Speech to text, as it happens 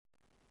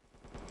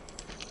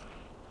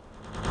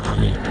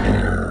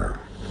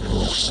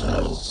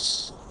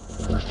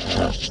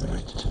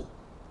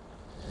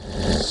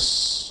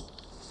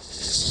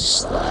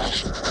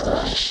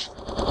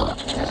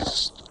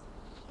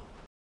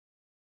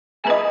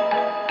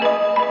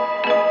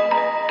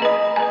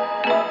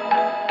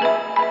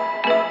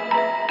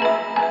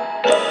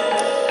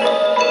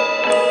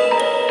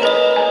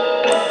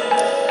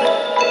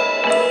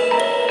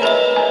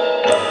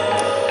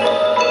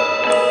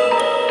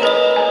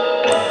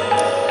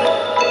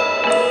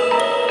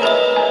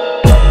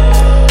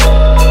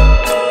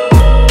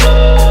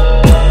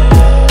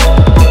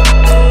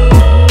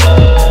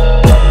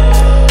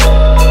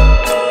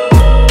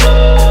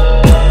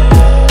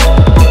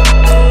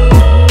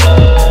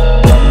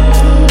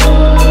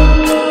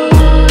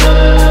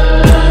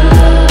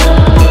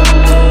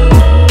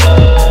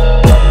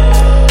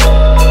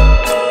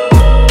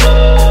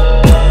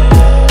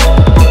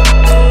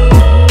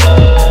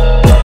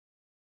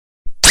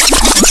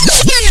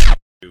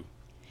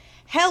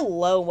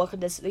Hello, welcome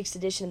to this week's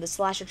edition of the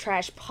Slasher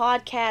Trash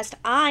Podcast.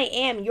 I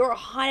am your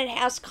haunted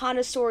house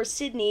connoisseur,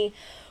 Sydney.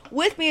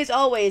 With me, as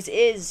always,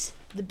 is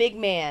the big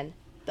man,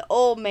 the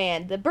old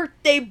man, the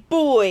birthday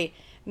boy,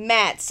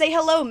 Matt. Say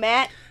hello,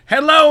 Matt.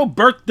 Hello,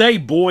 birthday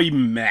boy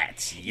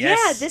Matt. Yes.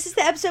 Yeah, this is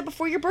the episode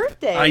before your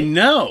birthday. I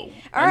know.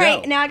 All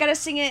right, now I gotta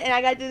sing it, and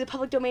I gotta do the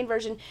public domain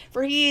version.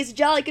 For he is a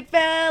jolly good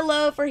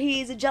fellow, for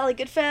he is a jolly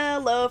good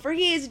fellow, for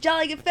he is a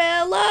jolly good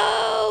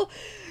fellow,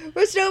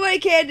 which nobody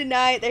can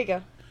deny. There you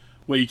go.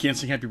 Wait, you can't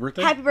sing happy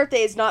birthday? Happy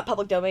birthday is not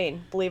public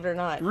domain, believe it or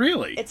not.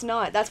 Really? It's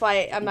not. That's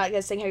why I'm not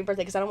going to sing happy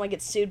birthday, because I don't want to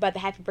get sued by the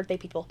happy birthday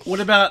people. What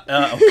about,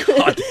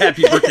 the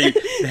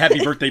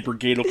happy birthday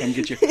brigade will come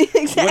get you.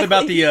 Exactly. What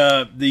about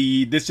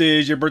the this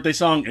is your birthday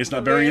song, it's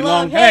not very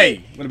long.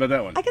 Hey, what about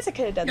that one? I guess I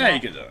could have done that. Yeah, you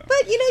could have done that.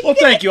 But, you know, well,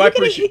 thank you. I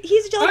appreciate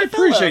he's a jolly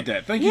fellow. I appreciate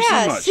that. Thank you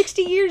so much.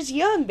 60 years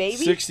young, baby.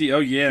 60, oh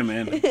yeah,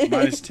 man.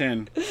 Minus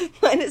 10.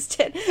 Minus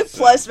 10.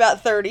 Plus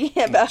about 30,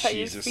 about how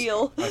you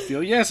feel. I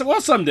feel, yeah. So,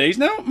 well, some days.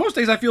 No, most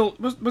days I feel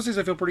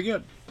pretty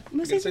good.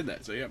 I can say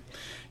that, so yeah.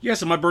 Yeah,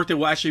 so my birthday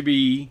will actually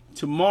be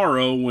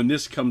tomorrow when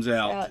this comes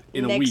out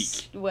in a week.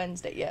 Next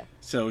Wednesday, yeah.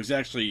 So it's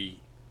actually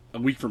a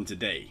week from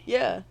today.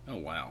 Yeah. Oh,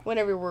 wow.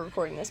 Whenever we're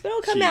recording this. But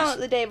it'll come out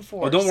the day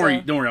before. Oh, don't worry.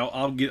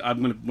 I'm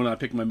gonna when I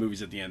pick my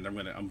movies at the end,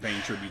 I'm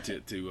paying tribute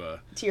to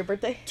your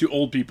birthday? To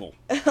old people.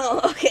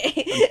 Oh,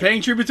 okay. I'm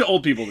paying tribute to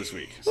old people this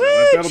week. So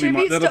Woo,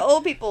 tributes to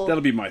old people.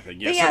 That'll be my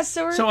thing, yes.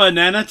 Yeah, so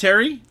Nana,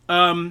 Terry,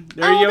 there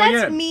you go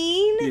that's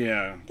mean.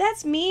 Yeah.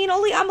 That's mean.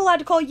 Only I'm allowed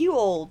to call you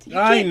old. You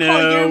I can't know,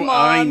 call your mom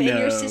I know. and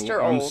your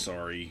sister old. I'm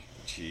sorry.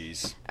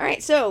 Jeez. All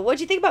right, so what'd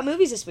you think about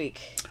movies this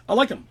week? I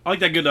like them. I like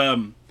that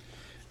good,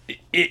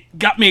 It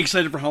got me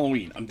excited for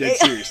Halloween. I'm dead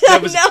serious. No.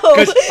 Because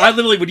I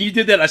literally, when you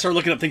did that, I started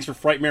looking up things for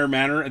Frightmare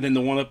Manor, and then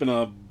the one up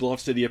in Bluff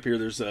City up here,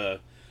 there's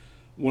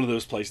one of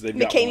those places. They've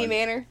got McCamey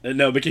Manor?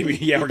 No, McCamey,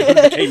 yeah, we're going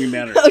to McCamey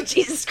Manor. Oh,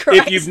 Jesus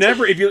Christ.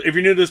 If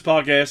you're new to this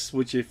podcast,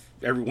 which if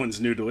everyone's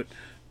new to it,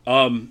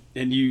 and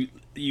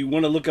you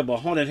want to look up a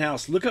haunted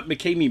house, look up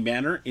McCamey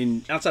Manor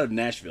outside of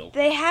Nashville.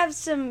 They have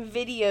some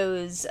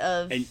videos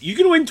of... And you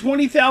can win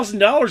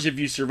 $20,000 if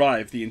you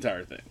survive the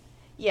entire thing.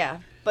 Yeah.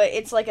 But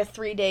it's like a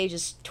 3-day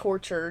just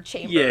torture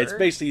chamber. Yeah, it's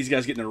basically these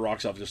guys getting their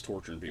rocks off just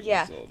torturing people.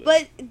 Yeah,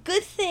 but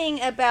good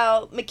thing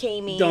about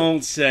McCamey...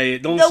 Don't say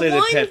it. Don't say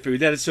that pet food.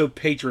 That is so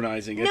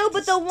patronizing. No,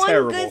 but the one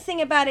terrible. Good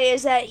thing about it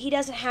is that he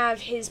doesn't have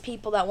his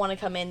people that want to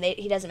come in.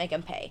 He doesn't make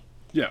them pay.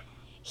 Yeah.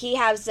 He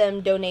has them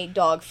donate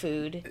dog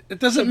food. It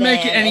doesn't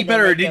make it any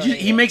better.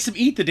 He makes them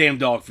eat the damn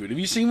dog food. Have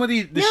you seen what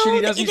the shit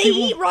he does to these people?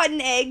 They eat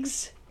rotten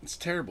eggs. It's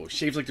terrible. He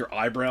shaves like their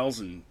eyebrows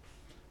and...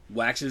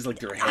 waxes like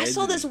their heads. I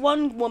saw this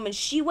one woman.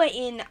 She went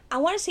in, I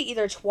want to say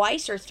either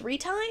twice or 3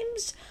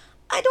 times.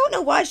 I don't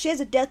know why she has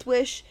a death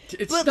wish.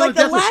 But like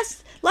the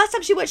last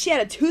time she went, she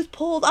had a tooth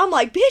pulled. I'm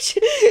like, bitch,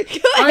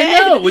 go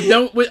ahead. I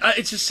know.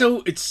 It's just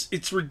so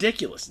it's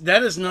ridiculous.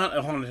 That is not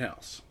a haunted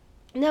house.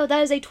 No,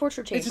 that is a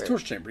torture chamber. It's a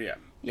torture chamber. Yeah.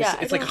 Yeah.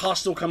 It's like a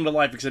hostel come to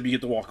life, except you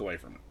get to walk away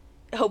from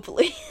it.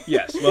 Hopefully.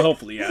 Yes. Well,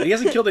 hopefully, yeah. He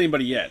hasn't killed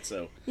anybody yet,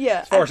 so.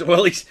 Yeah. As far as, well,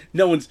 at least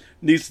no one's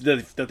needs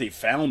that they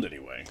found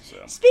anyway. So.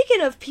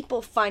 Speaking of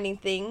people finding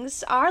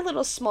things, our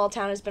little small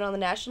town has been on the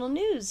national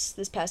news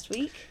this past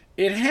week.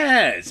 It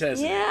hasn't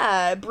it?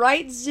 Yeah.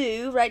 Bright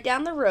Zoo, right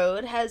down the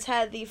road, has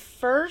had the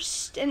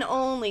first and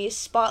only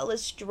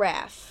spotless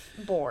giraffe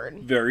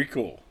born. Very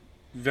cool.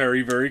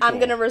 Very, very cool. I'm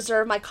going to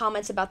reserve my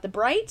comments about the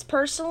Brights,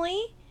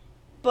 personally,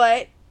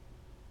 but...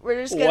 we're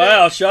just gonna...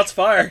 Wow, shots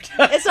fired.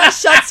 It's not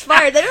shots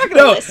fired. They're not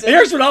going to listen.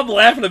 Here's what I'm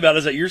laughing about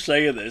is that you're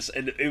saying this,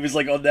 and it was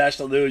like on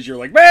national news. You're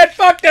like, man,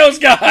 fuck those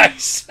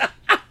guys.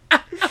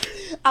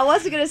 I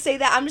wasn't going to say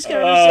that. I'm just going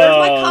to reserve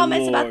my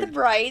comments about the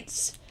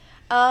Brights.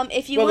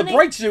 The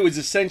Bright Zoo is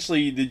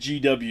essentially the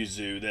GW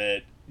Zoo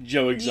that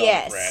Joe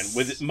Exotic ran,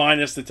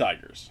 minus the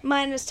tigers.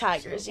 Minus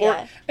tigers,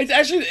 yeah.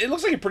 It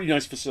looks like a pretty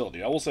nice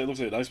facility. I will say it looks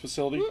like a nice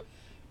facility. Mm-hmm.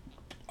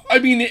 I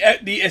mean,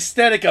 the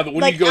aesthetic of it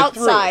when you go outside,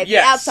 through it.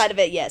 Yes. The outside of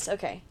it, yes,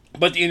 okay.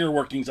 But the inner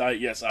workings, I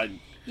as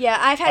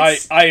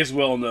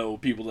well know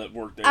people that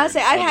work there.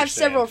 I have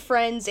several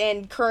friends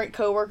and current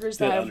coworkers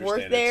that have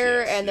worked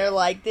there, and they're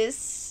like,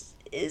 this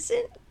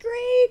isn't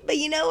great, but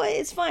you know what,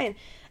 it's fine.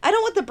 I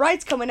don't want the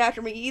Brights coming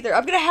after me either.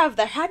 I'm going to have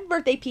the happy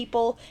birthday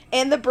people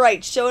and the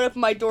Brights showing up at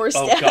my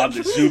doorstep. Oh, God,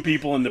 the zoo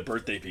people and the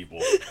birthday people.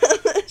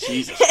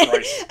 Jesus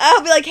Christ.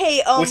 I'll be like,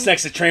 hey, what's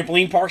next? The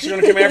trampoline parks are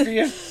going to come after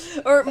you?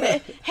 Or,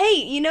 hey,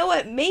 you know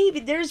what? Maybe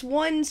there's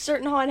one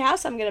certain haunted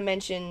house I'm going to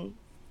mention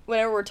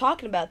whenever we're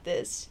talking about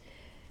this.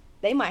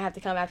 They might have to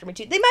come after me,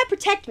 too. They might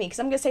protect me, because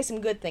I'm going to say some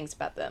good things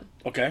about them.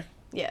 Okay.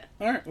 Yeah.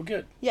 All right, well,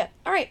 good. Yeah.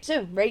 All right,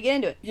 so, ready to get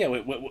into it. Yeah,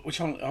 which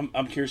one?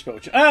 I'm curious about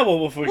which one. Ah, well,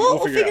 we'll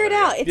figure it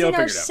out. It's in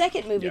our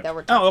second movie that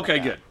we're talking about. Oh, okay,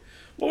 good.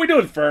 What are we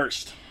doing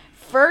first?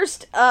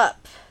 First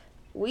up,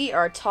 we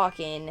are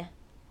talking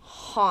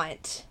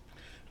Haunt.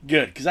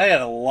 Good, because I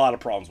had a lot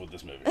of problems with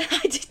this movie.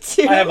 I did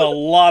too. I have a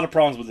lot of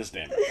problems with this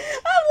damn movie. I have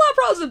a lot of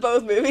problems with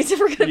both movies, if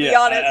we're going to be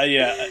honest.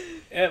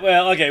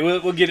 Well, okay,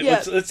 we'll get it.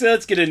 Yeah.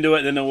 Let's get into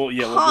it, and then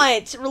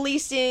Haunt,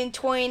 released in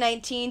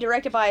 2019,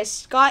 directed by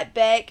Scott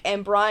Beck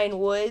and Brian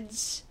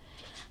Woods.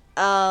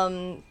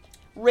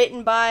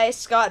 Written by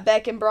Scott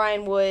Beck and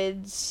Brian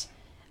Woods.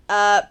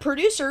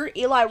 Producer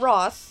Eli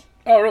Roth.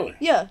 Oh, really?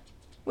 Yeah.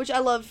 Which I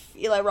love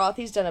Eli Roth.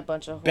 He's done a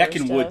bunch of horror Beck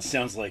and stuff. Woods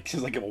sounds like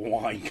a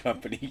wine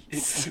company.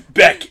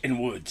 Beck and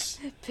Woods.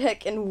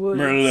 Beck and Woods.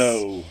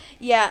 Merlot.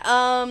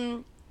 Yeah.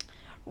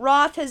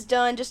 Roth has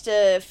done just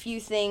a few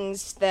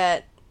things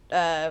that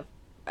I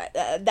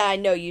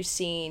know you've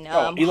seen.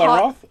 Eli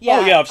Roth? Yeah.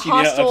 Oh, yeah, I've seen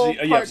Hostel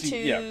yeah, Part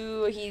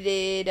 2. He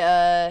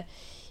did.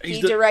 He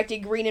directed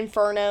Green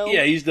Inferno.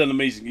 Yeah, he's done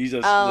amazing. He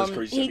does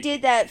crazy stuff. He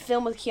did that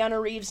film with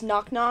Keanu Reeves,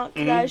 Knock Knock,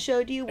 that I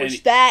showed you,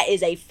 which that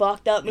is a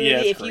fucked up movie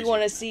if you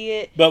want to see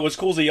it. But what's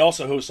cool is he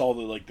also hosts all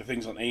the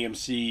things on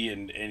AMC,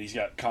 and he's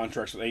got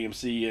contracts with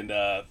AMC and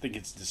I think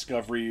it's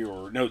Discovery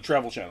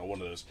Travel Channel,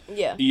 one of those.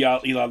 Yeah.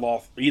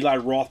 Eli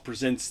Roth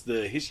presents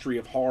the history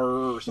of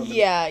horror or something.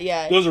 Yeah,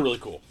 yeah. Those are really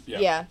cool.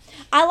 Yeah.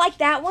 I like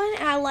that one.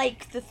 I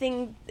like the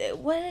thing.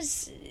 What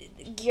is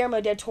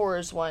Guillermo del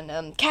Toro's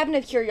one?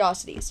 Cabinet of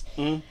Curiosities.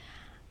 Mm-hmm.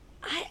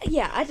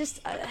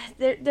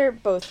 They're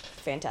both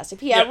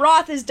fantastic. Yeah,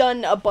 Roth has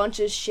done a bunch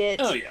of shit.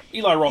 Oh yeah,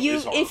 Eli Roth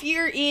is horror. If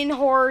you're in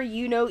horror,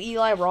 you know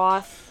Eli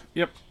Roth.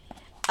 Yep.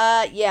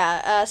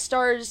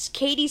 Stars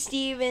Katie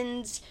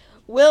Stevens,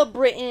 Will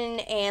Britton,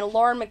 and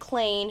Laura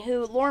McLean,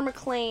 who Laura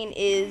McLean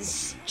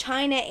is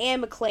China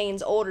and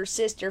McLean's older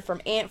sister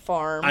from Ant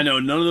Farm. I know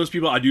none of those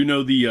people. I do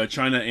know the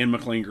China and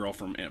McLean girl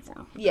from Ant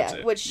Farm.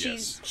 Yeah, which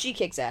she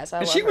kicks ass.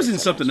 And she was in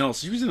something else.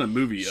 She was in a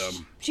movie.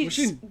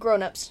 She's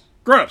Grown Ups.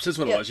 Grown Ups, that's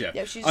what it was, yeah.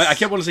 I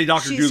kept wanting to say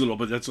Dr. Doolittle,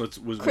 but that's what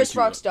was Chris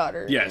Rock's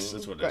daughter. Yes,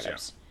 that's what it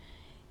is,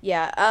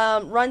 yeah.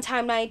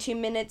 Runtime 92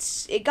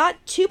 minutes. It got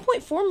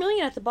 $2.4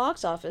 million at the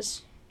box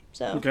office.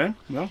 So okay,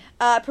 well.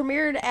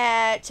 Premiered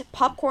at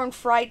Popcorn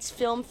Frights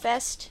Film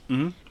Fest.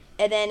 Mm-hmm.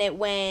 And then it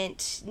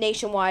went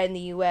nationwide in the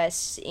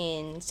U.S.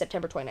 in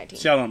September 2019.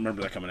 See, I don't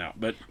remember that coming out,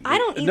 but I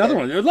don't either. Another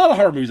one. There's a lot of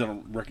horror movies I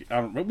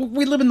don't.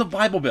 We live in the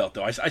Bible Belt,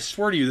 though. I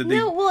swear to you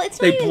that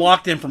they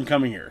blocked them from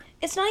coming here.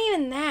 It's not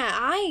even that.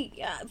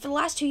 For the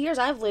last 2 years,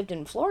 I've lived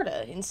in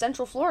Florida, in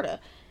Central Florida.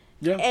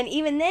 Yeah. And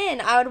even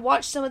then, I would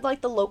watch some of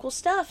the local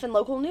stuff and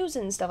local news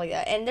and stuff like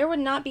that, and there would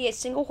not be a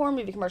single horror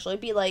movie commercial.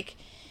 It'd be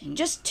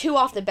just two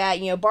off the bat,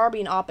 Barbie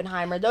and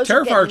Oppenheimer. Those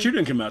Terrifier 2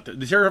 didn't come out. Did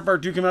Terrifier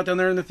 2 come out down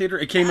there in the theater?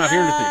 It came out here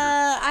in the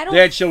theater. They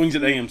had showings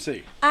at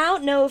AMC. I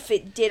don't know if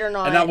it did or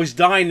not. And I was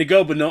dying to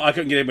go, but no, I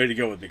couldn't get anybody to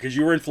go with me because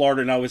you were in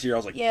Florida and I was here. I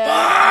was like, yeah,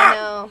 I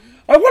know.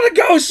 I want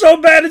to go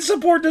so bad and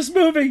support this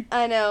movie.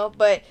 I know,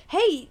 but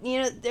hey,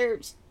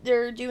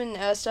 they're doing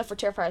stuff for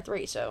Terrifier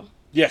 3, so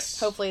yes,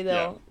 hopefully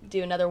they'll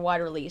do another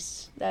wide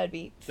release. That would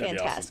be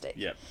fantastic. That'd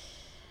be awesome.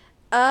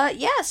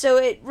 Yeah. So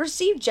it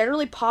received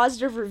generally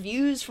positive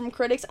reviews from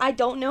critics. I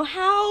don't know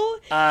how.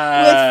 With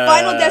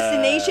Final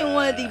Destination,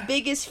 one of the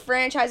biggest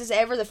franchises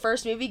ever, the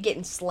first movie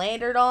getting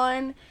slandered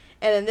on,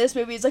 and then this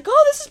movie is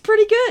this is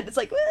pretty good. It's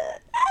like,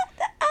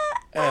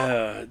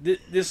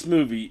 this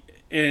movie.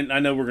 And I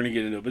know we're going to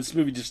get into it, but this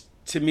movie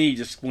to me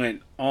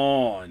went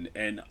on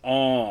and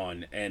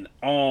on and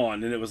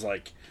on, and it was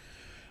like,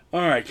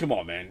 all right, come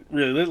on, man,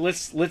 really,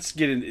 let's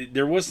get in.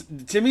 There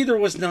wasn't really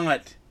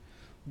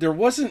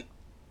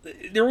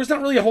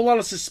a whole lot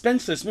of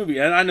suspense to this movie,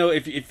 and I know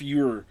if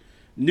you're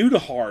new to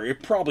horror,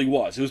 it probably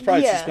was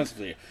suspenseful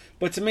to you,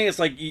 but to me, it's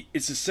like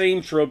it's the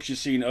same tropes you've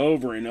seen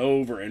over and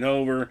over and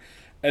over,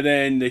 and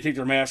then they take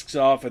their masks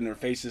off and their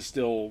faces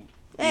still,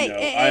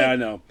 I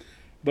know.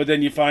 But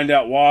then you find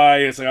out why.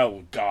 It's like,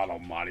 oh, God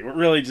almighty. We're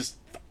really just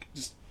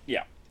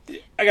yeah.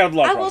 I got a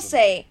lot of problems. I will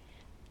say,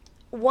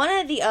 one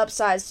of the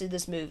upsides to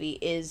this movie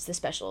is the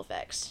special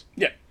effects.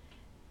 Yeah.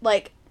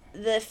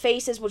 The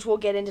faces, which we'll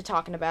get into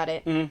talking about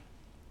it,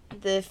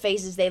 the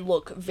faces, they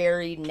look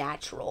very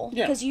natural.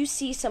 Yeah. Because you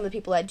see some of the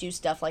people that do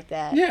stuff like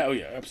that. Yeah, oh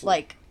yeah,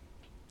 absolutely.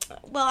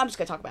 I'm just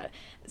going to talk about it.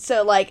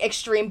 So,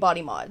 extreme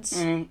body mods.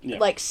 Yeah.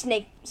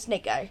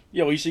 Snake Guy.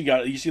 Yeah, well, you see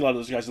a lot of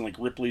those guys in,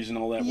 Ripley's and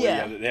all that.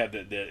 Yeah. Where they have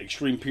the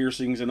extreme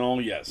piercings and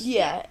all, yes.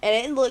 Yeah,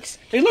 and it looks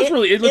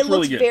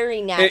really good.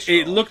 Very natural.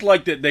 It looked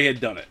like that they had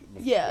done it.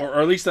 Yeah.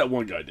 Or at least that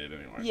one guy did,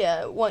 anyway.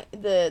 Yeah,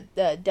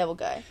 the devil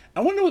guy.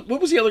 I wonder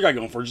what was the other guy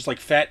going for? Just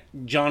fat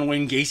John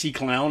Wayne Gacy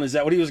clown? Is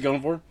that what he was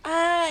going for?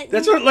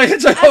 That's what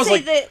I was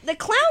like. The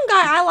clown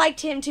guy, I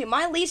liked him too.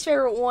 My least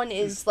favorite one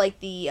is I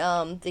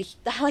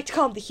like to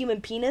call him the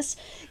human penis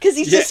because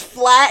he's just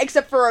flat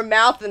except for a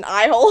mouth and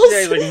eye holes. Yeah,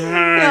 he's like,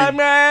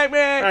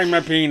 I'm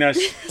my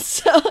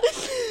penis.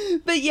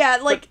 But yeah,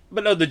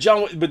 but no,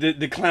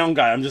 the clown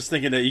guy. I'm just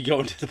thinking that you go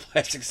into the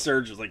plastic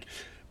surgeon like,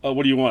 oh,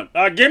 what do you want?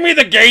 Give me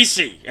the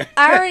Gacy.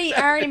 I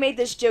already made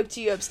this joke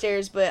to you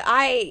upstairs, but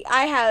I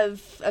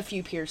have a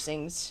few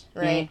piercings,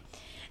 right? Mm-hmm.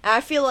 And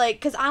I feel like,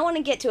 because I want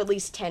to get to at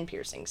least 10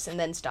 piercings and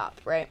then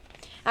stop, right?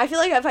 And I feel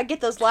like if I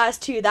get those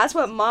last 2, that's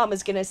what Mom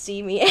is going to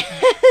see me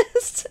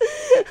as.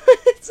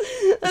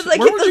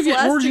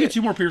 Where would you get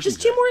 2 more piercings?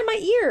 Just 2 more in my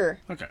ear.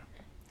 Okay.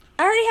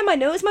 I already have my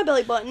nose, my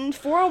belly button,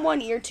 4 on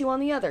one ear, 2 on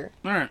the other.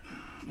 All right.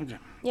 Okay.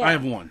 Yeah. I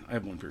have one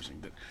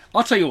piercing.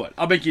 I'll tell you what.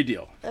 I'll make you a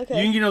deal. Okay.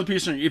 You can get another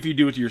piercing if you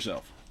do it to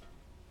yourself.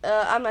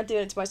 I'm not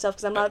doing it to myself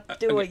because I'm not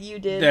doing what you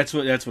did. That's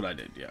what I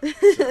did. Yeah.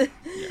 So,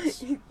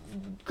 yes.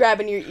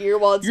 grabbing your ear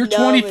while it's Your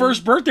numb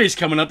 21st birthday's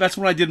coming up. That's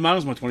when I did mine.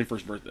 Was my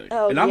 21st birthday.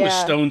 Oh, and I was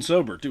yeah. stone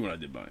sober, too, when I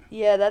did mine.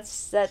 Yeah, that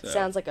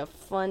sounds like a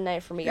fun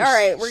night for me. All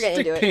right, we're getting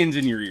into it. Stick pins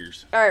in your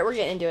ears. All right, we're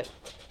getting into it.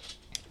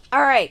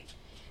 All right.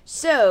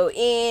 So,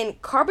 in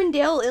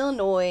Carbondale,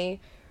 Illinois,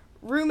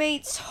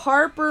 roommates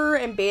Harper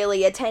and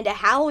Bailey attend a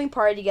Halloween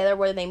party together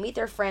where they meet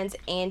their friends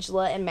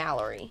Angela and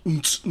Mallory.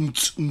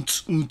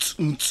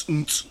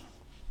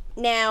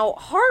 Now,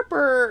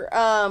 Harper,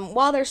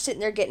 while they're sitting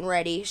there getting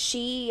ready,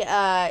 she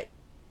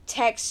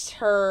texts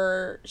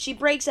her. She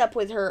breaks up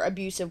with her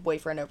abusive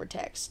boyfriend over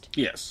text.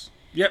 Yes.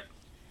 Yep.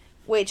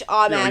 Which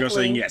automatically... There we go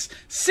saying yes.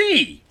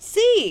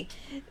 C!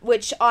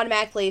 Which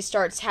automatically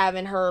starts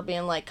having her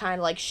being, like, kind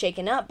of, like,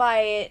 shaken up by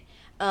it.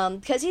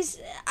 Because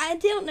I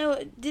don't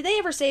know, did they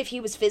ever say if he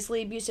was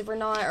physically abusive or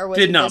not? Or was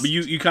Did not, but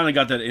you kind of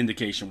got that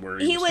indication where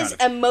he was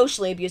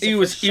emotionally abusive.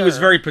 He was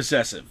very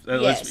possessive.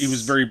 Yes.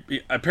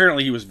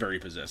 Apparently he was very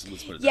possessive.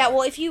 Let's put it that way. Yeah,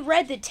 well, if you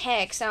read the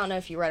text, I don't know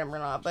if you read them or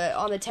not, but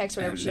on the text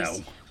whenever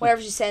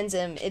she sends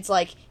him, it's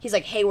like, he's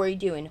like, hey, what are you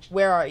doing?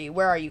 Where are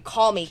you?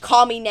 Call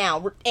me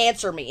now,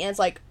 answer me. And it's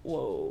like,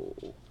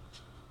 whoa.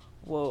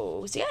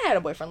 See, I had a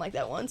boyfriend like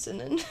that once,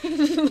 and then...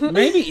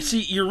 Maybe,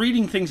 see, you're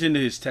reading things into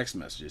his text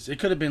messages. It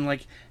could have been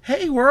like,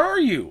 hey, where are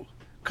you?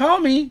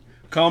 Call me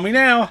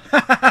now.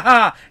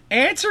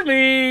 Answer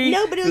me.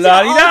 No, but it was, in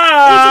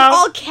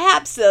all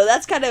caps, though.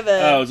 That's kind of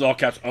a... Oh, it was all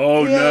caps.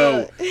 Oh,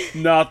 yeah.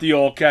 No. Not the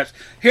all caps.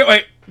 Here,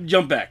 wait,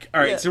 jump back. All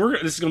right, so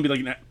this is going to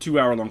be like a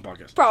 2-hour-long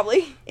podcast.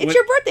 Probably. It's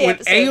your birthday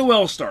episode. When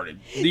AOL started...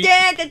 we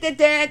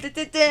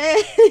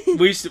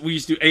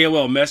used to do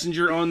AOL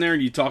Messenger on there,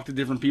 and you talk to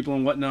different people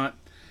and whatnot.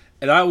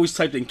 And I always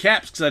typed in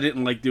caps because I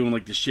didn't like doing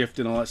like the shift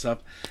and all that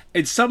stuff.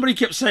 And somebody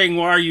kept saying,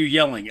 "Why are you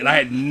yelling?" And I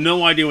had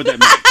no idea what that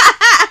meant.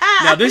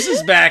 Now this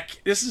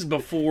is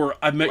before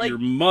I met your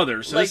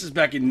mother. So this is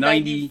back in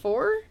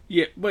 94?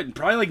 Yeah, but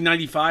probably like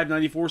 95,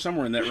 94,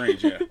 somewhere in that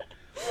range, yeah.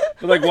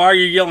 But like, why are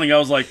you yelling? I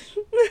was like,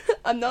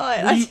 I'm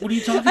not. What are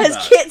you talking about? I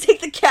just can't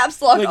take the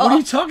caps lock off. What are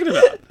you talking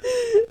about?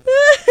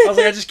 I was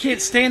like, I just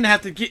can't stand to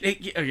have to get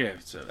okay,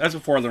 so that's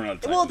before I learned how to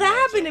type. Well,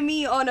 that happened to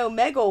me on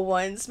Omegle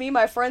once. Me and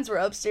my friends were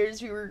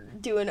upstairs. We were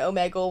doing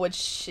Omegle,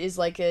 which is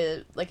like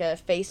a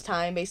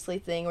FaceTime basically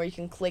thing where you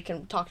can click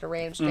and talk to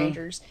random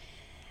strangers.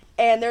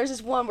 And there's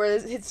this one where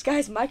this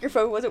guy's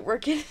microphone wasn't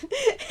working,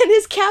 and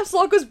his caps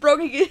lock was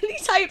broken. And he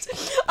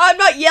types, "I'm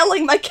not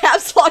yelling. My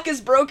caps lock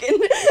is broken."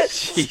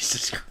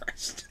 Jesus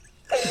Christ!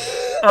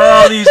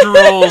 Oh, these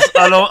rules!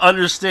 I don't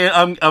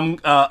understand.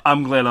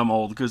 I'm glad I'm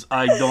old because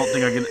I don't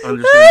think I can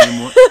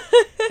understand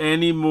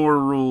any more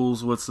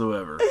rules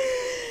whatsoever.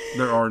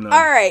 There are none. All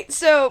right,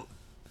 so,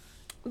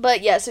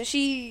 but yeah, so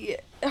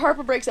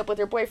Harper breaks up with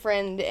her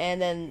boyfriend,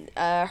 and then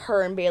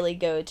her and Bailey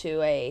go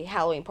to a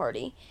Halloween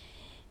party.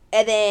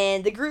 And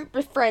then the group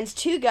befriends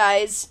two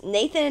guys,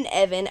 Nathan and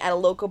Evan, at a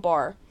local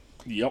bar.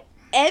 Yep.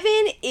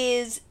 Evan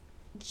is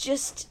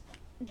just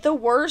the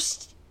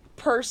worst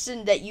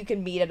person that you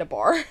can meet at a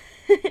bar.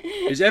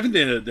 Is Evan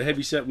the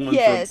heavyset one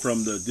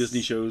from the Disney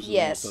shows and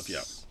all that stuff?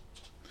 Yeah.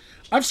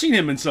 I've seen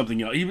him in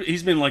something else.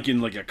 He's been like in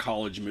like a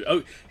college movie.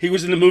 Oh, he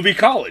was in the movie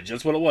College.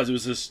 That's what it was. It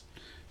was this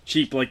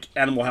cheap like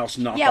Animal House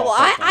knockoff. Yeah, well,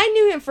 I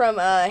knew him from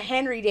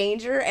Henry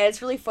Danger, and it's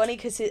really funny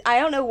because I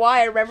don't know why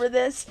I remember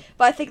this,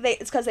 but I think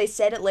it's because they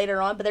said it later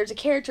on. But there's a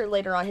character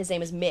later on. His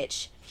name is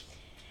Mitch,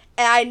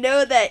 and I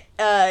know that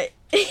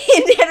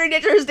in Henry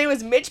Danger his name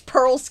was Mitch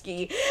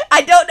Pearlsky. I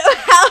don't know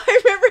how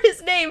I remember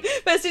his name,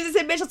 but as soon as I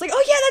said Mitch, I was like,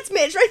 oh yeah, that's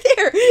Mitch right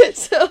there.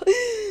 So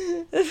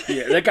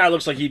yeah, that guy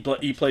looks like he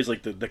plays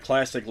like the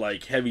classic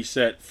like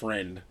heavyset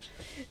friend.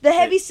 The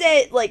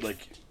heavyset like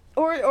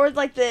Or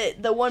like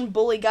the one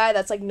bully guy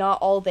that's like not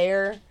all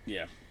there.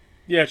 Yeah.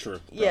 Yeah, true.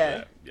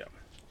 Yeah. Yeah.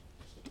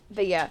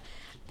 But yeah.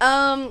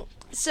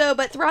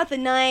 But throughout the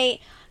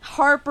night,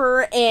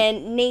 Harper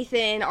and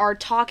Nathan are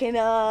talking,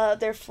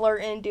 they're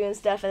flirting, doing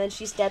stuff, and then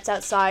she steps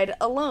outside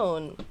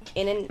alone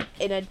in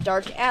a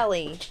dark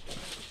alley.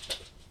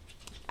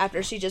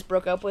 After she just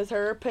broke up with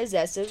her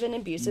possessive and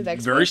abusive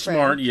ex-boyfriend. Very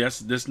smart, yes.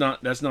 That's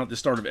not the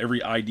start of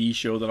every ID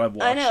show that I've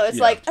watched. I know. It's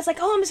like,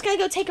 oh, I'm just gonna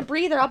go take a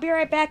breather. I'll be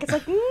right back. It's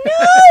like, no!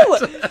 I'll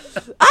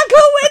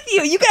go with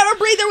you. You got a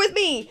breather with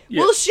me.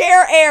 Yeah. We'll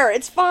share air.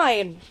 It's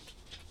fine.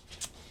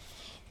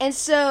 And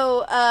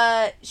so,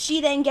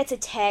 she then gets a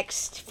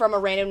text from a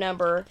random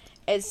number.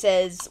 It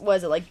says,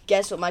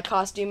 guess what my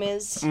costume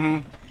is?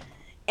 Mm-hmm.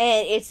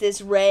 And it's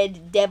this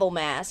red devil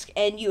mask.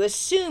 And you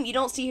assume, you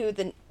don't see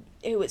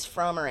who it's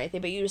from or anything,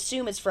 but you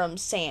assume it's from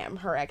Sam,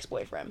 her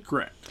ex-boyfriend.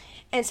 Correct.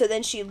 And so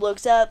then she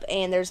looks up,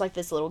 and there's like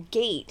this little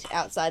gate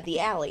outside the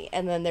alley,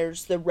 and then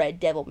there's the red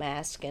devil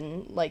mask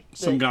and like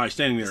some guy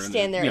standing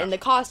there in the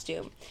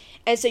costume,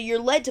 and so you're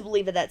led to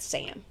believe that that's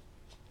Sam.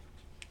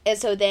 And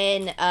so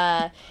then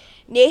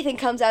Nathan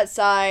comes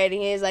outside,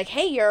 and he's like,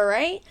 "Hey, you're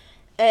alright?"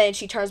 And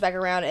she turns back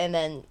around, and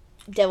then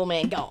Devil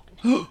Man gone.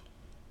 Ooh.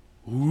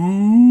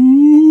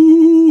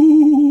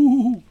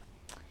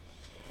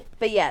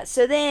 But yeah,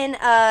 so then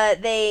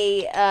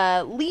they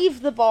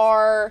leave the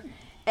bar,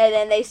 and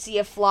then they see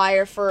a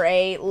flyer for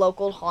a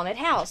local haunted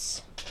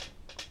house.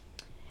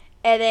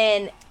 And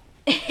then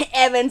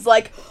Evan's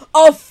like,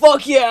 oh,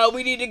 fuck yeah,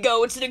 we need to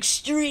go. It's an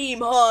extreme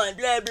haunt,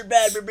 blah, blah,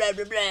 blah, blah, blah,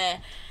 blah, blah.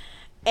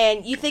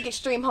 And you think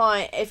extreme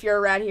haunt, if you're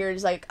around here,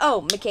 is like,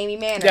 oh, McCamey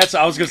Manor. That's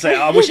I was going to say.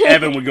 I wish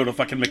Evan would go to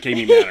fucking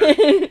McCamey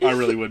Manor. I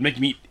really would. Make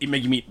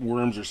him eat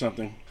worms or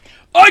something.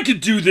 I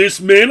could do this,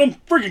 man. I'm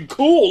freaking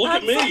cool. Look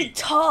at me. I'm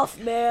tough,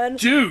 man.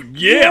 Dude,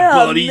 yeah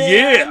buddy,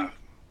 man. Yeah.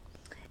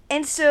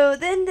 And so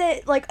then,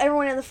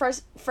 everyone in the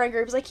friend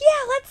group is like,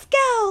 yeah, let's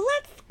go.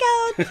 Let's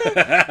go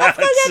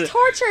get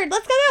tortured.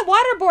 Let's go get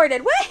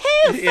waterboarded.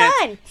 Woohoo,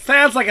 fun.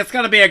 Sounds like it's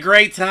going to be a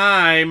great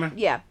time.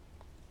 Yeah.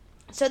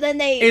 So then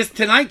Is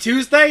tonight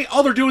Tuesday?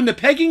 Oh, they're doing the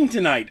pegging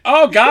tonight.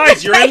 Oh,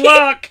 guys, you're in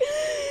luck.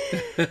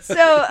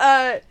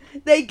 So,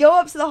 they go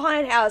up to the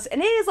haunted house,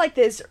 and it is like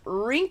this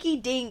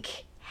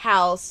rinky-dink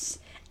house,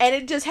 and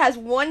it just has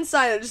one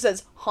sign that just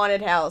says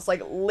haunted house,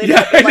 like lit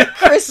up with like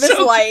Christmas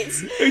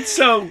lights. It's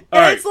so.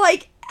 It's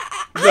like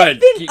I've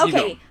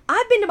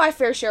been to my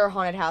fair share of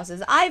haunted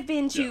houses. I've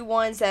been to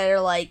ones that are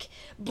like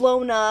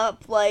blown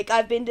up. Like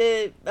I've been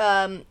to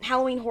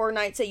Halloween Horror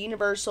Nights at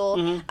Universal.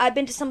 Mm-hmm. I've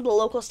been to some of the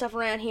local stuff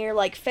around here,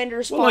 like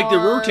Fender's Farm. Well, like the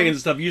Rurtans and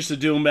stuff used to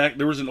do them back.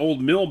 There was an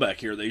old mill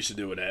back here they used to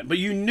do it at, but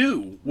you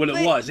knew what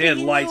it was. They had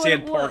lights, they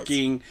had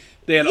parking.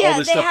 They had all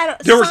this stuff.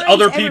 There was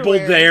other people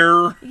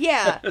there.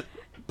 Yeah.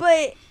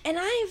 But,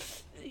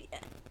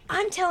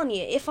 I'm telling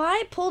you, if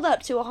I pulled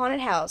up to a haunted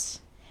house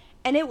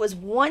and it was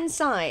one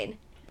sign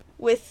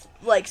with,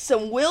 like,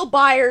 some Will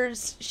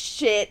Byers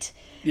shit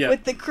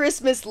with the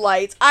Christmas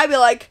lights, I'd be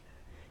like,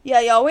 yeah,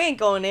 y'all, we ain't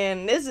going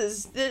in.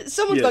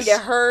 Someone's gonna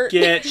get hurt.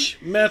 Sketch.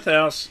 Meth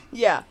house.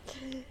 Yeah.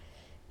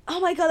 Oh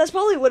my god, that's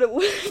probably what it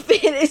would have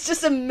been. It's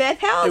just a meth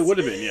house. It would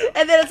have been, yeah.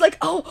 And then it's like,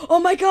 oh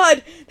my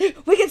god,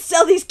 we can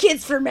sell these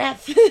kids for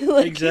meth.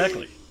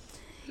 Exactly.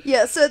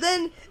 Yeah, so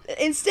then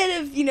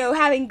instead of,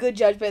 having good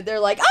judgment, they're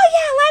like,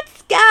 oh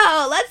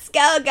yeah, let's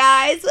go,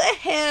 guys,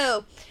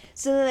 woohoo.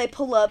 So then they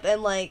pull up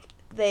and, like,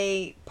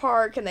 they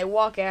park and they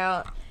walk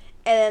out,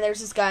 and then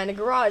there's this guy in the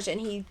garage,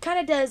 and he kind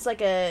of does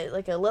like a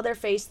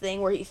Leatherface thing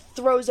where he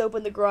throws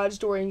open the garage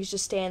door and he's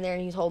just standing there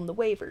and he's holding the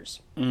waivers.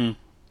 Mm-hmm.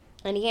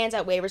 And he hands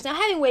out waivers. Now,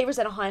 having waivers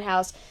at a haunted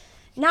house,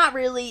 not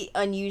really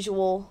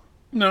unusual.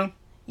 No.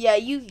 Yeah,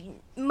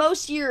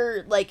 most of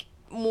your, like,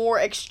 more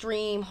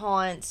extreme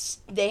haunts,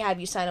 they have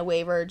you sign a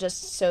waiver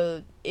just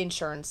so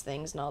insurance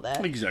things and all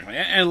that. Exactly.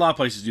 And a lot of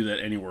places do that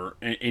anymore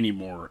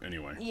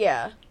anyway.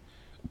 Yeah.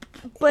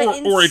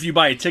 But or if you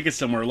buy a ticket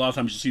somewhere, a lot of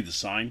times you see the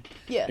sign.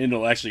 Yeah. And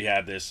they'll actually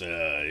have this,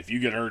 if you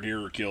get hurt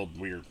here or killed,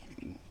 we're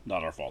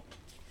not our fault.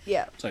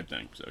 Yeah. Type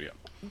thing, so yeah.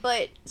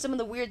 But some of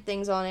the weird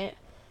things on it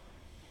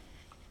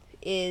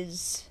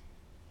is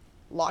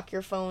lock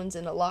your phones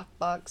in a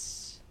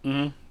lockbox.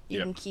 Mm-hmm. You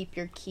can keep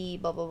your key,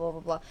 blah, blah, blah, blah,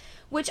 blah.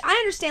 Which I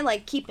understand,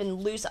 like, keeping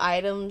loose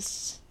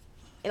items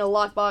in a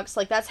lockbox.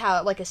 Like, that's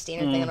how, like, a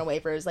standard thing on a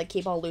waiver is, like,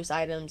 keep all loose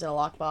items in a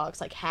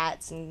lockbox, like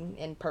hats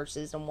and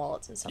purses and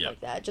wallets and stuff like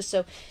that. Just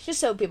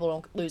so people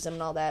don't lose them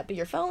and all that. But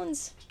your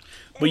phones...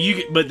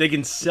 But they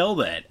can sell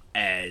that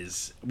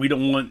as, we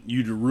don't want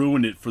you to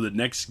ruin it for the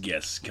next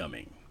guests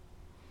coming.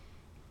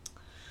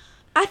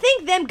 I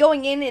think them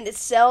going in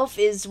itself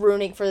is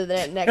ruining for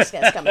the next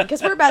guest coming,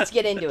 because we're about to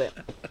get into it.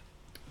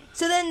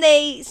 So then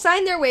they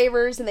sign their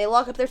waivers, and they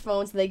lock up their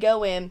phones, and they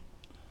go in.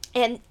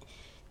 And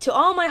to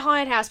all my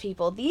haunted house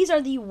people, these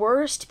are the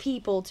worst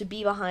people to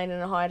be behind in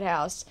a haunted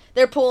house.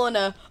 They're pulling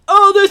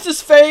oh, this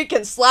is fake,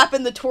 and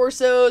slapping the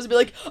torsos, and be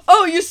like,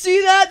 oh, you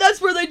see that?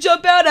 That's where they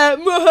jump out at.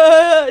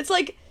 It's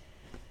like,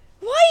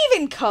 why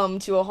even come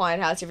to a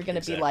haunted house if you're going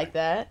to be like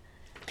that?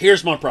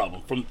 Here's my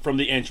problem from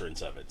the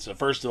entrance of it. So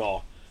first of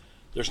all,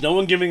 there's no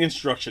one giving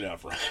instruction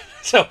out front.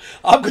 So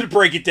I'm going to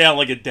break it down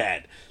like a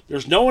dad.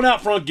 There's no one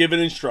out front giving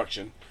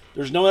instruction.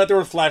 There's no one out there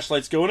with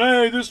flashlights going,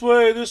 hey, this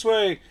way, this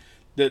way.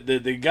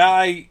 The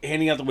guy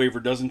handing out the waiver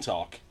doesn't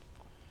talk.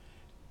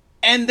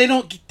 And they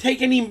don't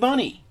take any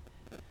money.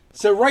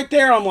 So right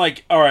there, I'm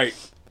like, all right,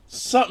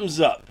 something's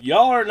up.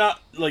 Y'all are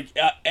not like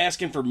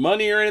asking for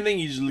money or anything.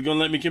 You're just going to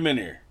let me come in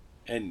here.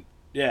 And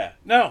yeah,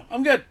 no,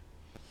 I'm good.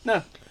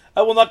 No.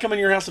 I will not come in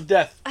your house of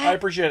death. I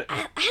appreciate it.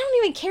 I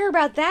don't even care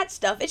about that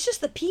stuff. It's just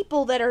the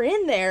people that are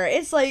in there.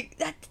 It's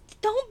like,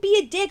 don't be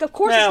a dick. Of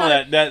course, it's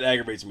not. That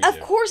aggravates me.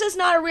 Of course, it's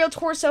not a real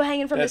torso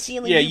hanging from the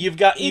ceiling. Yeah, you've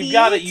got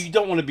it. You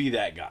don't want to be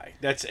that guy.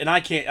 And I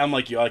can't. I'm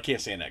like you. I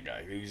can't stand that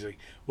guy. He's like,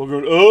 we're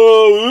going.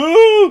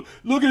 Oh,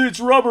 look at it's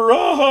rubber.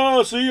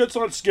 See, it's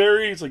not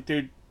scary. It's like,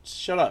 dude,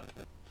 shut up.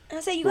 I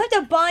say you have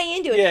to buy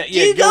into it.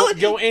 Yeah.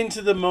 Go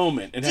into the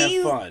moment and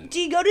have fun. Do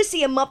you go to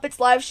see a Muppets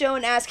live show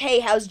and ask,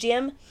 hey, how's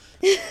Jim?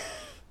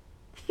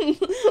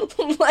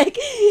 Like,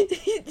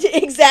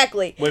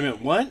 exactly. Wait a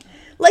minute, what?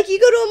 Like, you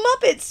go to a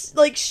Muppets,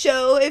 like,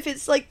 show, if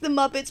it's, like, the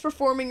Muppets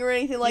performing or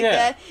anything like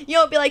that. You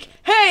don't be like,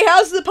 hey,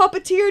 how's the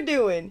puppeteer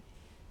doing?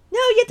 No,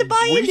 you have to buy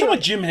into it. Were you talking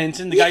about Jim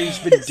Henson, the guy who's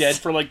been dead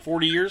for, like,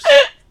 40 years?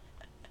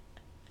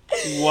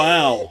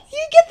 Wow.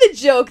 You get the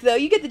joke, though.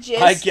 You get the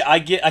gist. I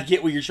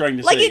get what you're trying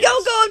to say. Like, you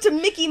don't go up to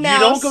Mickey Mouse.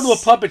 You don't go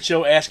to a puppet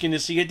show asking to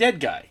see a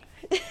dead guy.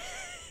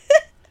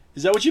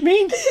 Is that what you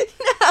mean?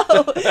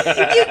 No. You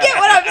get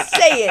what I'm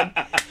saying.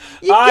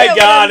 I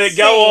got it.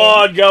 Go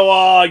on.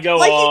 Like,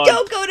 you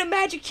don't go to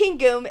Magic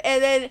Kingdom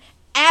and then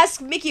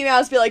ask Mickey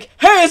Mouse, be like,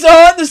 hey, is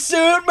on the suit?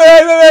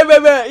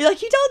 You're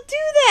like, you don't do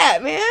that,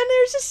 man.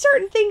 There's just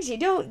certain things you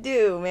don't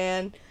do,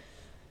 man.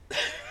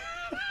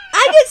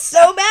 I get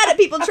so mad at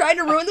people trying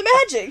to ruin the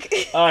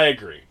magic. I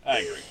agree.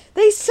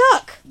 They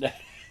suck.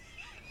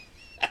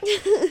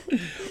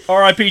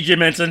 R.I.P. Jim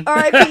Henson.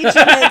 R.I.P. Jim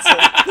Henson.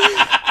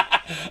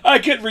 I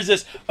couldn't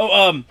resist.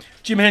 Oh,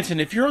 Jim Henson,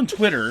 if you're on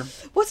Twitter...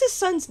 What's his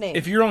son's name?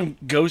 If you're on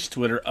Ghost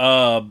Twitter,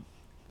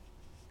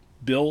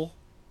 Bill?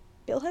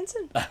 Bill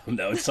Henson?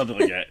 No, it's something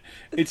like that.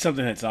 It's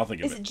something Henson. I'll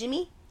think of it. Is it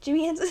Jimmy?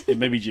 Jimmy Henson? It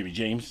may be Jimmy.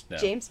 James? No.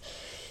 James.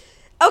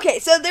 Okay,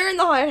 so they're in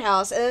the haunted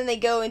house, and then they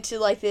go into,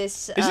 like,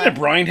 this... Isn't it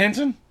Brian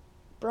Henson?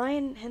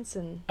 Brian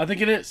Henson. I think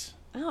it is.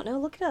 I don't know.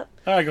 Look it up.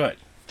 All right, go ahead.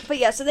 But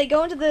yeah, so they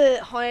go into the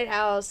haunted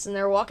house, and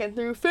they're walking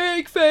through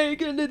fake,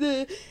 and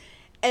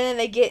then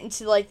they get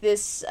into, like,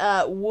 this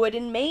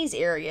wooden maze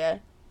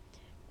area,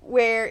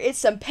 where it's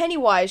some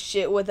Pennywise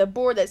shit with a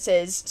board that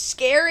says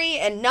scary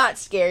and not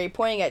scary,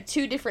 pointing at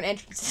two different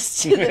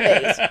entrances to the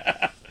maze.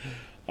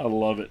 I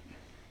love it.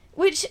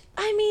 Which,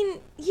 I mean,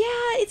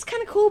 yeah, it's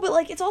kind of cool, but,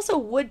 like, it's also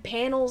wood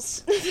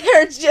panels that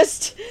are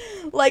just,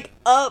 like,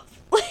 up.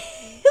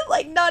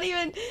 Like, not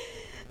even...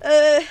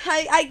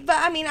 I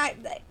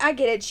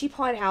get it. Cheap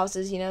haunted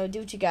houses, you know, do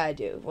what you gotta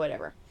do.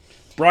 Whatever.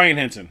 Brian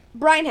Henson.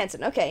 Brian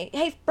Henson, okay.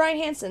 Hey, Brian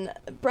Henson.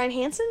 Brian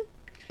Henson?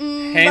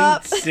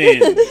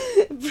 Henson.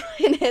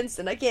 Brian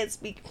Henson, I can't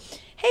speak.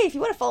 Hey, if you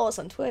want to follow us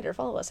on Twitter,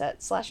 follow us at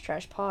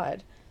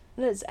 /trashpod.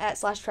 That is at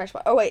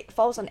 /trashpod. Oh, wait,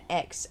 follow us on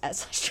X at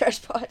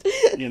 /trashpod.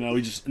 You know,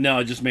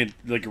 I just made,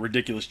 like, a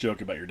ridiculous joke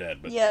about your dad.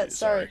 But yeah,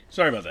 sorry.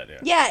 Sorry about that, yeah.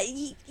 Yeah,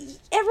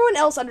 everyone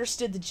else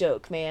understood the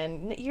joke,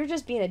 man. You're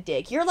just being a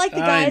dick. You're like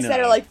the guys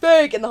that are, like,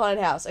 fake in the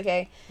haunted house,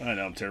 okay? I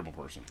know, I'm a terrible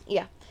person.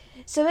 Yeah.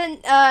 So then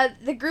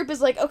the group is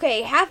like,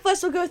 okay, half of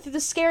us will go through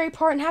the scary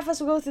part and half of us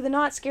will go through the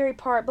not scary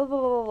part, blah, blah,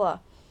 blah, blah,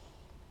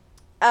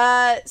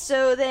 blah.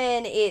 So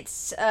then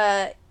it's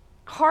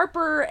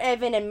Harper,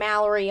 Evan, and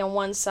Mallory on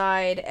one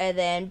side, and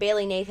then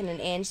Bailey, Nathan,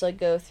 and Angela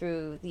go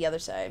through the other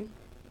side.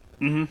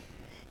 Mm-hmm.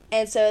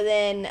 And so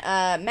then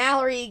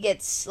Mallory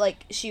gets,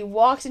 like, she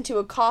walks into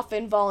a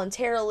coffin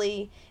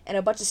voluntarily, and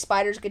a bunch of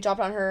spiders get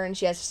dropped on her, and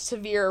she has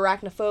severe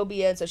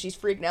arachnophobia, and so she's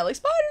freaking out, like,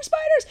 spiders!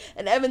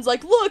 And Evan's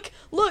like, look!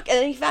 And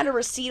then he found a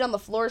receipt on the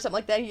floor or something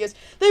like that, and he goes,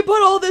 they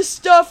bought all this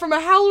stuff from a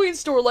Halloween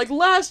store, like,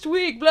 last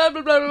week, blah,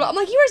 blah, blah, blah. I'm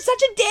like, you are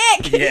such a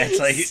dick! Yeah, it's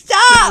like,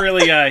 stop!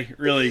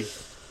 Really...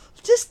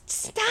 Just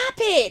stop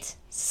it,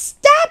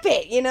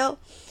 you know?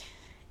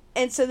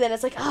 And so then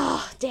it's like,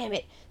 oh, damn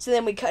it. So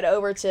then we cut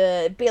over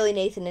to Bailey,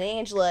 Nathan, and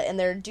Angela, and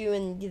they're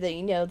doing the,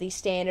 you know, the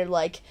standard,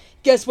 like,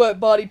 guess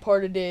what body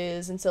part it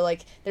is? And so,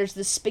 like, there's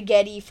the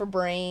spaghetti for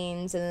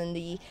brains, and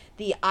then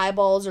the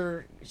eyeballs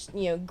are,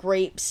 you know,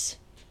 grapes.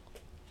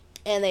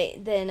 And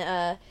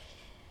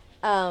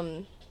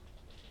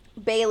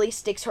Bailey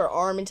sticks her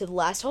arm into the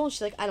last hole, and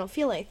she's like, I don't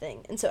feel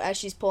anything. And so as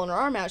she's pulling her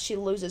arm out, she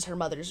loses her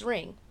mother's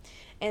ring.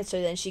 And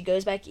so then she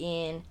goes back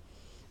in,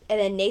 and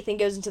then Nathan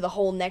goes into the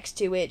hole next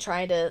to it,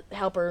 trying to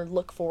help her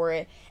look for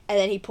it. And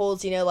then he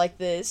pulls, you know, like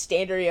the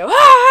standard, you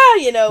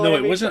know, No,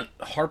 it wasn't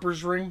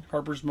Harper's ring?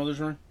 Harper's mother's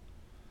ring?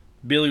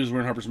 Billy was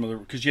wearing Harper's mother,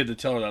 because you had to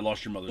tell her that I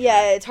lost your mother's ring.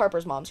 Yeah, it's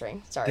Harper's mom's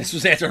ring. Sorry. This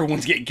was after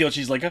everyone's getting killed.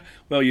 She's like,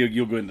 well,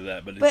 you'll go into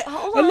that. But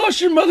hold on. I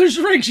lost your mother's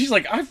ring. She's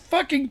like, I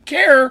fucking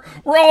care.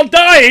 We're all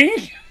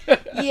dying.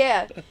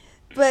 Yeah.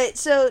 But,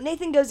 so,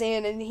 Nathan goes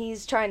in, and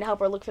he's trying to help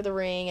her look for the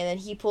ring, and then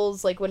he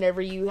pulls, like,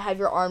 whenever you have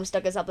your arm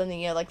stuck in something,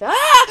 and you're like,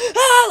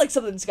 like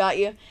something's got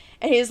you.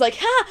 And he's like,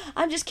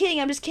 I'm just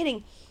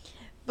kidding.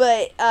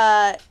 But,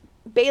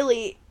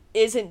 Bailey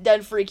isn't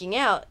done freaking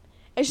out.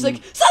 And she's like,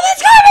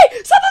 something's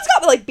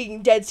got me, like,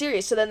 being dead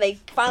serious. So then they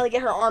finally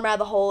get her arm out of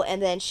the hole,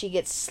 and then she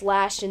gets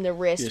slashed in the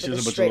wrist with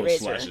a straight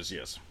razor. Slashes,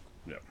 yes.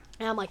 Yeah.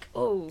 And I'm like,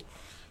 oh.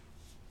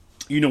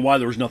 You know why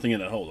there was nothing in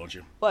that hole, don't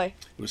you? Why?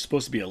 It was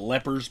supposed to be a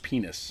leper's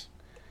penis.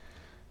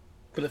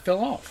 But it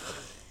fell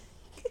off.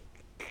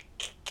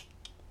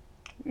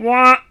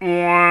 Wah,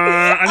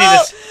 wah.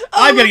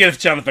 I've got to get a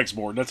sound effects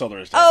board. That's all there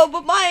is to it. Oh,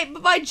 but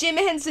my Jim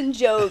Henson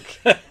joke,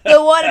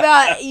 the one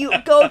about you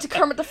go to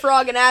Kermit the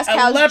Frog and ask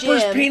how's Jim. A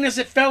leper's penis,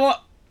 it fell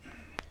up.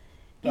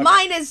 Okay.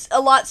 Mine is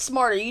a lot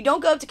smarter. You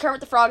don't go up to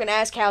Kermit the Frog and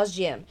ask how's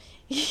Jim.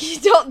 You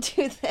don't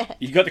do that.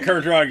 You got the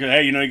Kermit the Frog.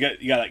 Hey, you know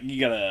you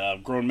got a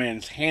grown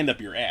man's hand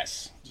up your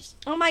ass.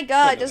 Oh my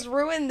God! Just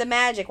ruin the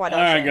magic. Why don't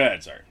you? All right, go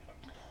ahead. Sorry.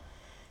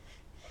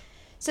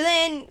 So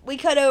then we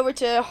cut over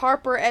to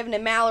Harper, Evan,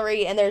 and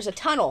Mallory, and there's a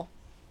tunnel.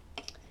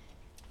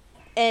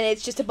 And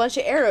it's just a bunch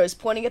of arrows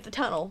pointing at the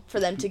tunnel for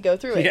them to go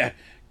through it. Yeah,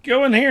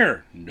 go in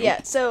here. Nope.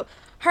 Yeah, so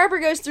Harper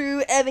goes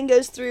through, Evan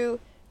goes through,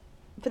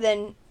 but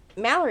then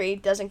Mallory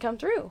doesn't come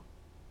through.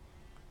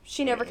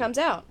 She never comes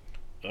out.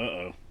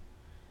 Uh-oh.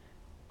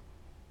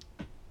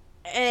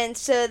 And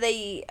so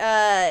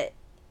they're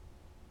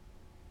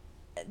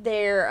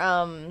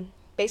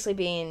basically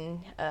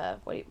being,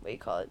 what do you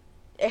call it?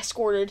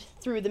 escorted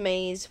through the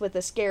maze with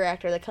a scare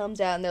actor that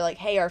comes out, and they're like,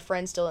 "Hey, our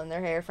friend's still in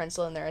there. Hey, our friend's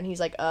still in there." And he's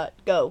like,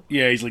 go."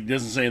 Yeah, he's like,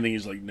 doesn't say anything.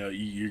 He's like, no,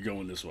 you're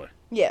going this way.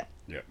 Yeah.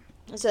 Yeah.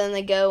 So then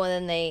they go, and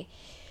then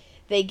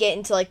they get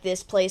into like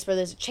this place where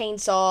there's a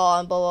chainsaw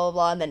and blah blah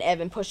blah, and then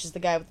Evan pushes the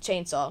guy with the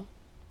chainsaw.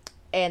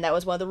 And that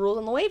was one of the rules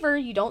on the waiver.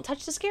 You don't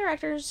touch the scare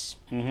actors.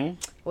 Mm-hmm.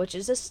 Which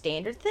is a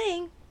standard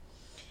thing.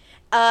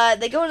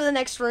 They go into the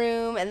next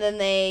room, and then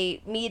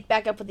they meet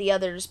back up with the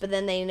others, but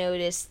then they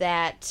notice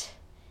that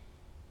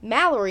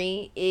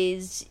Mallory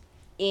is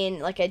in,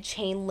 like, a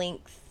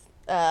chain-link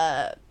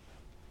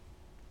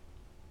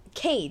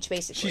cage,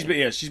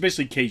 basically. She's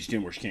basically caged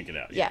in where she can't get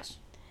out. Yes.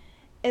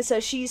 Yeah. And so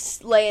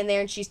she's laying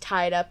there, and she's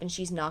tied up, and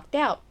she's knocked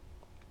out.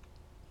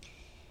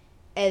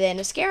 And then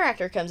a scare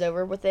actor comes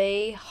over with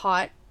a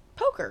hot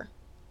poker.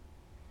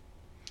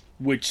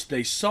 Which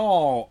they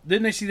saw...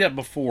 Didn't they see that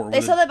before? They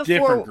saw that before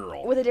different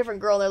girl. with a different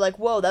girl, and they're like,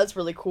 whoa, that's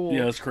really cool.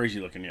 Yeah, that's crazy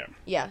looking, yeah.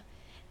 Yeah.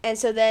 And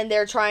so then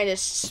they're trying to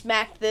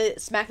smack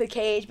the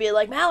cage, be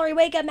like, Mallory,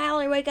 wake up,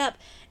 Mallory, wake up.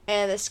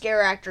 And the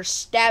scare actor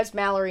stabs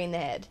Mallory in the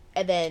head.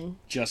 And then...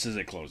 Just as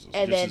it closes.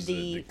 And then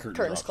the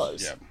curtains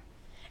close. Yeah.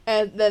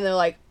 And then they're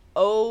like,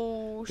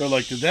 oh, they're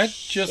like, did that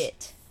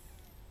just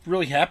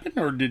really happen?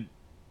 Or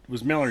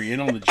was Mallory in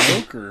on the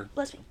joke? Or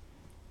Bless me.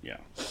 Yeah.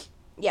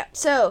 Yeah,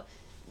 so...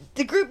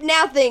 The group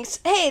now thinks,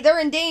 hey, they're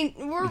in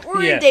danger.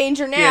 We're in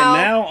danger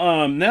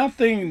now.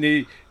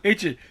 Yeah,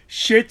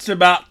 shit's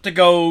about to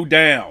go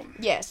down.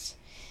 Yes,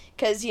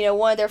 because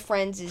one of their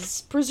friends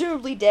is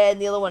presumably dead,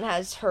 and the other one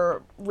has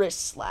her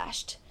wrist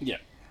slashed. Yeah.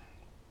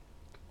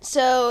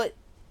 So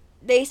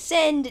they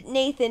send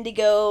Nathan to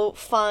go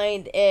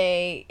find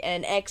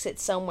an exit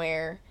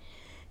somewhere,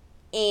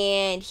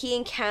 and he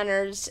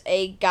encounters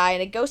a guy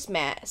in a ghost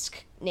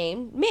mask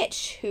named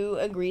Mitch, who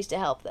agrees to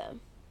help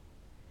them.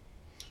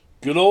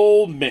 Good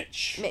old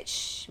Mitch.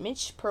 Mitch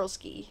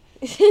Pearlsky.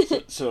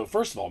 so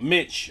first of all,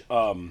 Mitch,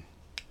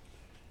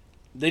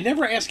 they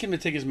never ask him to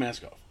take his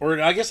mask off.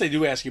 Or I guess they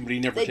do ask him, but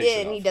he never takes it off. They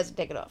did, and he doesn't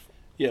take it off.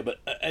 Yeah, but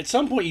at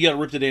some point you gotta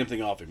rip the damn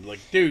thing off him. Like,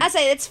 dude. I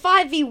say, it's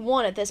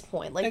 5v1 at this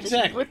point. Like,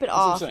 exactly. Just rip it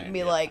off and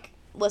be like,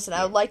 listen,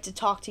 I would like to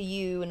talk to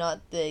you,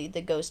 not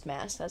the ghost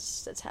mask.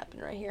 That's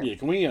happening right here. Yeah,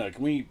 can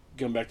we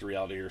come back to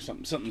reality here?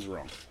 Something's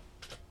wrong.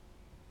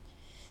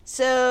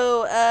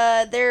 So,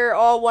 they're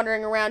all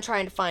wandering around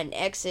trying to find an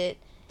exit.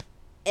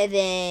 And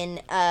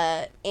then,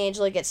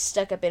 Angela gets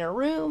stuck up in a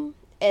room.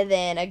 And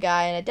then a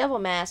guy in a devil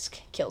mask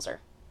kills her.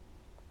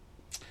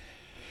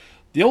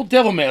 The old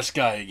devil mask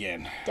guy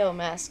again. Devil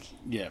mask.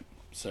 Yeah.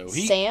 So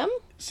Sam?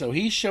 So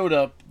he showed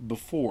up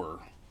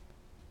before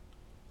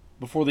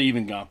they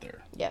even got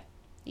there. Yeah.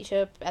 He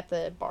showed up at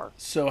the bar.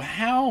 So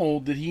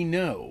how did he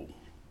know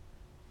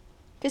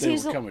they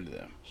were coming to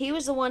them? He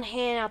was the one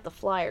handing out the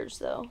flyers,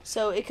 though.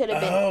 So it could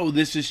have been... Oh,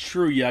 this is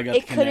true. Yeah, I got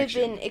the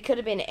connection. It could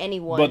have been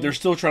anyone. But they're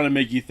still trying to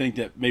make you think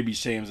that maybe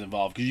Sam's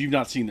involved, because you've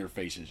not seen their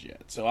faces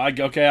yet. So,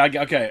 okay. All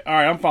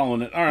right, I'm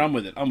following it. All right, I'm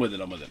with it. All right.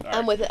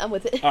 I'm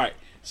with it. All right.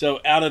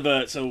 So,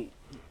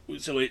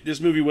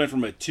 this movie went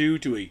from a 2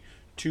 to a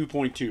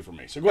 2.2 for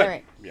me. So, go ahead. All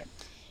right. Yeah.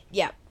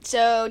 Yeah.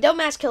 So, Devil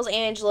Mask kills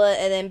Angela,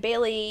 and then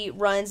Bailey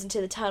runs into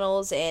the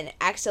tunnels and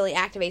accidentally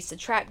activates the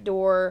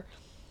trapdoor,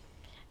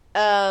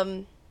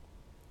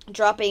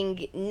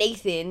 dropping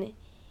Nathan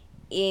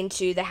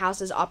into the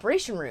house's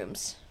operation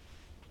rooms.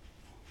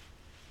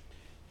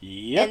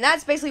 Yep. And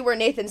that's basically where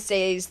Nathan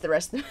stays the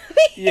rest of the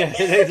movie. Yeah,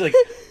 he's like,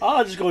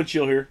 I'll just go and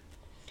chill here.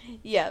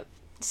 Yeah.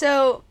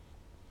 So,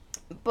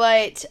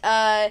 but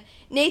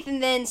Nathan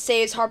then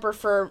saves Harper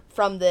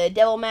from the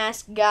Devil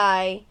Mask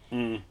guy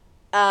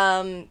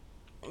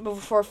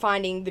before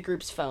finding the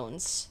group's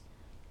phones.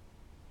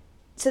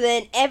 So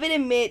then Evan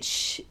and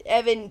Mitch,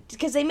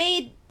 because they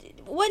made...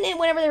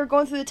 Whenever they were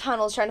going through the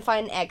tunnels trying to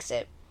find an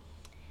exit,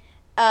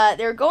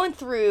 they were going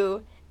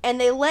through, and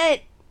they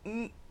let...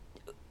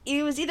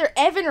 It was either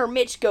Evan or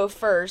Mitch go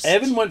first.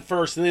 Evan went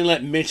first, and then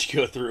let Mitch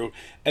go through,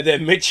 and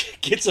then Mitch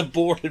gets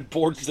aboard and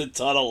boards the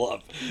tunnel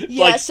up.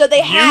 Yeah, like, so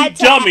they had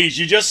to... You dummies,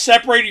 you just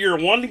separated your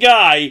one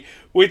guy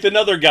with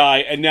another guy,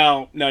 and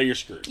now you're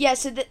screwed. Yeah,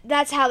 so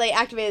that's how they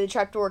activated the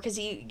trapdoor,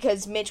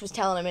 because Mitch was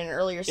telling him in an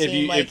earlier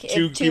scene, if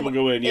two people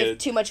go in, if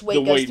too much weight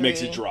the goes weight through,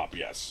 makes it drop,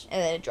 yes.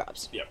 And then it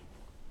drops. Yep.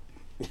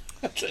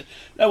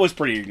 That was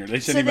pretty ignorant.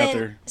 They sent him out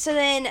there. So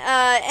then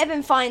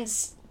Evan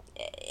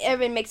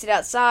makes it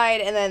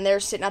outside, and then they're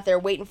sitting out there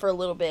waiting for a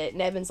little bit,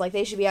 and Evan's like,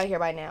 they should be out here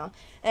by now.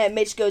 And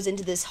Mitch goes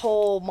into this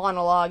whole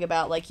monologue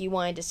about, like, you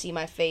wanted to see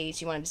my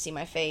face. And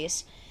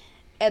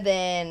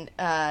then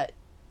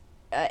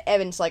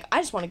Evan's like,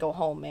 I just want to go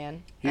home,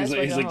 man. Evan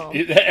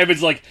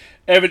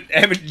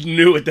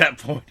knew at that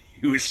point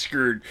he was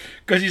screwed.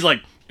 Because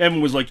Evan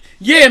was like,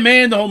 yeah,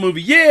 man, the whole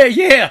movie,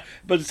 yeah.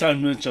 But the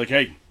time Mitch like,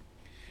 hey,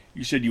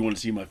 you said you want to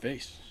see my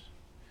face.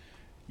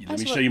 Let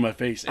me show you my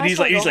face. And he's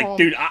like,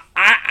 dude,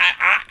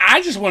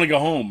 I just want to go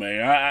home,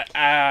 man.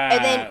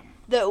 And then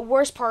the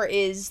worst part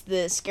is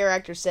the scare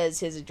actor says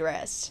his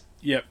address.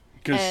 Yep.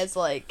 And it's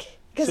like,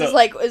 it's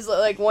like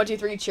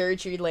 123 Cherry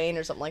Tree Lane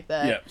or something like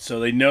that. Yeah. So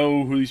they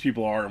know who these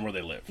people are and where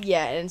they live.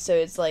 Yeah, and so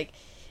it's like,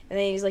 And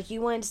then he's like,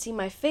 you wanted to see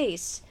my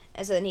face.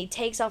 And so then he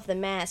takes off the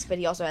mask, but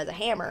he also has a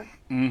hammer.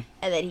 And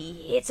then he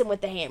hits him with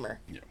the hammer.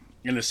 Yeah.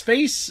 And his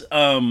face...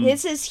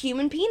 this is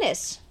human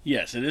penis.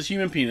 Yes, it is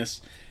human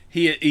penis.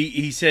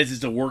 He says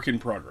it's a work in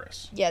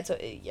progress. Yeah,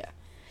 yeah.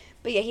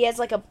 But yeah, he has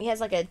like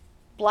a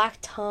black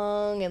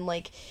tongue, and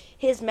like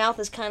his mouth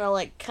is kind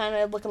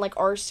of looking like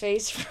Arse's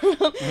face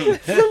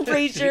from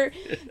Preacher.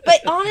 But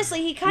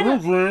honestly, he kind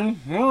of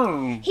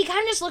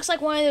just looks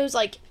like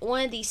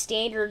one of these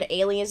standard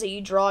aliens that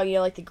you draw,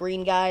 like the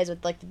green guys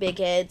with like the big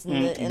heads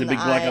and the big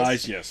eyes. black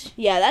eyes. Yes.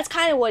 Yeah, that's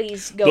kind of what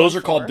he's going. Those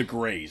are called the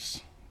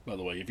Greys, by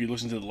the way. If you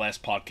listen to the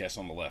last podcast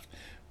on the left,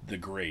 the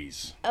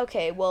Greys.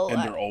 Okay, well,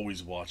 and they're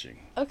always watching.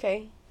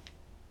 Okay.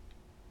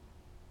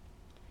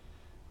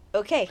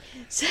 Okay.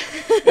 So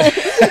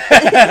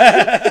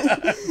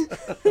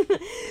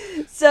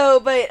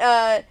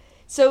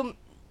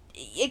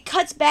it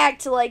cuts back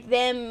to like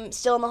them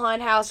still in the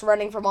haunted house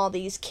running from all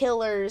these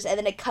killers, and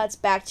then it cuts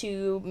back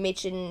to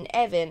Mitch and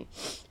Evan.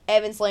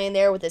 Evan's laying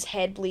there with his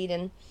head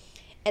bleeding,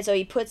 and so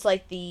he puts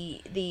like the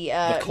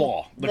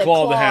claw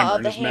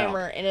of the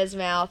hammer in his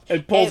mouth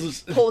and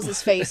pulls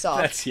his face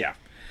off. That's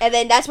And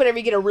then that's whenever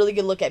you get a really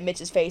good look at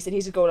Mitch's face, and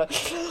he's going to...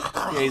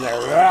 he's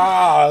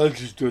like,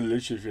 this is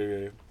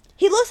delicious.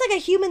 He looks like a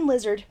human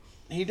lizard.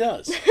 He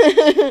does.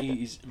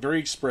 He's very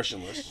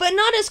expressionless. But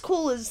not as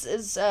cool as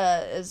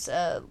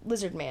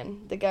Lizard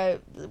Man, the guy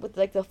with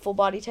like the full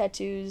body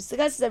tattoos. The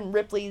guy's done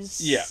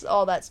Ripley's,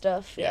 all that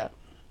stuff. Yeah.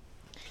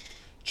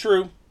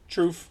 True.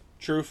 Truth.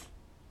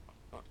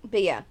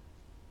 But yeah.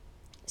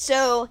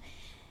 So,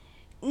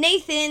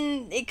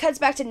 Nathan, it cuts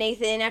back to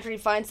Nathan after he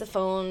finds the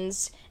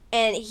phones,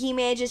 and he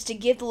manages to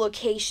give the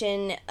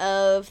location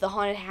of the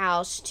haunted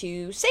house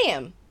to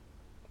Sam.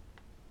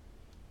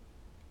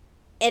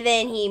 And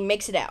then he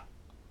makes it out.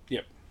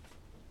 Yep.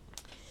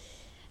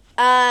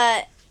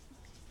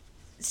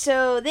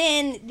 So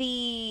then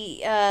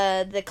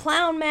the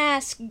clown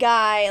mask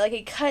guy, like,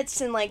 it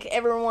cuts and like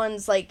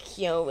everyone's like,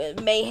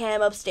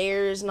 mayhem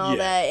upstairs and all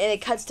that, and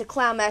it cuts to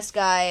clown mask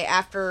guy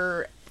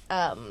after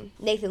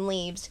Nathan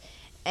leaves,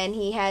 and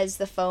he has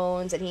the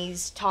phones and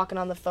he's talking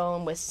on the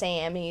phone with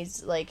Sam.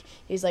 He's like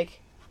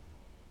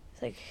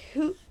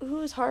who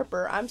is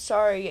Harper? I'm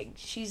sorry,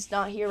 she's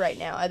not here right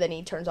now. And then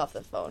he turns off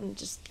the phone and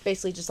just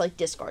like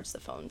discards the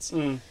phones.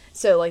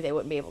 So like they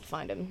wouldn't be able to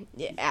find him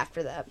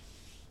after that.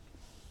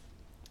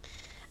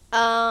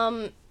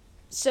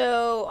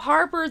 So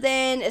Harper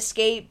then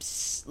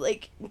escapes,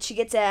 like she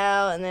gets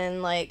out, and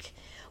then like,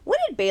 when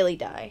did Bailey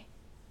die?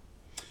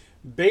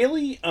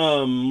 Bailey,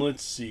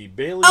 let's see,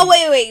 Bailey. Oh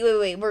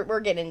wait, we're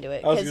getting into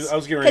it. I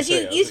was getting ready to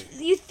say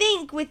because you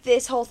think with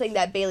this whole thing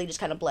that Bailey just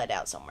kind of bled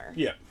out somewhere.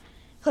 Yeah.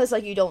 Because,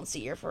 like, you don't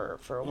see her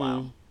for a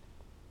while.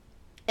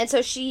 And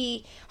so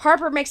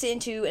Harper makes it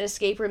into an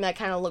escape room that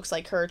kind of looks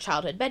like her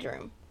childhood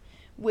bedroom,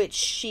 which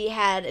she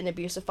had an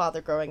abusive father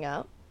growing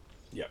up.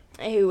 Yeah.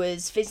 Who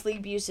was physically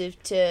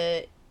abusive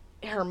to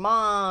her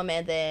mom,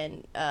 and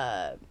then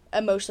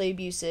emotionally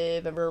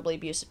abusive and verbally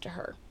abusive to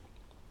her.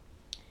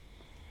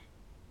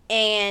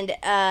 And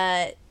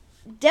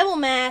Devil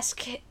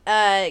Mask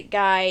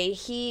guy,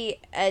 he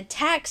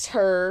attacks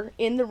her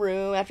in the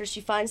room after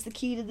she finds the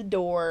key to the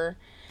door.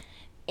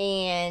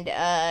 And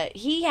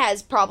he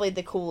has probably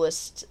the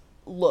coolest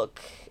look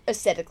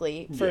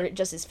aesthetically for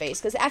just his face.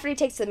 Because after he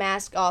takes the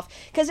mask off...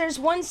 Because there's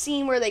one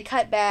scene where they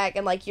cut back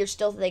and, like, you're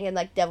still thinking,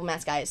 like, Devil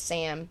Mask guy is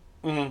Sam.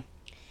 Mm-hmm.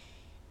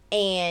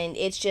 And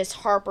it's just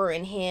Harper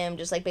and him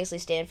just, like, basically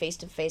standing face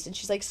to face. And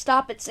she's like,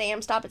 stop it,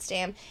 Sam, stop it,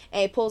 Sam.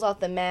 And he pulls off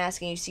the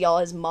mask and you see all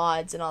his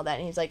mods and all that.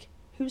 And he's like,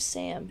 who's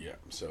Sam? Yeah,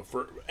 so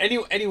for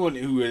anyone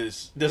who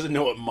doesn't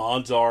know what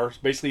mods are,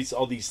 basically it's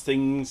all these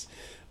things...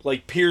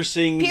 like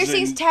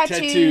piercings,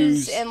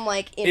 tattoos, and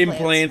like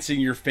implants in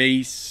your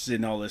face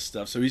and all this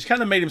stuff. So he's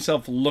kind of made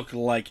himself look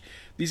like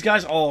these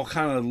guys all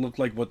kind of look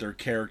like what their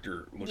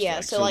character looks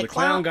like. So like the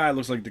clown guy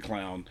looks like the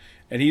clown,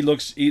 and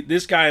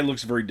this guy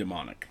looks very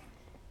demonic.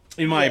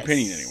 In my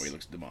opinion, anyway, he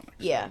looks demonic.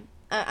 Yeah, so.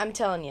 I'm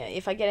telling you,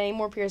 if I get any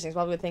more piercings,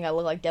 probably would think I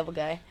look like Devil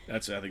Guy. I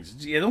think.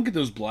 Yeah, don't get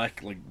those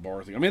black like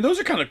bar things. I mean, those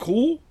are kind of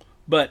cool,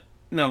 but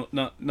no,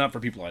 not for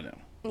people I know.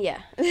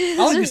 Yeah. I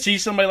like to see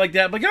somebody like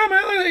that. Like, oh,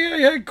 man,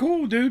 yeah,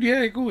 cool, dude.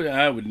 Yeah, cool.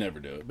 I would never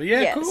do it. But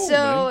yeah, cool,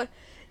 so man.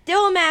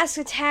 Devil Mask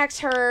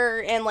attacks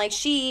her, and, like,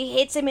 she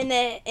hits him in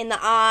the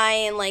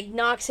eye and, like,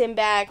 knocks him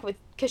back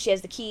because she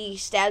has the key,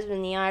 stabs him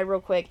in the eye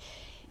real quick,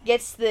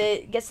 gets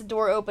the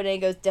door open, and it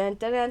goes dun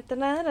dun dun dun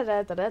dun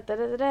dun dun dun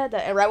dun dun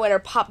dun, and right when her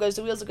pop goes,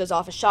 the wheels goes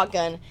off, a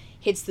shotgun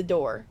hits the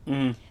door.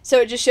 Mm-hmm. So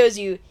it just shows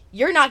you're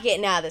not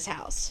getting out of this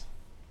house.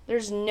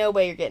 There's no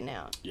way you're getting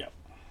out. Yep.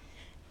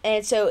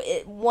 And so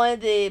one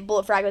of the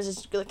bullet fragments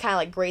just kind of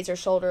like grazed her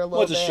shoulder a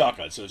little bit. Well, it's a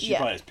shotgun, so she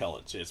probably has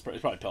pellets. It's probably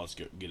pellets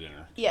get in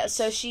her. Yeah,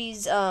 so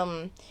she's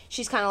kind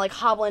of like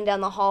hobbling down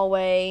the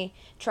hallway,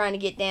 trying to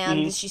get down.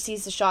 Mm-hmm. She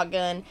sees the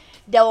shotgun.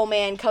 Devil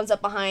Man comes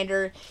up behind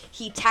her.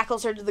 He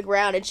tackles her to the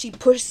ground, and she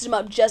pushes him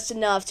up just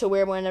enough to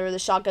where whenever the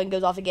shotgun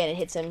goes off again, it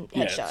hits him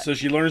headshot. Yeah, so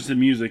she learns the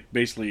music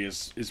basically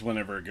is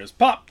whenever it goes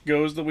pop,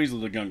 goes the weasel,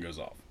 the gun goes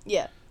off.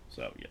 Yeah.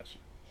 So, yes.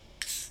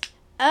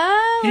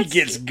 He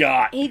gets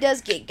got. He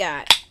does get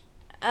got.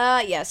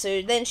 Yeah,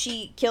 so then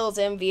she kills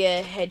him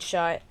via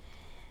headshot.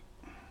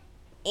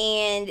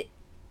 And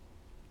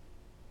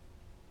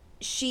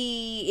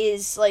she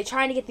is, like,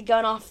 trying to get the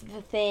gun off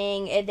the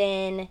thing, and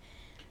then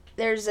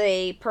there's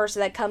a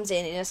person that comes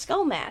in a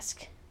skull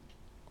mask.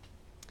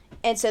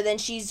 And so then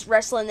she's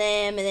wrestling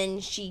them, and then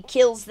she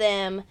kills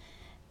them,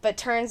 but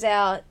turns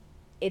out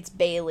it's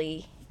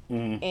Bailey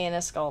in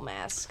a skull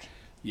mask.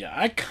 Yeah,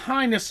 I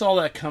kind of saw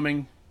that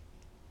coming.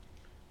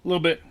 A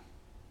little bit.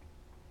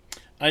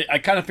 I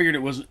kind of figured it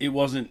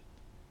wasn't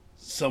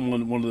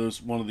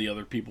one of the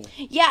other people.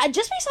 Yeah,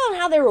 just based on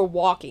how they were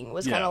walking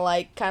was kind of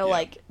like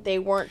they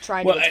weren't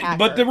trying to attack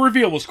but her. The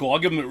reveal was cool. I'll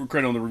give them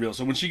credit on the reveal.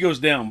 So when she goes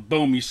down,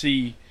 boom, you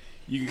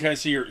can kind of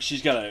see her.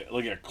 She's got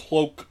a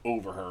cloak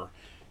over her,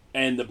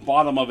 and the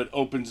bottom of it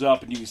opens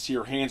up, and you can see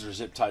her hands are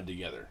zip tied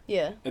together.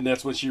 Yeah, and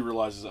that's when she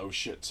realizes, oh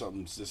shit,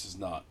 this is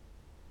not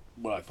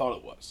what I thought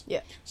it was.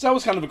 Yeah, so that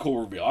was kind of a cool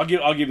reveal.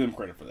 I'll give them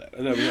credit for that.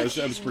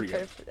 That was pretty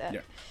good. For that.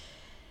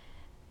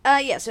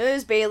 Yeah. So it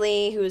was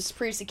Bailey, who was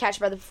previously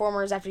captured by the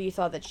performers after you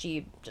thought that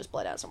she just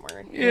bled out somewhere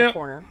in the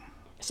corner.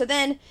 So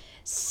then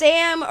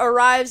Sam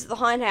arrives at the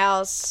haunted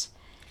house.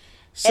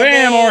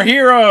 Sam, our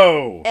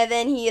hero! And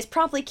then he is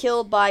promptly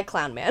killed by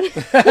Clown Man.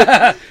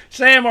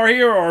 Sam, our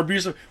hero, our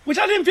abusive... Which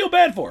I didn't feel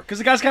bad for, because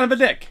the guy's kind of a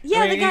dick.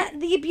 Yeah,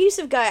 the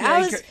abusive guy.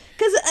 Yeah,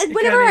 because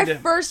whenever I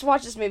first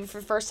watched this movie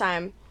for the first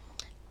time,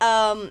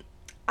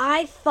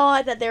 I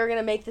thought that they were going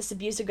to make this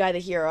abusive guy the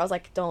hero. I was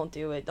like, don't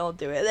do it. And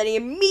then he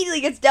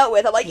immediately gets dealt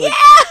with. I'm like, yeah!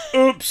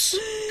 Oops.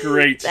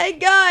 Great.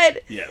 Thank God.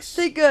 Yes.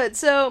 Thank God.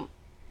 So,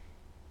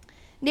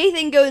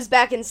 Nathan goes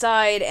back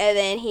inside, and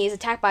then he's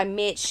attacked by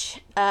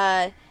Mitch.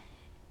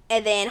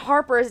 And then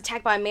Harper is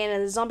attacked by a man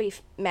in a zombie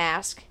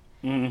mask.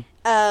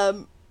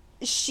 Mm-hmm.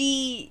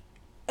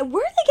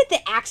 Where did they get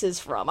the axes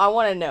from? I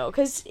want to know.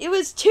 Because it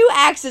was 2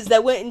 axes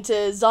that went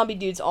into Zombie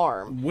Dude's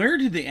arm. Where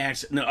did the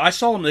axes... No, I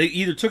saw them. They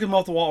either took them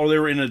off the wall or they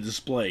were in a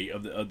display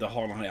of the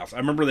haunted house. I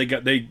remember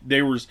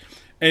they were...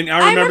 And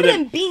I remember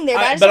them being there,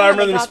 but I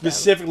remember them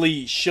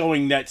specifically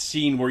showing that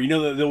scene where,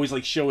 they always,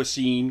 like, show a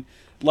scene,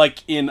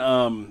 like in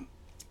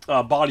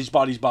Bodies.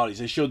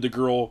 They showed the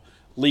girl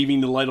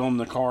leaving the light on in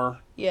the car.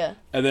 Yeah.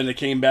 And then it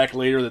came back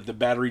later that the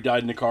battery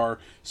died in the car.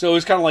 So it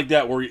was kind of like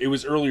that, where it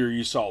was earlier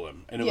you saw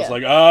them. And it was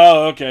like,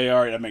 oh, okay,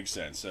 all right, that makes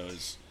sense. So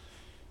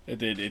it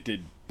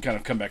did kind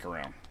of come back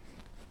around.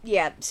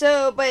 Yeah,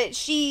 so, but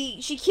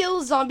she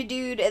kills Zombie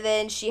Dude, and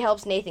then she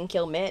helps Nathan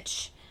kill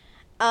Mitch.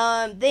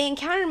 They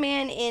encounter a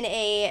man in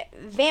a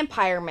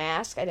vampire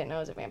mask. I didn't know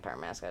it was a vampire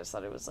mask. I just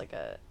thought it was like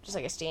a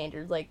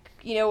standard, like,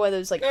 one of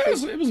those, like... Yeah, it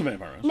was a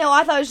vampire mask. No,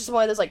 I thought it was just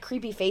one of those, like,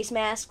 creepy face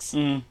masks.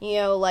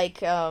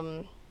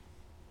 Mm-hmm.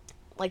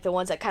 Like the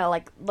ones that kind of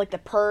like the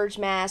Purge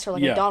mask, or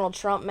like a Donald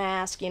Trump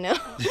mask,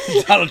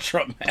 Donald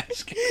Trump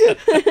mask.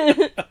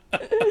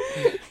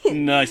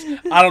 Nice.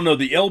 I don't know.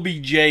 The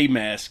LBJ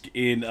mask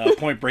in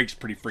Point Break's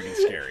pretty freaking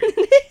scary.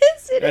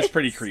 That's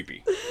pretty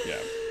creepy. Yeah.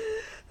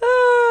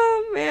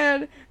 Oh,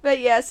 man. But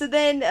yeah, so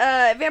then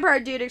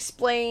Vampire Dude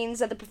explains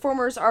that the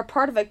performers are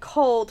part of a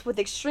cult with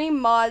extreme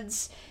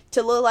mods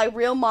to look like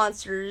real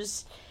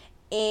monsters,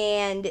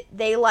 and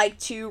they like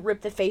to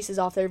rip the faces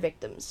off their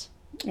victims.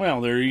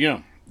 Well, there you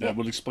go. That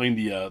would explain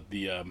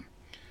the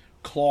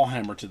claw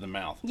hammer to the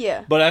mouth.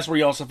 Yeah. But that's where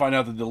you also find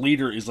out that the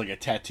leader is like a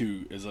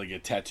tattoo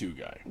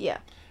guy. Yeah.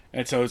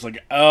 And so it's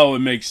like, oh, it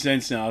makes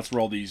sense now. That's where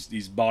all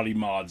these body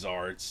mods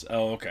are. It's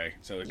okay.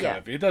 So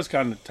it does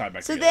kind of tie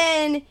back. So together.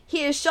 then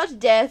he is shot to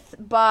death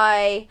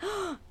by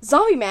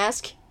Zombie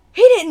Mask.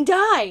 He didn't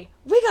die.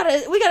 You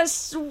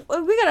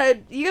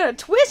gotta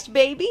twist,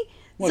 baby.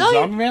 What,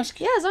 Zombie Mask?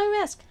 Yeah, Zombie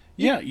Mask.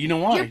 Yeah, you know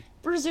why? You're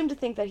presumed to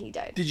think that he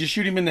died. Did you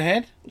shoot him in the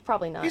head?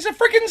 Probably not. He's a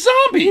freaking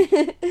zombie.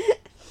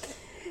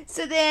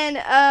 So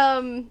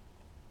then,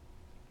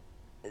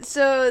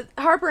 so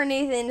Harper and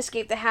Nathan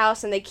escape the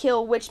house, and they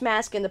kill Witch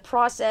Mask in the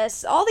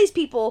process. All these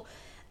people,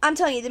 I'm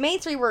telling you, the main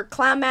 3 were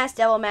Clown Mask,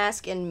 Devil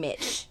Mask, and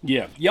Mitch.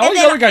 Yeah. All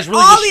the other guys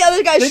really the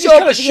other guys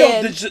show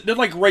up. They're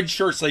like red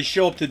shirts. They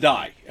show up to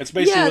die. That's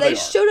basically what they are.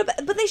 Showed up,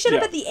 but they showed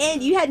up at the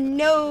end. You had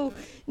no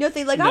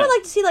thing. Like, I would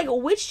like to see, like, a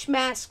Witch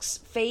Mask's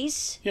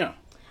face. Yeah.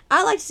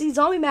 I'd like to see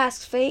Zombie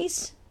Mask's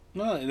face.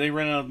 No, they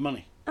ran out of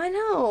money. I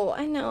know.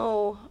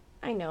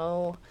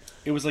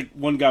 It was like,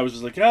 one guy was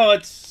just like, oh,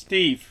 it's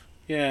Steve.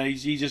 Yeah,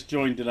 he just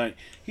joined tonight.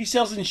 He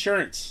sells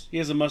insurance. He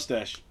has a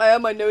mustache. I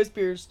have my nose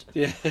pierced.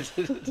 Yeah.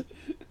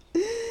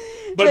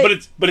 but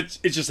it's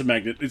just a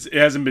magnet. It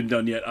hasn't been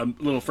done yet. I'm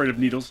a little afraid of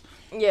needles.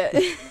 Yeah.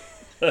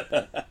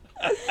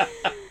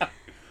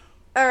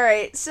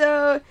 Alright,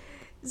 so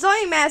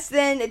Zombie Mask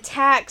then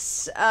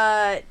attacks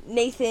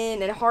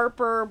Nathan and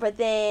Harper, but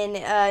then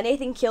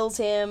Nathan kills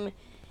him,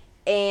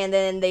 and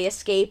then they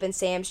escape in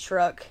Sam's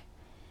truck.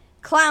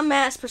 Clown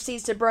Mask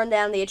proceeds to burn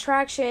down the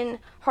attraction.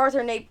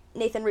 Arthur and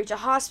Nathan reach a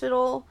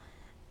hospital,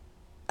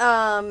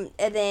 and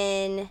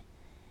then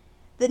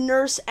the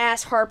nurse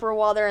asks Harper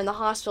while they're in the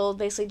hospital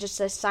basically just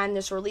to sign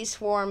this release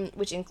form,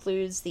 which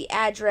includes the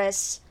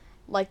address,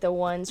 like the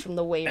ones from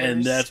the waivers.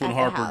 And that's when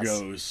Harper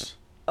goes,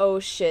 oh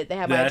shit, they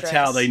have my address. That's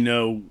how they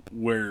know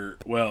where.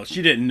 Well,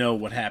 she didn't know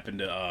what happened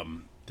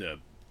to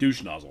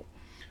douche nozzle,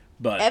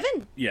 but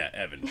Evan. Yeah,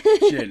 Evan.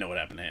 She didn't know what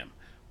happened to him,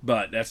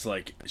 but that's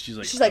like she's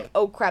like,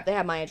 oh crap, they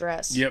have my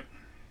address. Yep.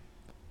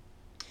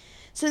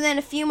 So then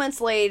a few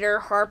months later,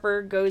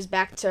 Harper goes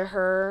back to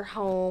her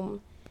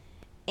home,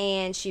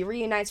 and she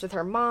reunites with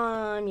her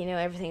mom. You know,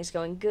 everything's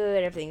going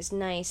good, everything's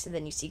nice, and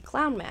then you see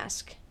Clown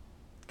Mask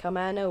come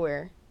out of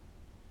nowhere.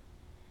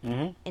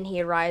 Mm-hmm. And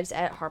he arrives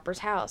at Harper's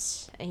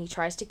house, and he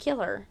tries to kill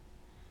her.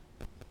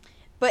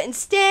 But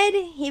instead,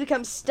 he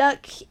becomes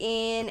stuck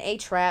in a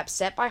trap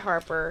set by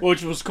Harper.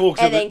 Which was cool,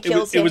 and then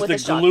kills him with a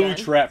shotgun. It was the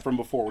glue trap from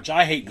before, which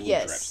I hate glue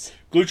traps.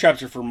 Glue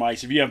traps are for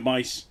mice. If you have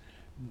mice,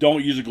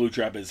 don't use a glue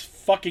trap. It's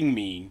fucking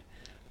mean.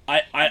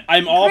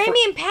 I'm all for...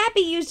 Grammy and Pappy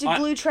used a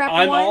glue trap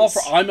once.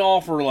 I'm all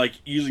for, like,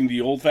 using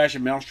the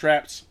old-fashioned mouse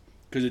traps,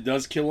 because it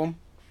does kill them.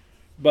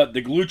 But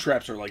the glue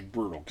traps are, like,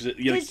 brutal. Cause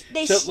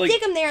they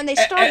stick them there and they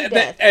starve to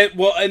death.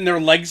 And their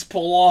legs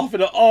pull off.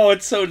 And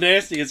it's so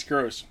nasty. It's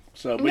gross.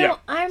 So, but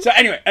yeah. So,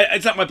 anyway,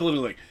 it's not my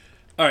political thing.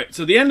 All right,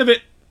 so the end of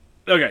it,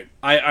 okay.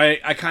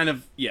 I kind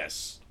of,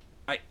 yes.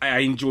 I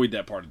enjoyed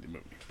that part of the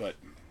movie. But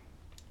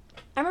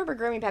I remember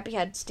Grammy and Pappy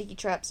had sticky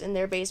traps in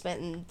their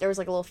basement, and there was,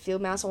 like, a little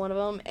field mouse on one of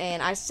them.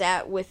 And I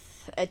sat with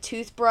a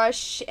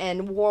toothbrush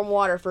and warm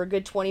water for a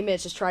good 20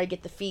 minutes just trying to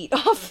get the feet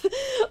off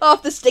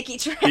the sticky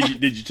trap.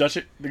 Did you touch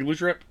it, the glue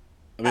trap?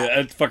 I mean,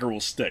 that fucker will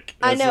stick.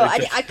 I know.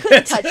 I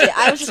couldn't touch it.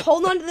 I was just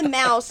holding on to the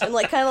mouse and,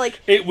 like, kind of like...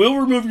 It will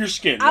remove your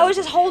skin. I was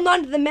just holding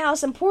on to the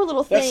mouse, and poor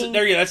little thing...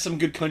 That's some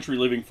good country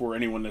living for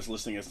anyone that's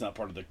listening. It's not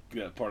part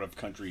of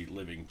country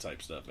living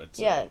type stuff.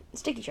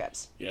 Sticky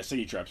traps. Yeah,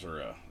 sticky traps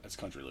are... that's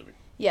country living.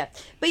 Yeah.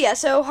 But yeah,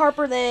 so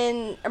Harper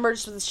then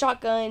emerges with a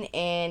shotgun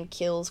and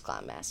kills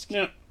Clown Mask.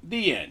 Yeah,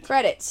 the end.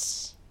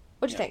 Credits.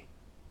 What'd you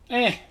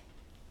think?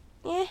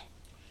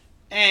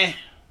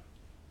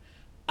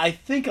 I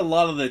think a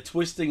lot of the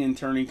twisting and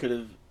turning could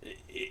have...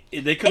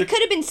 It could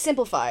have been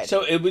simplified.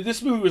 So,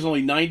 this movie was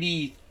only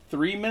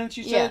 93 minutes,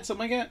 you said? Yeah.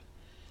 Something like that?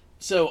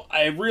 So,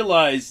 I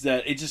realized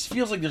that it just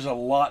feels like there's a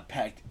lot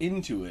packed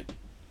into it.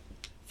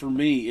 For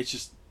me, it's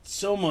just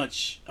so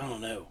much... I don't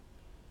know.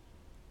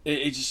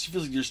 It just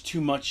feels like there's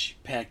too much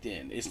packed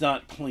in. It's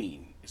not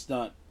clean. It's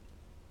not...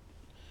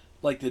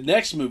 Like, the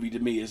next movie, to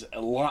me, is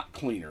a lot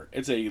cleaner.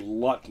 It's a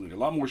lot cleaner. A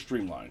lot more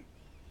streamlined.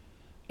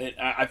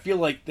 I feel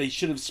like they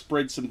should have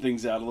spread some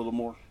things out a little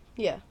more.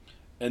 Yeah.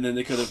 And then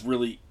they could have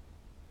really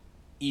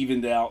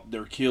evened out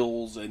their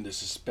kills and the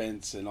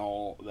suspense and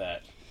all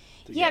that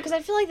together. Yeah, because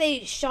I feel like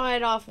they shot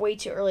it off way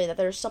too early that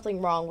there's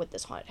something wrong with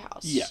this haunted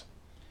house. Yeah.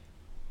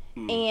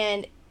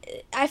 And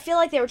I feel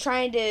like they were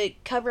trying to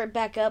cover it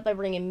back up by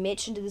bringing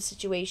Mitch into the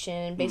situation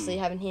and basically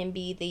having him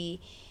be the...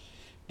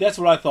 That's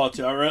what I thought,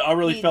 too. I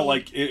really felt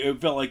like...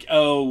 It felt like,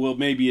 oh, well,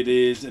 maybe it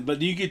is.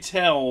 But you could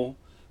tell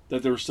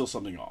that there was still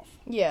something off.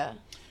 Yeah.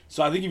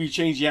 So I think if you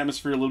change the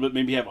atmosphere a little bit,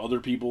 maybe have other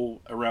people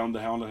around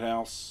the haunted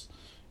house,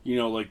 you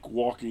know, like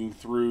walking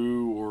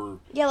through or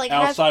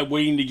outside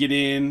waiting to get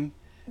in.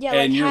 Yeah,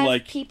 and you're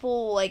like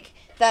people like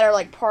that are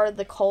like part of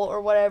the cult or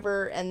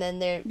whatever, and then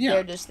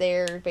they're just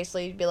there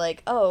basically to be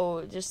like,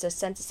 oh, just a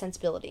sense of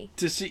sensibility.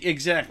 To see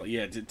exactly,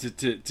 yeah,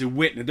 to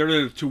witness. They're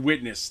there to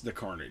witness the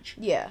carnage.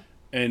 Yeah.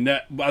 And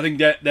I think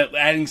that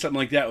adding something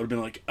like that would have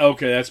been like,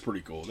 okay, that's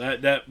pretty cool.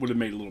 That would have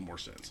made a little more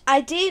sense.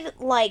 I did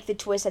like the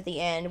twist at the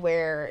end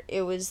where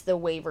it was the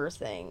waiver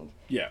thing.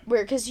 Yeah.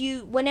 Because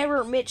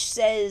whenever Mitch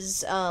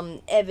says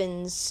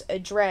Evan's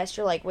address,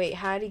 you're like, wait,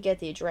 how did he get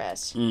the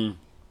address? Mm.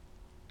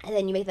 And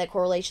then you make that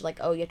correlation like,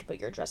 oh, you have to put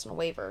your address on a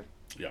waiver.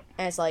 Yeah.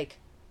 And it's like,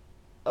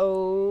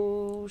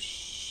 oh,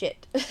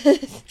 shit.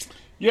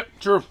 Yep,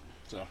 true.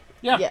 So,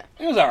 yeah.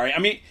 It was all right. I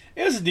mean,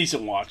 it was a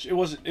decent watch. It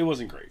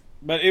wasn't great.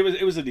 But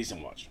it was a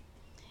decent watch.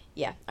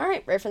 Yeah. All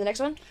right. Ready for the next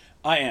one?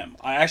 I am.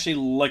 I actually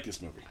like this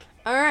movie.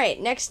 All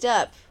right. Next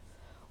up,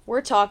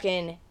 we're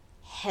talking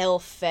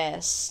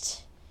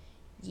Hellfest.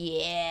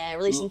 Yeah.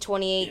 Released in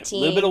 2018. A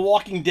little bit of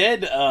Walking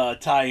Dead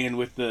tie-in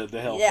with the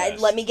Hellfest. Yeah.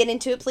 Let me get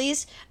into it,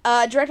 please.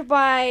 Directed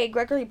by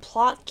Gregory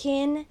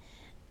Plotkin.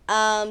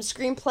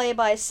 Screenplay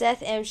by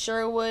Seth M.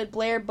 Sherwood,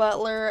 Blair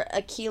Butler,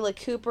 Akilah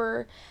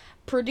Cooper.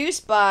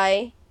 Produced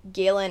by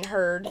Galen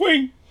Hurd.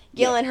 Queen.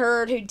 Galen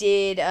Hurd, who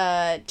did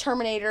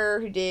Terminator,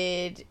 who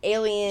did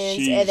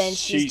Aliens, and then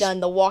she's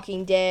done The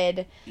Walking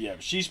Dead. Yeah,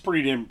 she's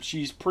one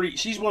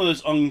of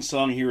those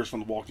unsung heroes from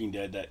The Walking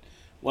Dead that,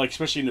 like,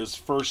 especially in those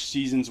first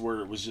seasons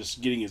where it was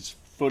just getting its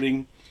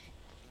footing,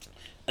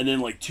 and then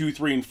like 2,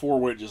 3, and 4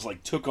 where it just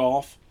like took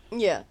off.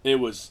 Yeah, it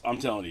was. I'm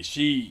telling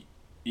you,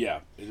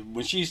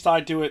 when she's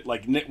tied to it,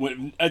 like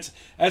that's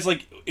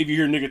like if you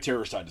hear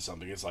Nicotera's tied to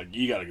something, it's like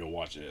you got to go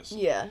watch this.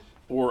 Yeah.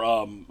 Or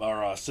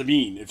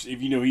Savine, if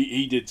you know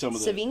he did some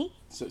of the... Savini?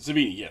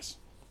 Savini, yes.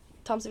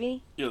 Tom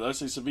Savini? Yeah, did I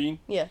say Savine?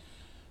 Yeah.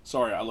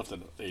 Sorry, I left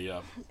an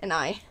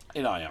eye.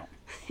 An eye out.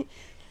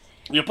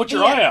 Yeah, put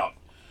your eye out.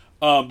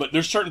 But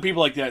there's certain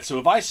people like that, so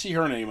if I see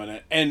her name on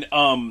it, and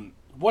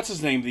what's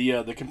his name,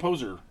 the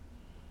composer?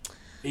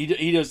 He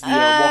does the Walking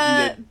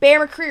Dead.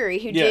 Bear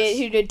McCreary, who did...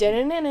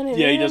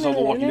 Yeah, he does all the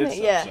Walking Dead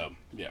stuff, so,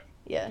 yeah.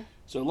 Yeah.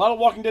 So a lot of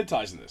Walking Dead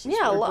ties in this.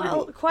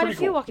 It's quite a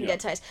few Walking Dead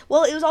ties.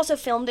 Well, it was also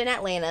filmed in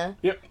Atlanta.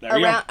 Yep.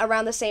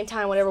 Around the same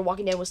time, whenever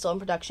Walking Dead was still in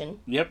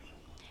production. Yep.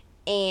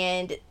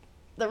 And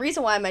the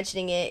reason why I'm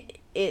mentioning it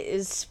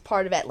is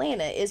part of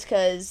Atlanta is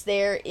because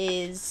there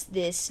is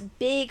this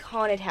big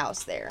haunted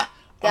house there.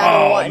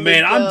 Oh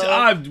man,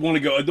 I want to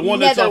go. The one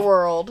that's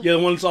Netherworld. The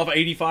one that's off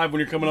 85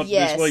 when you're coming up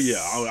this way.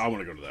 Yeah, I want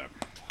to go to that.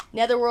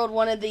 Netherworld,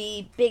 one of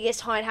the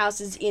biggest haunted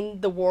houses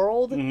in the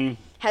world. Mm-hmm.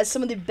 Has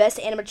some of the best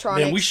animatronics.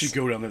 Man, we should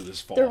go down there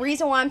this fall. The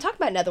reason why I'm talking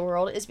about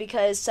Netherworld is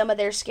because some of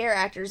their scare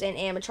actors and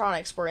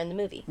animatronics were in the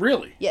movie.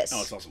 Really? Yes. Oh,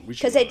 that's awesome.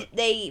 Because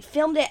they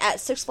filmed it at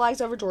Six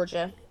Flags Over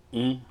Georgia.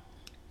 Mm-hmm.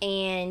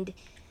 And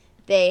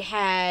they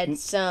had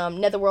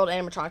some Netherworld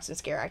animatronics and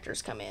scare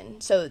actors come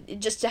in. So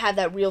just to have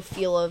that real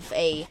feel of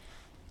a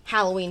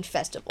Halloween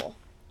festival.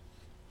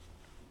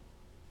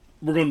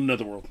 We're going to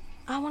Netherworld.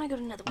 I want to go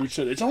to Netherworld. We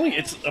should.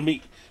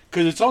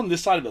 Because it's on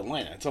this side of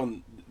Atlanta. It's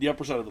on the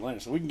upper side of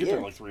Atlanta, so we can get there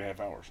in like 3.5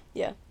 hours.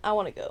 Yeah, I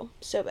want to go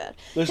so bad.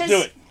 Let's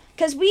do it.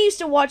 Because we used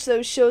to watch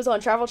those shows on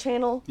Travel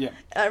Channel. Yeah.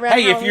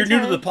 Hey, if you're new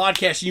to the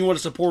podcast and you want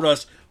to support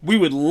us, we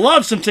would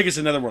love some tickets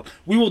to Netherworld.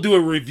 We will do a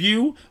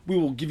review. We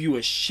will give you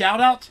a shout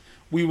out.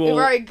 We've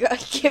already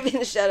given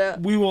a shout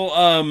out. We will.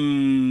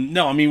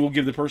 We'll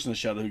give the person a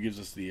shout out who gives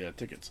us the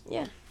tickets.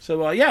 Yeah.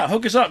 So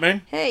hook us up,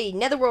 man. Hey,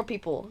 Netherworld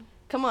people,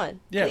 come on,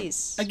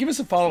 please. Give us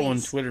a follow on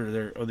Twitter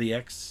there or the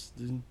X.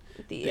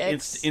 The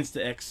X.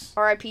 Insta X.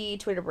 R.I.P.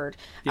 Twitterbird.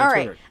 Yeah, all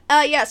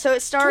right. So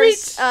it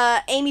stars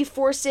Amy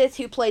Forsyth,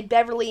 who played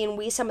Beverly in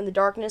We Summon the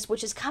Darkness,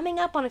 which is coming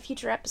up on a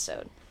future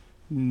episode.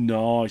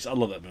 Nice. I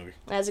love that movie.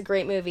 That's a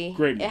great movie.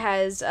 Great movie. It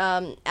has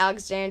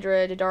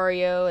Alexandra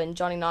Daddario and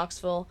Johnny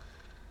Knoxville.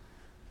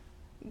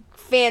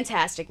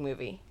 Fantastic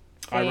movie.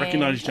 I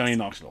recognize Johnny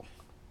Knoxville.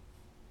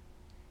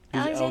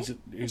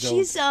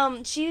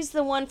 She's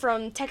the one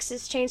from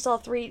Texas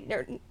Chainsaw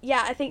 3.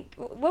 I think.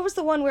 What was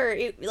the one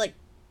where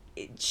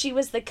she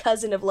was the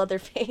cousin of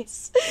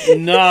Leatherface?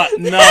 Not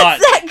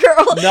that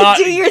girl.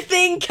 Do your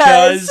thing,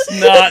 cuz.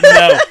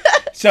 No.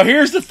 So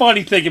here's the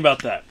funny thing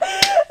about that.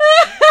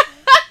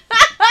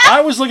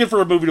 I was looking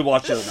for a movie to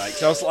watch the other night.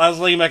 So I was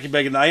laying back in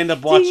bed and I ended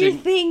up watching. Do your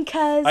thing,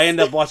 cuz. I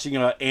ended up watching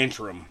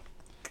Antrim,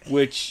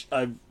 which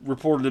I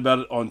reported about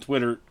it on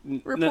Twitter.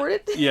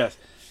 Reported? Yes.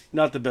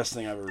 Not the best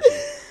thing I've ever seen.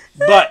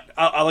 But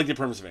I like the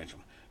premise of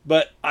Antrim.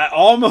 But I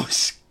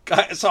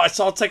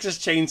saw Texas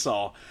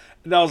Chainsaw.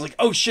 And I was like,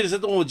 oh shit, is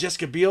that the one with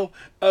Jessica Biel?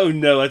 Oh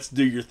no, let's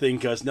do your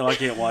thing, cuz. No, I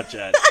can't watch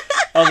that.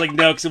 I was like,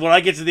 no, because when I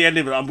get to the end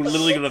of it, I'm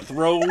literally going to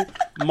throw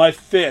my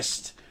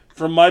fist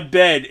from my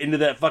bed into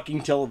that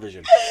fucking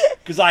television.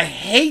 Because I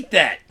hate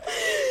that.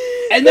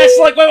 And that's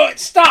like, wait,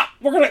 stop.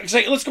 We're going to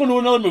say, let's go to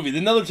another movie,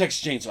 another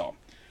Texas Chainsaw.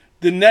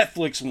 The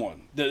Netflix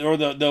one,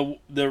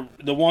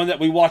 the one that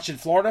we watched in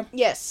Florida.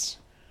 Yes.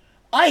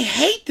 I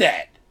hate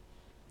that.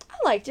 I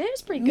liked it. It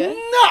was pretty good.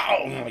 No,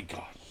 oh my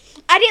god.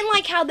 I didn't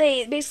like how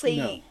they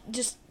basically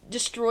just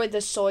destroyed the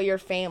Sawyer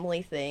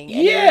family thing.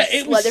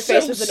 And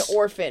Leatherface was an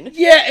orphan.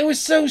 Yeah, it was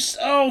so.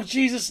 Oh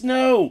Jesus,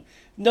 no,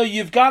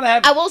 you've got to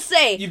have. I will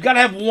say you've got to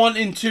have 1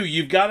 and 2.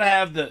 You've got to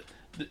have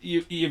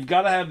you've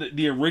got to have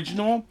the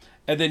original,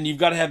 and then you've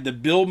got to have the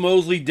Bill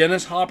Moseley,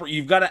 Dennis Hopper.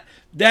 You've got to.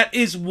 That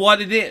is what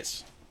it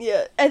is.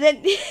 Yeah, and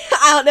then,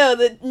 I don't know,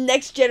 the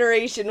Next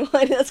Generation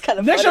one, that's kind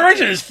of Next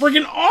Generation is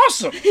freaking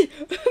awesome.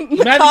 Matthew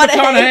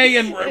McConaughey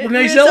and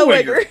Renee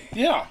Zellweger.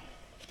 Yeah.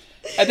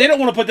 And they don't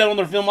want to put that on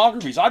their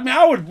filmographies. I mean,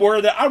 I would wear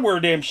that. I'd wear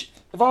a damn shit.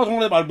 If I was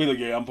one of them, I'd be like,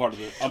 yeah, I'm part of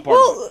it.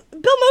 Bill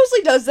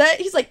Moseley does that.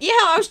 He's like, yeah,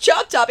 I was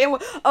Chop Top. And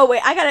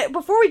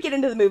before we get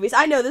into the movies,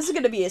 I know this is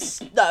going to be a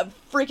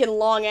freaking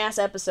long-ass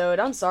episode.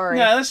 I'm sorry.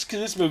 Yeah, that's because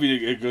this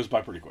movie, it goes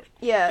by pretty quick.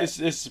 Yeah. This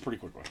is a pretty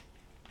quick one.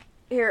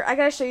 Here, I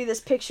gotta show you this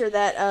picture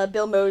that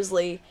Bill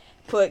Moseley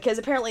put, because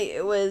apparently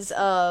it was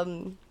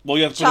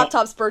Chop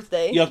Top's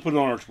birthday. You have to put it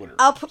on our Twitter.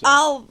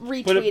 I'll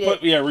retweet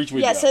it. Retweet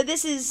it. Yeah, so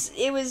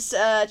it was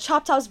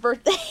Chop Top's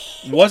birthday.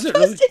 Was it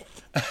really?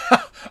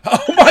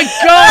 Oh my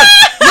god!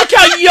 Look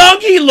how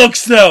young he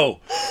looks, though.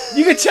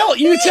 You can tell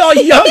how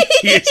young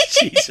he is.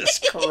 Jesus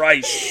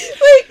Christ!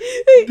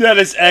 Wait. That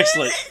is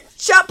excellent.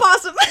 Chop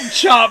Possum.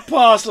 Chop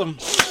Possum.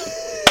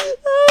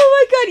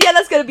 Oh my god, yeah,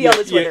 that's gonna be on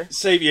the Twitter.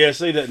 Say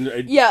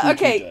that.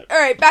 Okay.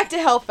 Alright, back to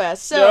Hellfest.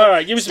 So,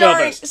 alright, give me some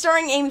Hellfest.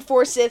 Starring Amy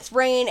Forsyth,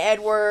 Rain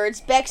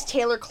Edwards, Bex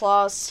Taylor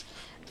Klaus,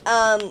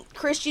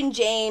 Christian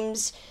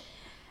James,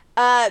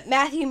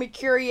 Matthew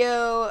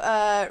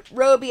Mercurio,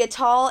 Roby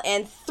Attal,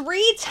 and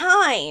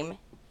 3-time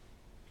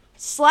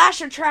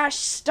Slasher Trash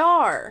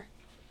star,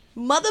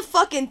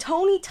 motherfucking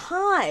Tony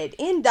Todd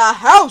in the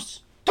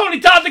house. Tony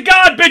Todd the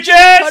God,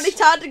 bitches! Tony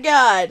Todd the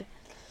God.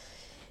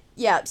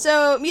 Yeah,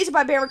 so music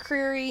by Bear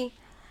McCreary.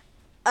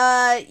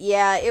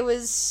 It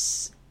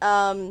was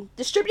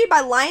distributed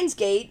by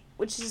Lionsgate,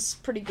 which is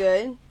pretty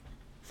good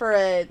for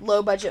a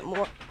low budget. This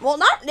wasn't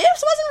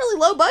really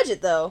low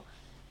budget though,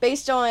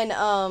 based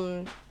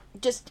on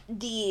just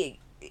the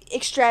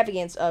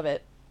extravagance of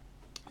it.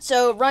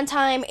 So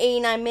runtime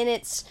 89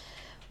 minutes,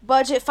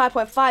 budget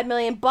 $5.5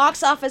 million,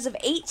 box office of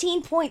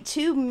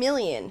 $18.2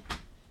 million.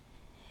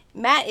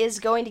 Matt is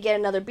going to get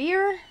another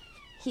beer.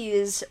 He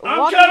is.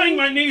 I'm cutting.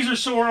 My knees are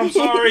sore. I'm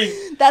sorry.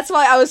 That's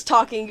why I was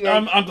talking.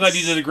 I'm glad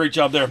you did a great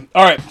job there.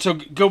 All right, so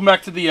go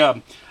back to the.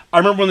 I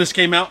remember when this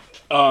came out.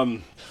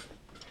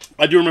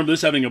 I do remember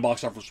this having a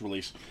box office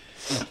release.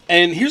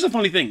 And here's the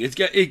funny thing: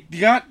 it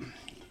got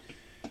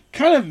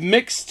kind of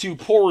mixed to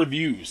poor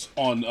reviews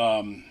on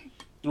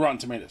Rotten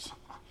Tomatoes,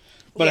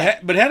 but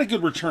it had a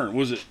good return.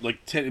 Was it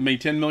like it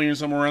made $10 million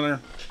somewhere around there?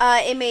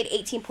 It made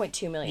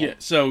 $18.2 million. Yeah,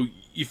 so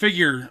you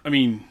figure, I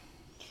mean,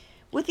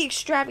 with the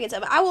extravagance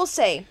of it, I will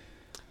say,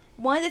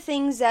 one of the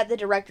things that the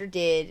director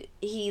did,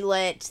 he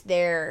let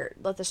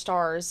the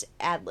stars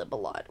ad lib a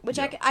lot, which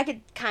I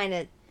could kind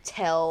of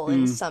tell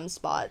in some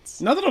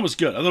spots. I thought it was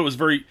good. I thought it was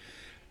very.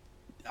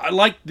 I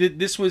liked that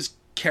this was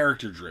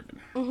character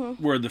driven,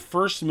 where the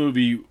first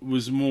movie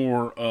was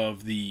more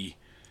of the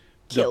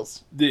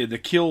kills, the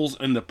kills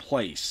and the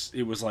place.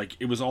 It was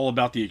all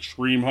about the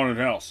extreme haunted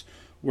house,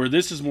 where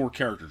this is more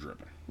character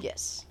driven.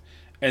 Yes,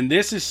 and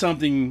this is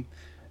something.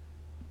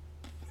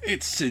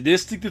 It's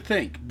sadistic to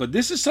think, but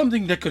this is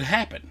something that could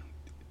happen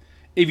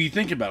if you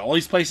think about it. All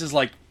these places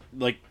like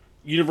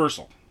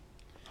Universal.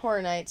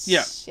 Horror Nights.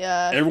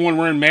 Yeah. Everyone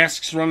wearing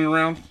masks running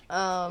around.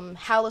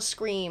 Howl a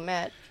Scream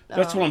at.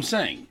 That's what I'm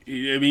saying.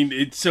 I mean,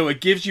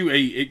 it gave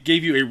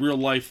you a real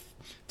life.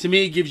 To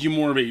me, it gives you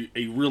more of a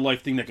real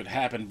life thing that could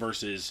happen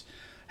versus,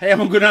 hey, I'm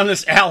gonna go down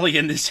this alley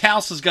and this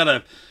house has got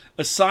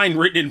a sign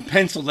written in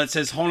pencil that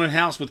says haunted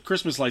house with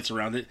Christmas lights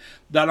around it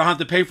that I don't have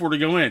to pay for to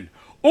go in.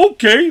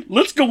 Okay,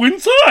 let's go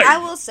inside. I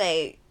will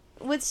say,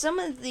 with some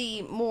of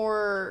the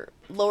more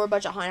lower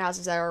budget haunted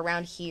houses that are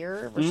around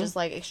here versus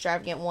like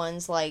extravagant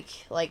ones like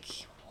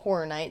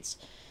Horror Nights,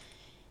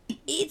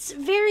 it's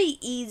very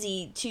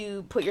easy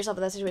to put yourself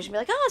in that situation and be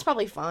like, oh, it's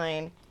probably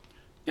fine.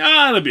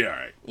 Yeah, it'll be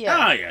alright.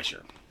 Yeah. Yeah,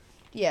 sure.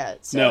 Yeah.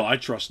 So, no, I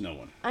trust no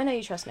one. I know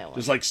you trust no one.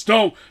 Just like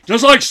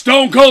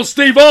Stone Cold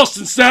Steve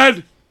Austin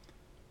said.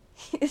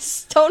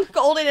 Stone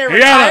Cold in a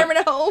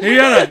retirement home. He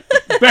had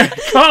a bad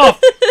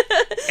cough.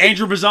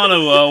 Andrew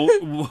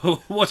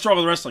Bizzano, what's wrong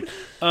with wrestling?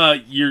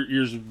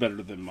 Yours is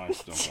better than my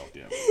Stone Cold,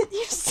 yeah.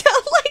 You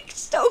sound like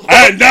Stone Cold.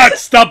 And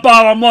that's the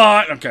bottom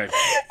line. Okay. You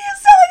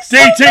sound like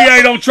Stone Cold.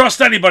 DTA don't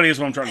trust anybody is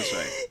what I'm trying to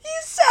say.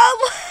 You sound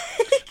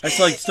like... That's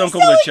like Stone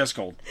Cold with a chest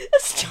cold.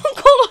 Stone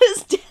Cold on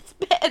his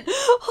deathbed.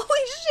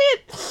 Holy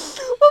shit.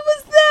 What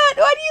was that?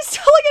 Why do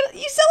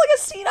you sound like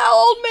a senile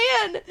old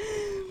man?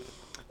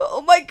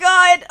 Oh my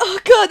god. Oh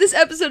god, this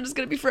episode is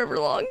going to be forever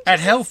long. At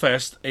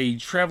Hellfest, a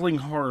traveling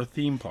horror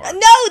theme park.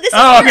 No, this is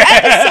your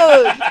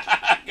episode.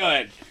 Go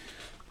ahead.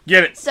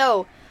 Get it.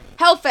 So,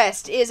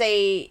 Hellfest is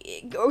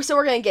so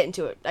we're going to get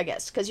into it, I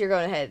guess, because you're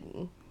going ahead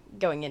and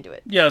going into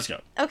it. Yeah, let's go.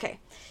 Okay.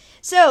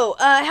 So,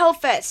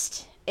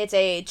 Hellfest, it's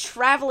a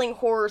traveling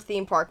horror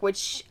theme park,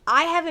 which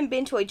I haven't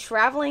been to a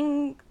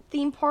traveling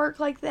theme park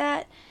like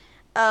that.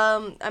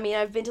 I mean,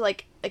 I've been to,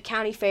 like, a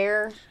county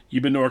fair. You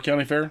been to our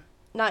county fair?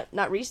 Not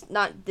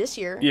this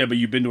year. Yeah, but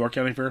you've been to our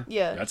county fair?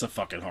 Yeah. That's a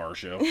fucking horror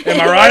show.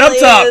 Am I right? Up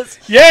top. Is.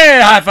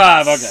 Yeah, high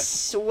five. Okay.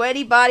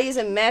 Sweaty bodies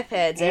and meth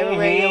heads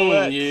everywhere you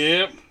look.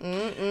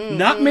 Yep.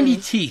 Not many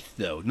teeth,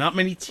 though. Not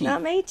many teeth.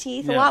 Not many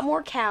teeth. Yeah. A lot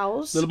more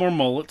cows. A little more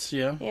mullets,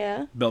 yeah.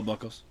 Yeah. Belt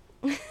buckles.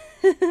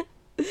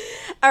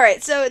 All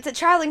right, so it's a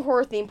traveling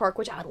horror theme park,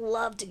 which I'd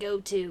love to go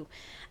to.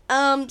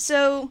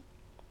 So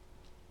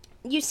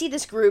you see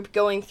this group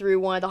going through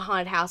one of the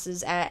haunted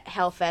houses at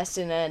Hellfest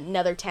in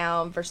another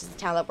town versus the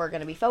town that we're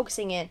going to be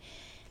focusing in.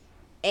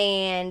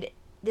 And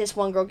this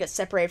one girl gets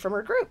separated from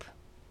her group.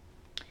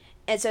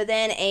 And so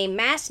then a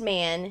masked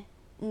man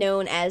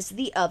known as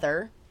the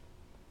Other,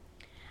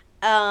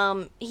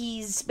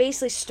 he's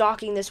basically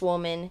stalking this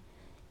woman,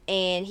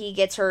 and he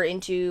gets her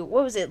into,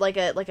 what was it, like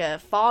a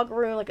fog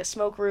room, like a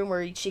smoke room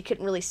where she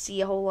couldn't really see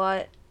a whole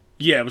lot?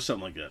 Yeah, it was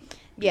something like that.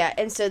 Yeah,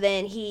 and so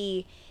then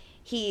he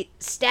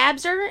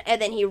stabs her,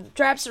 and then he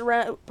wraps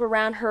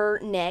around her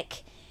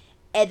neck,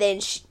 and then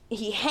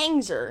he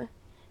hangs her,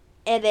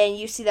 and then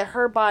you see that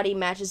her body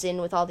matches in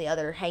with all the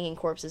other hanging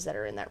corpses that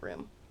are in that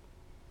room.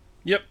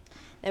 Yep.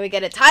 And we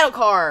get a title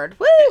card.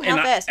 Woo!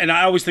 Hellfest. And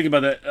I always think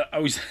about that. I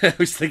always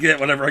think that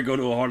whenever I go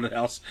to a haunted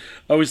house,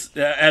 I always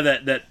have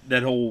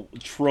that whole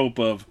trope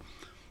of,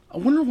 I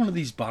wonder if one of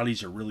these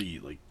bodies are really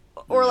like.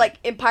 Or like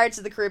in Pirates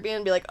of the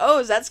Caribbean, be like, oh,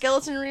 is that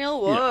skeleton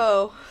real?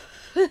 Whoa.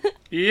 Yeah.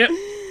 Yep.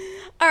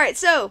 All right,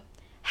 so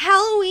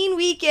Halloween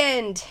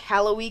weekend.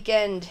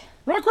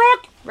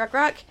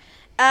 Rock.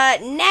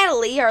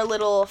 Natalie, our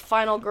little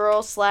final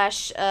girl /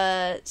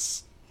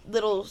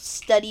 little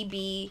study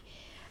bee,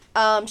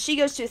 she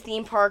goes to a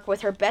theme park with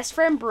her best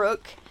friend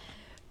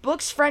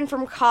Brooke's friend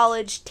from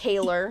college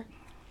Taylor,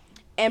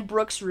 and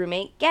Brooke's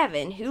roommate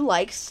Gavin, who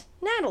likes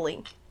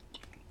Natalie.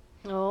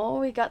 Oh,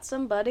 we got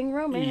some budding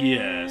romance.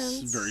 Yes,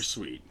 very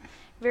sweet.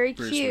 Very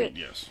cute. Sweet,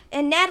 yes.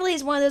 And Natalie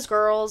is one of those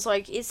girls,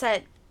 like, it's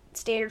that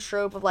standard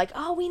trope of, like,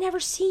 oh, we never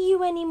see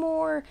you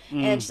anymore.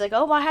 And she's like,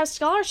 oh, well, I have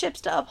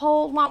scholarships to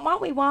uphold, wah, wah,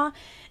 wee, wah.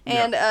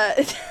 And,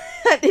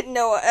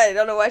 I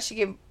don't know why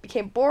she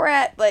became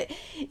Borat, but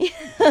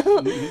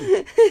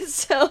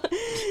so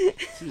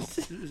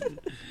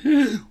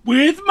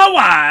with my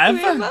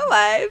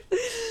wife.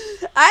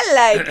 I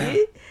like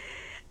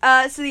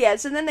it.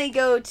 So then they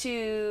go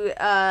to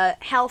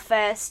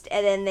Hellfest,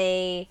 and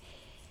then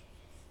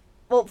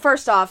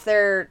first off,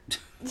 I'm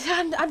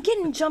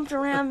getting jumped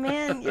around,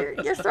 man.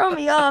 You're throwing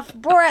me off.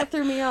 Borat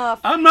threw me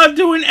off. I'm not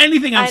doing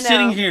anything. I'm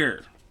sitting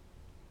here.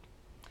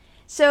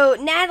 So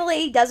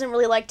Natalie doesn't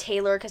really like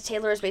Taylor because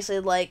Taylor is basically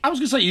like. I was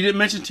gonna say you didn't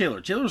mention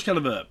Taylor. Taylor was kind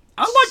of a.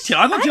 I like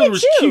Taylor. I thought Taylor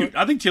was cute.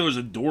 I think Taylor's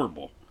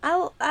adorable.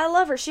 I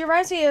love her. She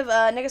reminds me of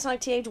Negasonic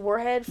Teenage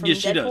Warhead from Deadpool.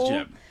 She does.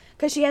 Yeah.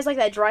 Because she has like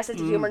that dry sense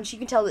of humor, and she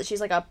can tell that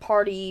she's like a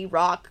party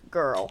rock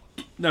girl.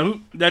 No,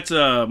 that's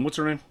what's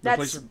her name?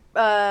 That's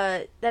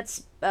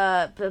Bex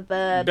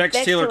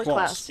Taylor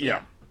Klaus.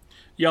 Yeah,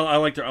 I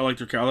liked her.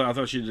 I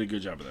thought she did a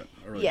good job of that.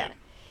 I really did.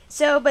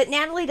 So, but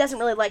Natalie doesn't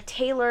really like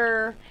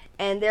Taylor,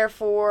 and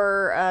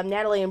therefore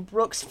Natalie and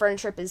Brooke's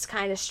friendship is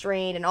kind of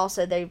strained, and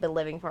also they've been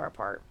living far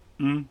apart.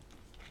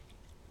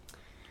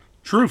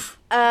 Truth.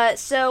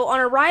 So on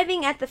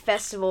arriving at the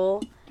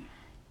festival,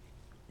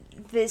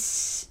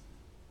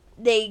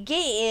 they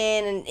get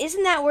in, and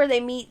isn't that where they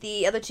meet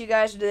the other two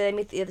guys, or do they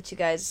meet the other two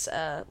guys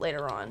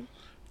later on?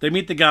 They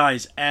meet the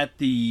guys at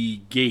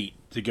the gate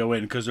to go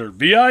in because they're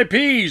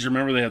VIPs.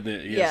 Remember, they have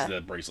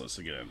the bracelets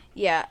to get in.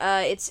 Yeah,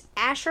 it's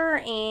Asher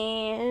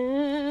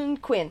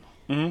and Quinn.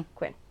 Mm-hmm.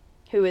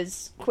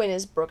 Quinn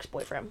is Brooke's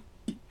boyfriend.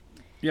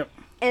 Yep.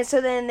 And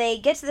so then they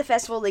get to the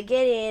festival, they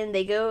get in,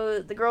 the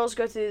girls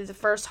go through the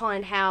first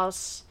haunted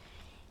house,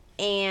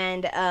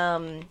 and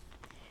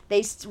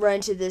they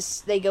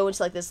go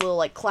into like this little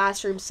like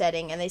classroom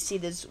setting, and they see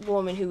this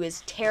woman who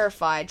is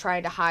terrified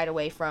trying to hide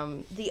away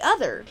from the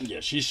other. Yeah,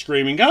 she's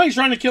screaming, "God, he's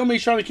trying to kill me,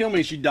 he's trying to kill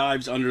me." She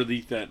dives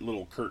underneath that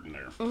little curtain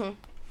there. Mm-hmm.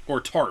 Or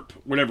tarp,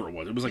 whatever it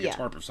was. It was like a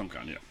tarp of some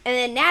kind, yeah. And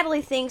then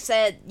Natalie thinks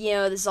that,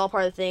 this is all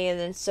part of the thing, and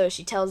then so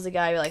she tells the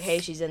guy, like, hey,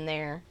 she's in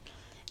there.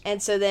 And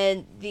so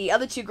then the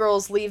other two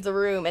girls leave the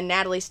room, and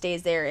Natalie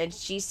stays there, and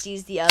she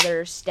sees the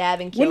other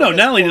stab and kill. Well, no,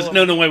 Natalie doesn't.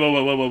 No, wait,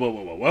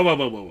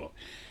 whoa.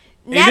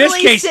 In Natalie's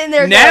this case, sitting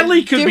there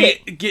Natalie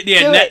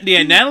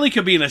going, Natalie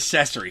could be an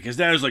accessory because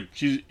Natalie's like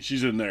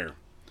she's in there,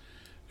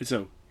 and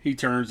so he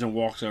turns and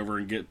walks over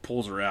and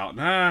pulls her out,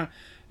 and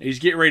he's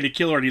getting ready to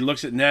kill her, and he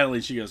looks at Natalie,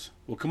 and she goes,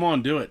 "Well, come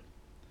on, do it,"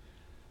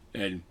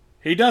 and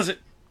he does it.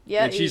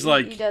 Yeah, and she's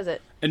like, he does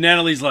it, and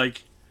Natalie's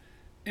like,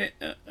 "It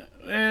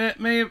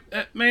may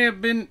have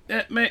been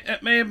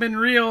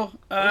real."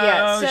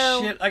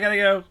 Shit, I gotta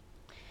go.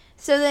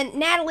 So then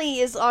Natalie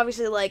is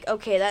obviously like,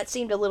 okay, that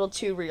seemed a little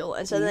too real.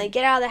 And so then they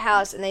get out of the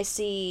house and they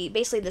see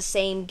basically the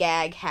same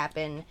gag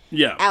happen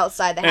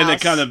outside the house. And it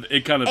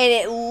kind of... And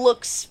it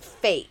looks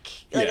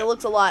fake. Like, it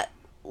looks a lot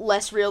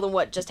less real than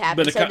what just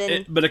happened.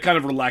 But it kind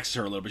of relaxes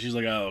her a little bit. She's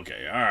like, oh,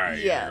 okay, all right,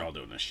 you're all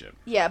doing this shit.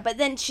 Yeah, but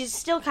then she's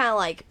still kind of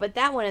like, but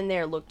that one in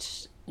there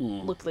looked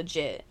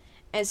legit.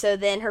 And so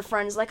then her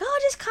friend's like, oh,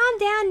 just calm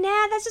down,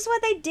 Nat. That's just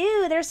what they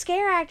do. They're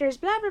scare actors,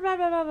 blah, blah, blah,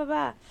 blah, blah, blah,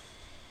 blah.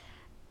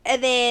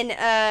 And then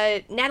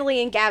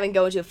Natalie and Gavin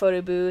go into a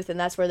photo booth, and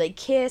that's where they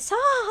kiss.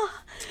 Oh,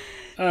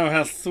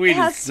 how sweet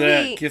is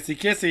that? Kissy,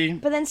 kissy.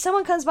 But then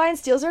someone comes by and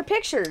steals their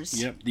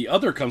pictures. Yep, the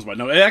other comes by.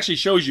 No, it actually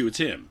shows you it's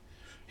him.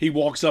 He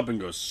walks up and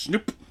goes,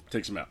 snoop,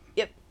 takes him out.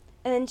 Yep.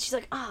 And then she's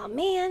like, oh,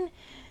 man,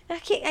 I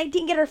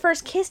didn't get her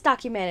first kiss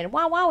documented.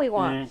 Wow, we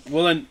want.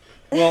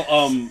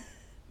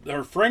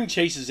 Her friend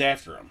chases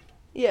after him.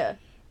 Yeah.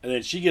 And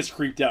then she gets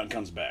creeped out and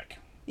comes back.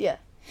 Yeah.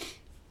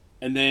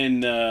 And then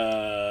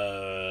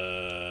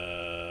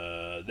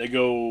they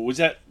go.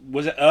 That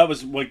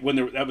was like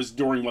that was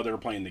during while they were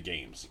playing the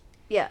games.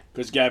 Yeah.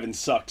 Because Gavin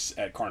sucks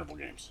at carnival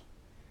games.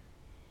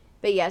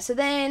 But yeah, so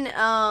then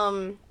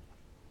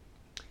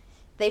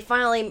they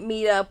finally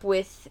meet up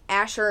with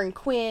Asher and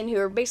Quinn, who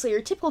are basically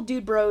your typical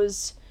dude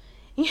bros.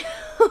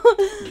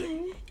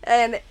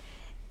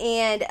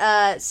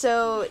 And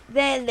so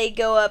then they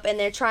go up, and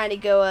they're trying to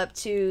go up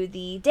to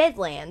the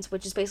Deadlands,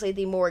 which is basically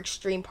the more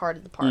extreme part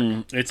of the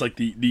park. It's like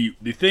the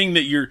thing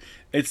that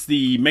it's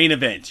the main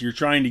event. You're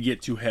trying to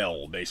get to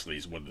hell, basically,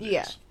 is what it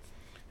is.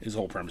 His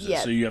whole premise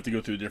is. So you have to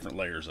go through different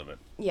layers of it.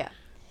 Yeah.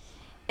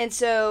 And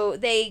so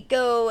they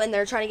go, and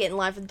they're trying to get in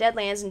line for the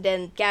Deadlands, and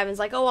then Gavin's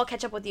like, oh, I'll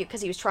catch up with you, because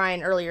he was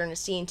trying earlier in the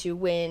scene to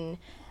win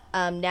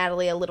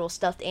Natalie a little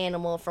stuffed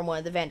animal from one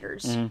of the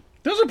vendors. Mm-hmm.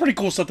 Those are pretty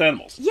cool stuffed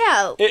animals.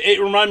 Yeah.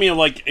 It reminded me of,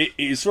 like,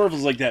 it sort of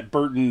was like that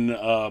Burton,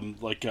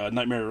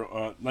 Nightmare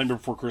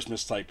Before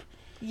Christmas type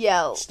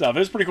stuff. It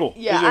was pretty cool.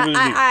 Yeah.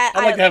 I'd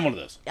like to have one of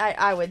those.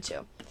 I would,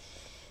 too.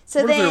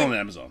 So what if they're on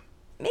Amazon?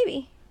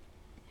 Maybe.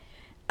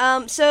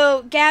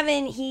 So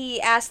Gavin, he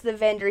asked the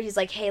vendor, he's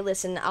like, hey,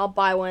 listen, I'll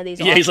buy one of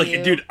these off you. He's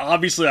like, dude,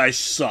 obviously I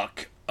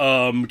suck.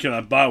 Can I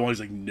buy one? He's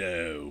like,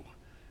 no.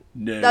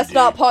 No, that's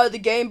not part of the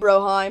game,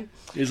 Broheim.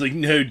 He's like,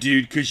 no,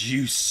 dude, because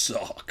you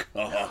suck.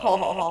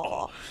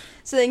 So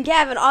then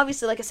Gavin,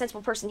 obviously, like a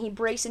sensible person, he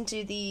breaks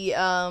into the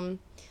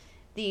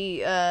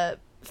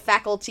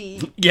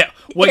faculty yeah,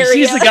 well, he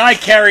sees the guy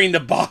carrying the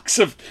box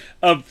of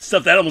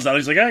stuffed animals out.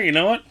 He's like, oh, you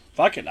know what?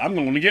 fuck it, I'm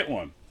going to get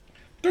one.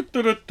 I'm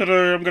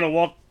going to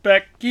walk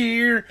back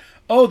here.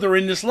 Oh, they're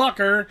in this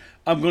locker.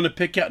 I'm going to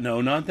pick out.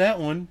 No, not that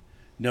one.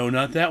 No,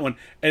 not that one.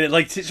 And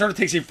it sort of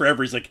takes him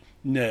forever. He's like,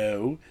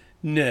 no.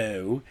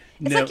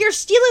 It's like you're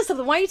stealing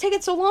something. Why are you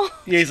taking so long?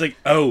 Yeah, he's like,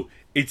 oh,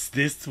 it's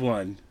this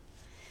one.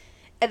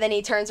 And then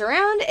he turns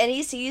around and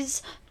he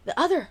sees the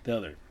other.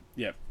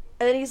 Yep.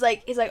 And then he's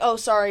like, oh,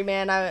 sorry,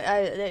 man.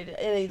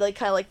 And he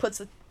kind of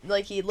puts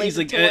he lays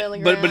the toy on the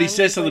ground. But he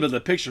says something about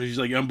the picture. He's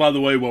like, and by the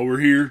way, while we're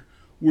here,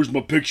 where's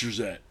my pictures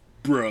at,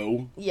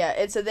 bro? Yeah,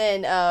 and so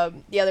then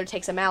the other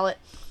takes a mallet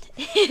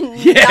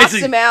and knocks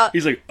him out.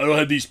 He's like, I don't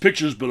have these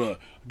pictures, but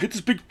get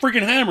this big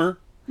freaking hammer.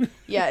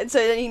 Yeah, and so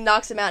then he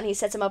knocks him out and he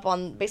sets him up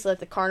on basically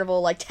the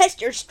carnival,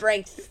 test your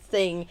strength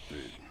thing.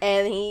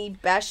 And he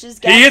bashes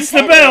Gavin's He hits the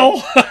head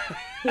bell.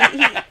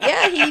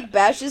 he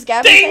bashes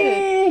Gavin's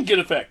head. Good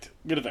effect.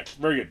 Very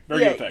good.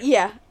 Very good effect.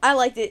 Yeah, I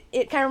liked it.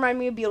 It kind of reminded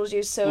me of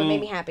Beetlejuice, so it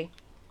made me happy.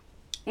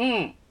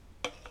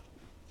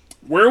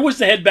 Where was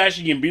the head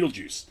bashing in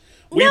Beetlejuice?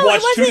 We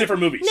watched two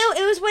different movies. No,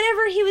 it was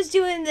whenever he was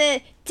doing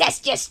the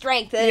test your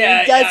strength, and he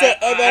does it,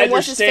 and then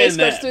once his face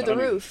goes through the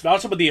roof.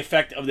 Also, about the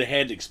effect of the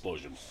head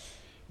explosion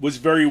was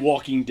very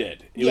Walking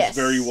Dead. It was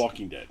very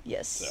Walking Dead.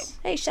 Yes. So.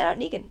 Hey, shout out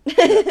Negan.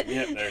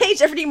 Hey,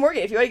 Jeffrey D.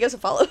 Morgan, if you want to give us a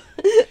follow.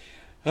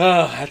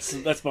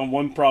 That's my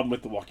one problem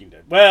with The Walking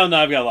Dead. Well, no,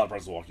 I've got a lot of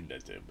problems with Walking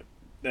Dead too, but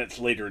that's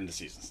later in the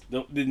seasons.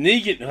 The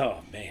Negan,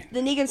 oh man,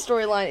 the Negan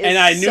storyline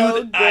is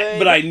so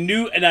good.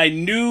 I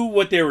knew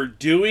what they were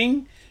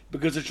doing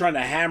because they're trying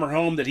to hammer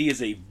home that he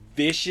is a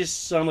vicious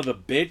son of a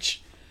bitch.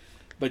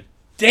 But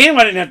damn,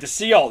 I didn't have to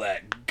see all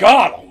that.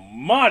 God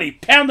Almighty,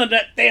 pounding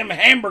that damn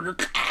hamburger.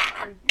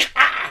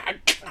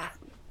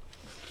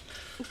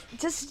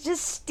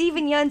 Just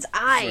Steven Yeun's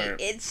eye. Sorry.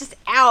 It's just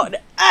out.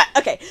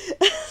 Okay.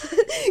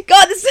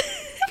 God, this.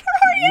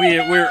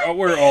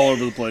 We're all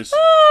over the place.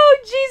 Oh,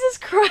 Jesus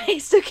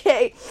Christ.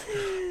 Okay.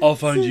 I'll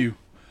find you.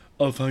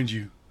 No,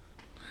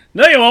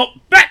 you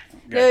won't. Back.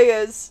 No,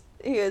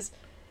 he goes,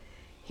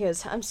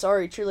 I'm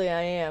sorry, truly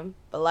I am.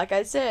 But like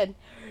I said,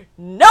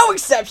 no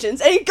exceptions.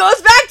 And he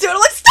goes back to it. I'm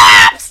like,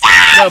 stop!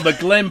 No, but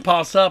Glenn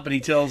pops up and he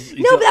tells... but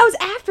that was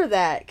after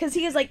that. Because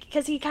he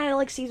kind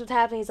of sees what's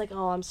happening. He's like,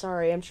 oh, I'm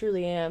sorry. I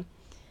truly am.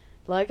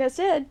 Like I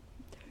said,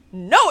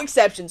 no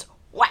exceptions.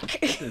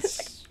 Whack.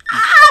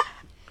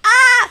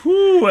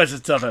 Whew, that's a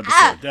tough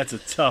episode.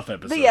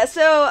 But yeah,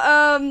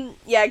 so,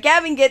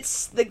 Gavin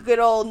gets the good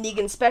old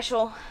Negan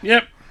special.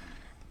 Yep.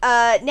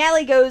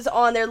 Natalie goes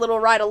on their little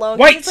ride alone.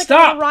 Wait, it's stop!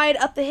 A little ride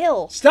up the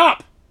hill.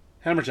 Stop!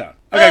 Hammer time.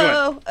 Okay,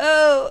 go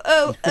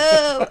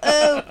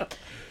ahead.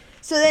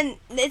 So then,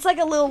 it's a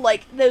little,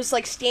 those,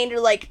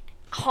 standard,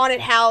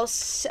 haunted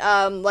house,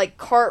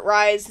 cart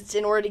rides. It's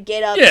in order to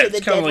get up to the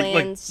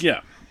Deadlands.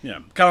 Yeah.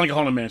 Kind of like a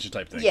haunted mansion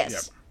type thing. Yes.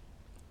 Yep.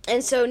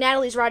 And so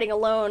Natalie's riding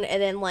alone,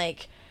 and then,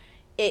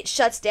 it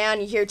shuts down.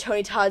 You hear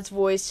Tony Todd's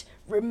voice,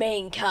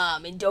 remain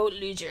calm and don't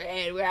lose your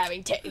head. We're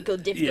having technical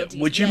difficulties.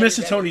 Yeah, would you miss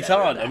Tony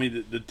Todd? I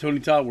mean, the Tony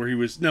Todd where he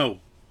was... No.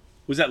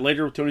 Was that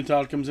later when Tony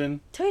Todd comes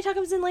in? Tony Todd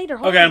comes in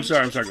later. Okay, I'm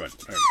sorry. Go ahead.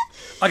 Right.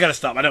 I gotta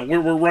stop. I know.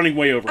 We're running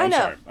way over. I'm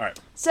sorry. All right.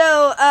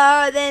 So,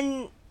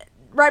 then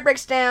ride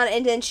breaks down,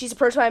 and then she's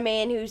approached by a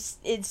man who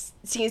seems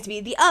to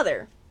be the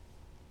other.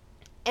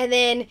 And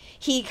then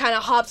he kind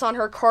of hops on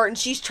her cart, and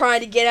she's trying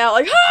to get out,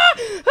 and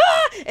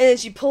then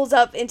she pulls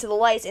up into the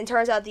lights, and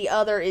turns out the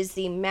other is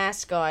the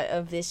mascot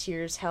of this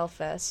year's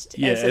Hellfest.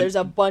 Yeah, and so there's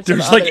a bunch of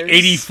others. There's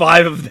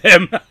 85 of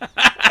them.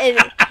 and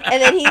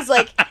then he's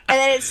like, and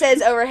then it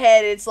says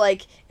overhead, it's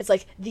like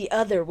the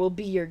other will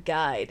be your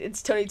guide.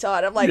 It's Tony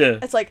Todd. I'm like,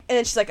 It's like, and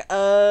then she's like,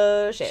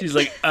 oh shit. She's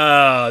like,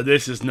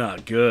 this is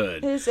not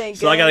good. This ain't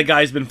good. So I got a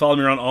guy who's been following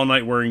me around all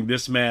night wearing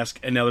this mask,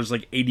 and now there's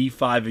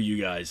 85 of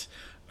you guys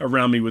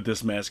around me with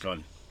this mask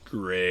on.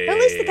 Great. But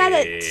at least the guy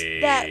that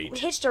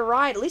hitched a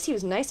ride, at least he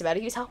was nice about it.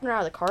 He was helping her out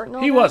of the cart and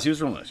all that. He was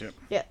real nice,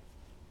 Yeah.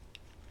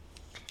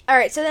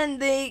 Alright, so then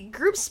the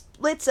group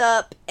splits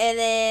up, and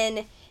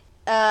then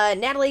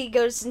Natalie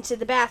goes into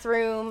the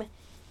bathroom.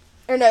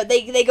 Or no,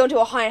 they go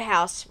into a haunted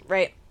house,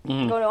 right?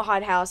 Mm-hmm. Go into a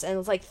haunted house, and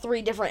it's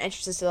 3 different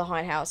entrances to the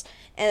haunted house.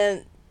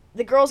 And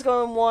the girls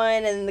go in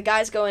one, and the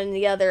guys go in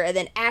the other, and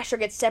then Asher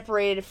gets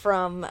separated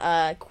from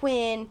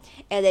Quinn,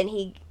 and then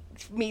he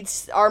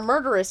meets our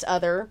murderous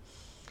other,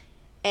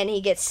 and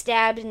he gets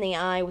stabbed in the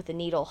eye with a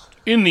needle.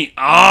 In the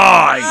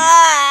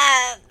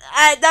eye!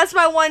 That's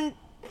my one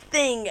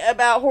thing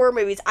about horror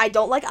movies. I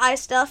don't like eye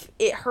stuff.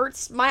 It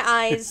hurts my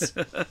eyes.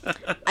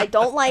 I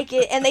don't like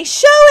it. And they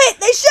show it!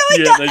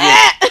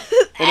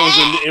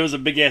 It was a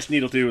big-ass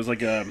needle, too. It was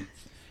like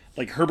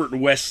Herbert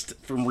West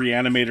from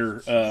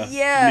Reanimator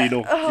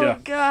needle. Oh,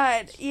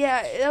 God.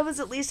 Yeah, that was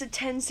at least a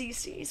 10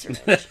 cc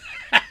syringe.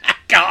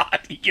 God,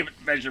 you give it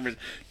measurements.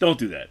 Don't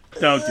do that.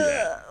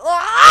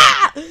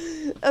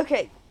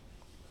 Okay.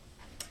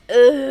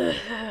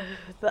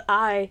 The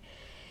eye.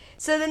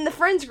 So then the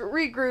friends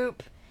regroup,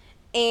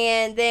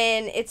 and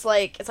then it's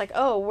like,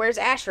 oh, where's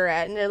Asher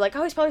at? And they're like,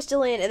 oh, he's probably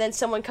still in. And then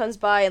someone comes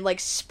by and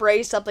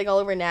sprays something all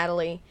over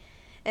Natalie.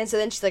 And so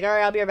then she's like, all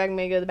right, I'll be right back. I'm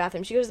gonna go to the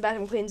bathroom. She goes to the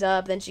bathroom, cleans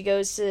up. Then she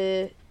goes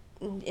to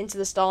into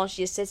the stall, and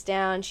she just sits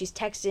down. She's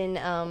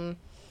texting,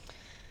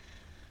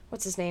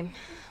 what's his name?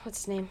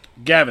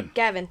 Gavin.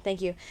 Gavin,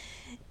 thank you.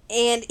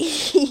 And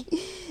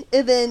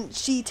and then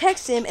she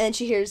texts him, and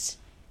she hears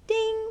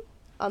ding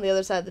on the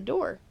other side of the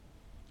door.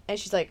 And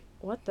she's like,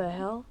 what the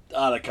hell?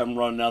 I come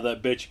running out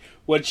of that bitch.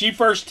 When she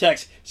first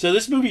texts, so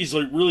this movie is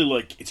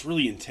it's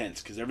really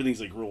intense because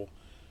everything's like real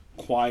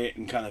quiet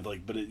and kind of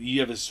like, but you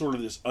have this sort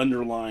of this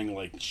underlying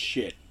like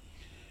shit.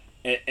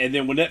 And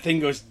then when that thing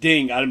goes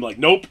ding, I'm like,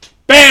 nope,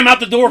 bam, out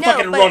the door,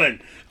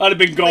 running. I'd have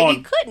been gone. But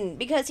you couldn't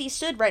because he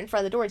stood right in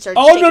front of the door and started.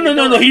 Oh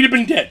no, he'd have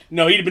been dead.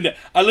 No, he'd have been dead.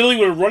 I literally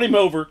would have run him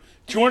over,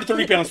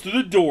 230 pounds through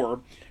the door,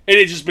 and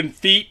it just been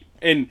feet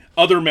and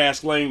other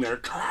masks laying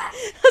there.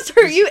 So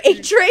are you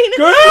A-Train?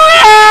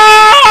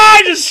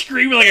 I just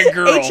screaming like a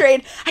girl.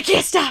 A-Train, I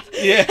can't stop.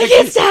 Yeah, I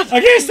can't stop.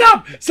 I can't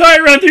stop. Sorry, I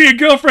ran through your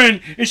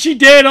girlfriend, and she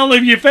dead all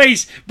over your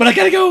face, but I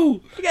gotta go.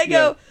 I gotta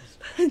go.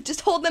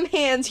 Just hold them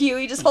hands,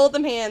 Huey. Just hold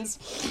them hands.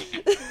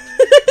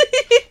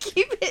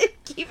 keep it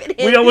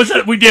in.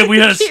 We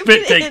had a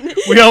spit take.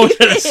 We always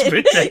had a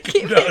spit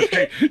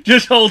take.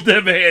 Just hold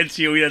them hands,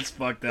 Huey. That's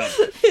fucked up.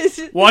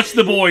 Watch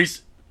The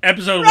Boys,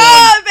 episode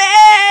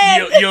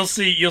 1. You'll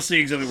see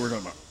exactly what we're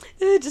talking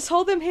about. Just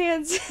hold them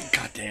hands.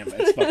 God damn,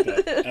 that's fucked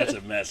up. That's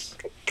a mess.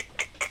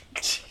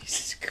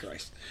 Jesus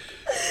Christ.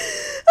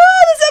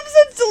 Oh, this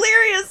episode's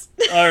delirious.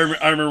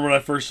 I remember when I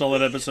first saw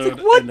that episode.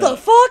 Like, what the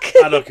fuck?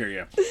 I don't care,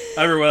 yeah.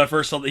 I remember when I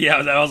first saw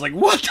that, I was like,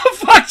 what the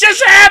fuck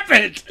just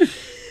happened?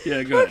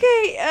 Yeah, go ahead.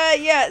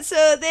 Okay,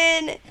 so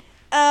then,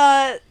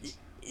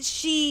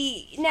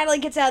 Natalie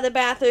gets out of the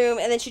bathroom,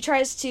 and then she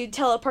tries to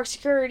tell park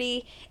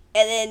security,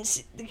 and then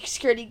the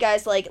security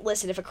guy's like,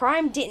 listen, if a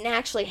crime didn't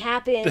actually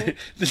happen...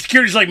 The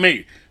security's like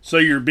me. So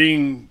you're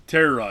being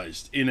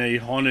terrorized in a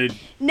haunted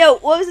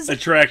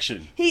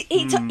attraction. He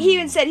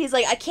even said, he's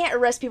like, I can't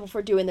arrest people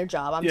for doing their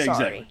job. I'm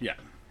sorry. Exactly.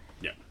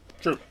 Yeah.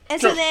 True.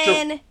 And so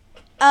then,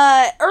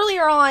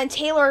 earlier on,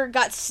 Taylor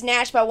got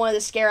snatched by one of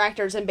the scare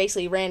actors and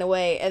basically ran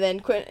away. And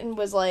then Quentin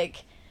was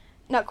like,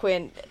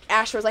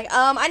 Asher was like,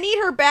 I need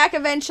her back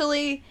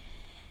eventually.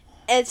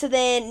 And so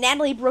then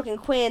Natalie, Brooke, and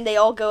Quinn, they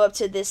all go up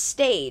to this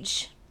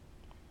stage.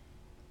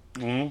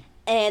 Mm-hmm.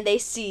 And they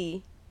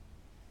see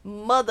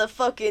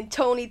motherfucking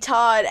Tony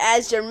Todd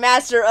as your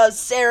master of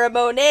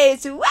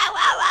ceremonies. Wow,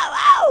 wow, wow,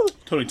 wow.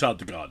 Tony Todd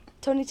the God.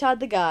 Tony Todd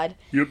the God.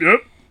 Yep.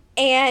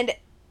 And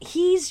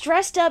he's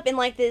dressed up in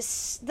like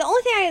this... The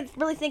only thing I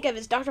really think of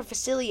is Dr.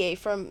 Facilier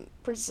from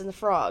Princess and the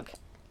Frog.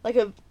 Like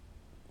a...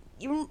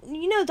 You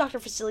know Dr.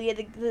 Facilier,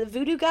 the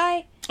voodoo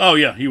guy? Oh,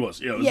 yeah, he was.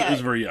 Yeah, it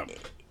was very young.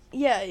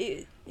 Yeah,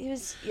 he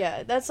was...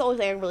 Yeah, that's the only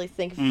thing I really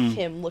think of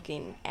him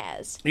looking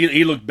as.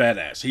 He looked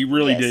badass. He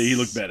really did. He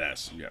looked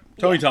badass. Yeah.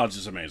 Tony Todd's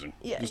just amazing.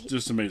 Yeah.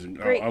 Just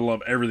amazing. I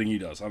love everything he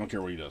does. I don't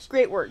care what he does.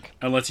 Great work.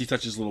 Unless he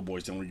touches little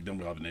boys, then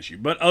we'll have an issue.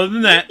 But other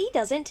than that... He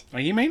doesn't.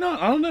 He may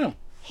not. I don't know.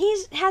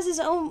 He has his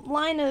own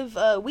line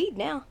of weed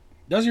now.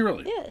 Does he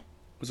really? Yeah.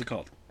 What's it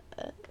called?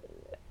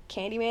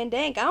 Candyman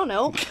Dank. I don't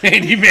know.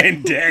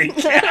 Candyman Dank.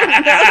 Hell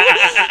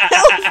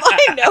if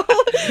I know.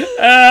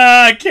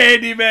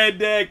 Candyman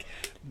Dank.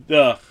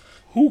 The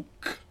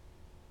hook.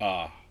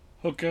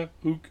 Hookah.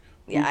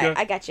 Yeah,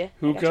 I got you.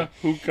 Hookah.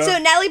 So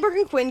Natalie, Brooke,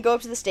 and Quinn go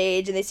up to the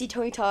stage, and they see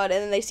Tony Todd,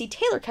 and then they see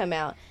Taylor come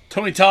out.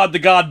 Tony Todd the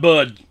God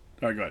Bud.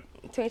 All right, go ahead.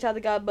 Tony Todd the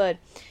God Bud.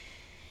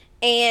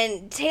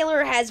 And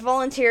Taylor has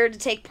volunteered to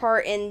take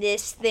part in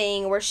this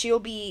thing where she'll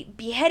be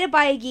beheaded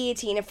by a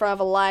guillotine in front of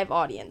a live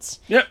audience.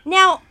 Yep.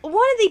 Now, one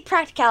of the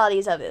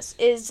practicalities of this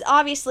is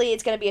obviously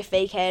it's going to be a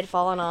fake head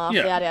falling off,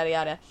 yada, yada,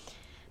 yada.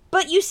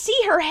 But you see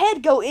her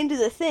head go into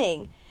the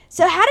thing.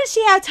 So how did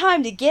she have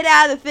time to get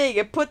out of the thing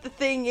and put the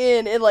thing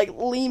in and, like,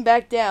 lean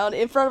back down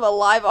in front of a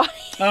live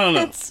audience?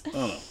 I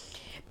don't know.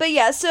 But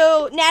yeah,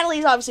 so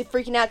Natalie's obviously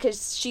freaking out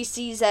because she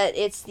sees that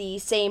it's the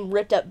same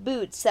ripped-up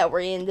boots that were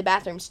in the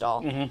bathroom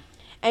stall. Mm-hmm.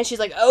 And she's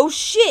like, oh,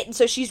 shit. And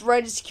so she's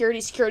running to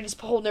security. Security's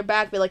holding her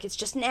back. Be like, it's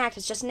just an act.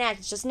 It's just an act.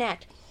 It's just an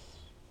act.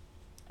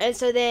 And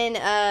so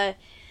then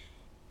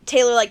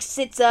Taylor, like,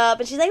 sits up.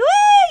 And she's like, woo,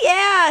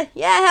 yeah,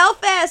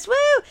 Hellfest,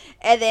 woo.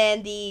 And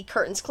then the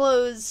curtains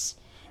close.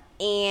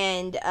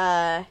 And,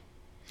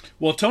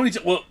 Tony,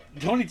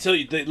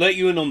 they let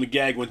you in on the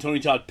gag when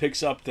Tony Todd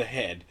picks up the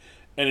head.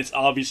 And it's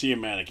obviously a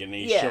mannequin. And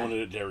he's showing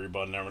it to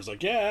everybody. And everyone's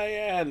like,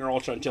 yeah. And they're all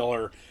trying to tell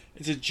her,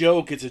 it's a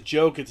joke.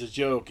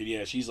 And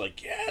yeah, she's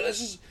like, yeah,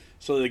 this is...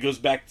 So it goes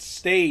back to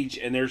stage,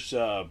 and there's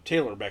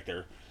Taylor back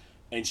there.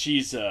 And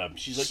she's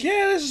like,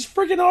 yeah, this is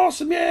freaking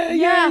awesome.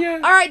 Yeah.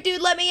 All right,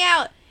 dude, let me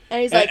out.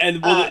 And he's like,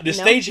 the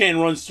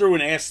stagehand runs through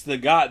and asks the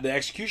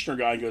executioner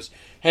guy, and goes,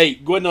 hey,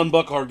 go ahead and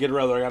unbuckle her, get her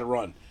out of there, I gotta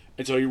run.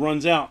 And so he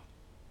runs out.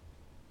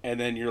 And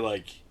then you're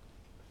like,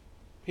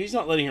 he's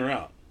not letting her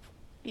out.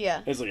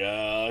 Yeah. It's like,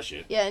 oh,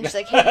 shit. Yeah, and she's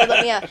like, hey,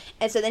 let me out.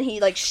 And so then he,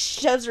 like,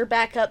 shoves her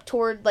back up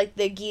toward, like,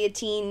 the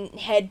guillotine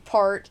head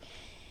part.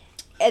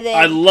 And then...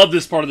 I love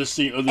this part of the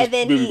scene, of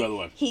this movie, by the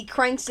way. He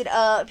cranks it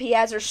up. He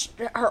has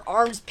her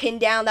arms pinned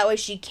down. That way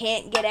she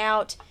can't get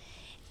out.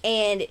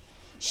 And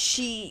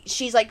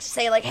she's like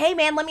saying like, "Hey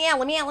man, let me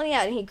out,"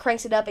 and he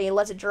cranks it up and he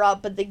lets it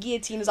drop, but the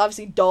guillotine is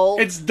obviously dull.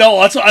 It's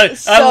dull. That's why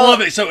I love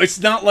it. So it's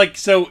not like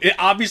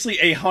obviously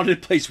a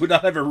haunted place would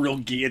not have a real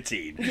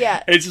guillotine.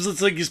 Yeah,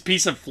 it's like this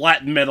piece of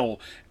flat metal,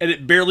 and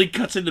it barely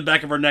cuts in the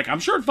back of her neck. I'm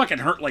sure it fucking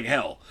hurt like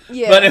hell.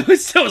 Yeah, but it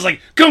was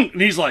like, "Gunk,"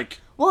 and he's like,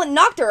 well, it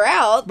knocked her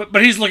out.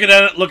 But he's looking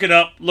at it, looking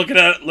up.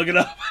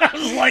 I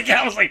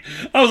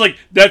was like,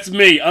 that's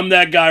me. I'm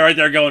that guy right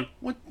there going,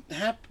 what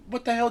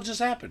the hell just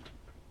happened?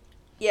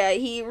 Yeah,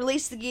 he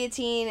released the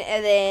guillotine,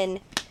 and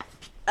then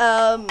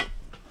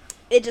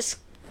it just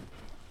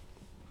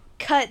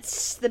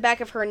cuts the back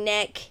of her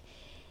neck,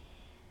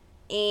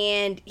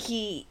 and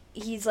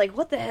he's like,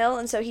 what the hell?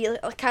 And so he kind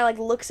of like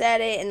looks at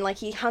it, and like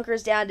he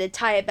hunkers down to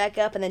tie it back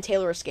up, and then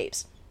Taylor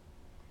escapes.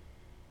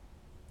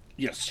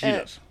 Yes, she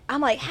does. I'm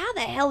like, how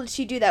the hell did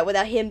she do that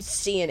without him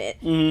seeing it?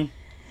 Mm-hmm.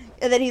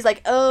 And then he's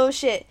like, oh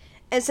shit.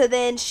 And so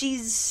then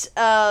she's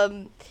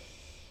running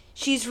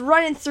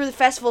through the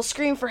festival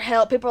screaming for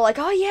help. People are like,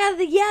 oh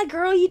yeah,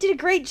 girl, you did a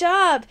great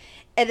job.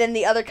 And then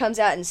the other comes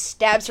out and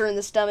stabs her in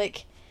the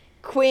stomach.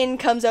 Quinn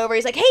comes over.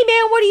 He's like, hey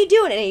man, what are you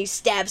doing? And he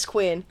stabs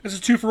Quinn. This is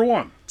 2 for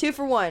 1. 2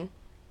 for 1.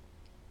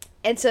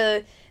 And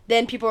so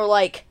then people are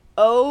like,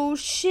 oh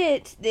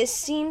shit, this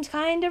seems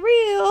kind of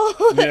real.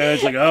 Yeah,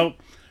 it's like, oh.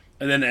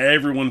 And then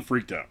everyone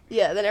freaked out.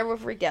 Yeah, then everyone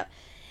freaked out.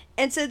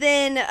 And so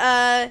then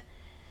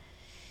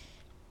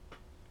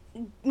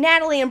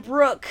Natalie and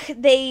Brooke,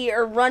 they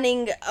are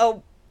running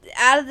out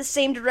of the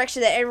same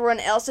direction that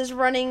everyone else is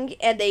running,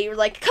 and they were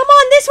like, come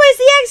on, this way's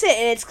the exit!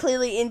 And it's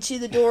clearly into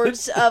the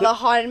doors of a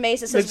haunted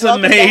maze that says, it's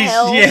welcome a maze. to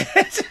hell. Yeah.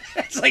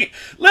 It's like,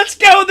 let's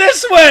go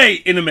this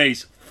way! In a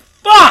maze.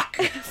 Fuck!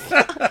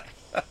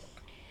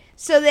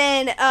 So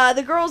then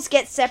the girls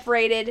get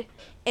separated,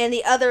 and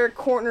the other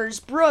corners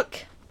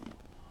Brooke.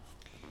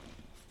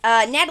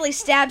 Natalie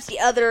stabs the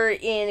other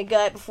in the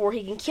gut before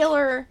he can kill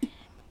her,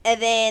 and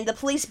then the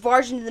police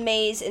barge into the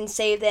maze and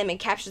save them and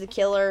capture the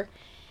killer.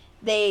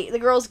 The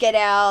girls get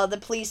out, the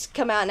police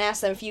come out and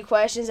ask them a few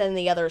questions, and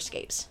the other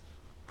escapes.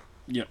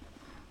 Yep.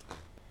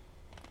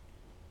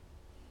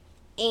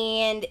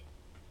 And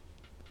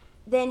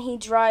then he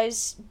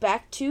drives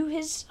back to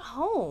his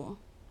home.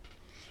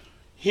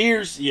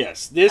 This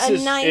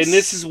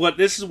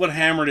is what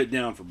hammered it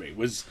down for me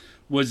was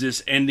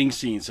this ending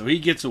scene. So he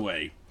gets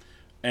away.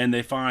 And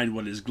they find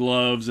his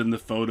gloves and the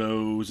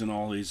photos and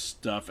all his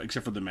stuff,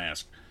 except for the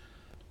mask.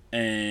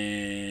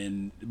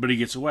 But he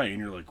gets away, and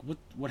you're like,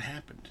 what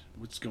happened?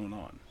 What's going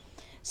on?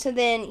 So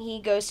then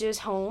he goes to his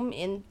home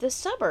in the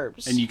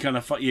suburbs. And you kind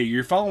of,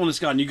 you're following this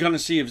guy, and you kind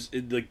of see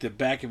like the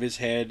back of his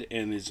head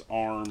and his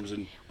arms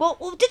and.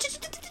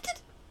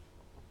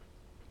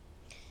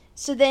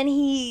 So then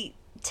he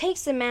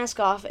takes the mask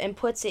off and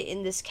puts it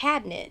in this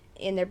cabinet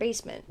in their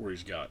basement. Where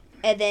he's got.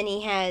 And then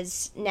he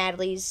has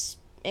Natalie's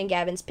and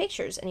Gavin's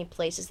pictures, and he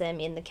places them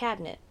in the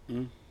cabinet.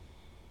 Mm.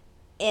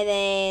 And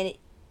then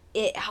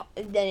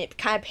it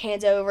kind of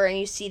pans over, and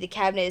you see the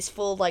cabinet is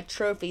full of like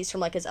trophies from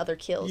like his other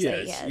kills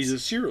that he has. He's a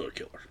serial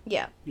killer.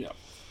 Yeah. Yeah.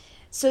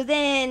 So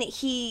then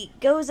he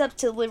goes up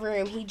to the living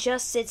room. He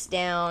just sits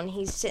down.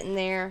 He's sitting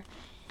there,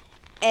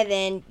 and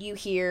then you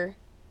hear,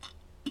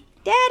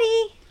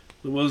 "Daddy."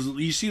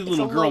 You see the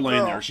little girl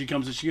laying there. She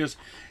comes and she goes,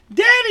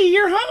 "Daddy,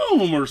 you're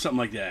home," or something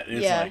like that. And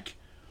it's like,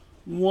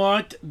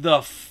 what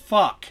the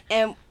fuck?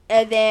 And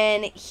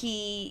then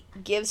he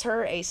gives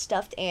her a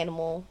stuffed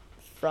animal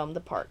from the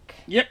park.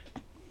 Yep.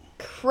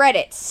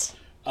 Credits.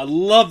 I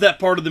love that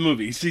part of the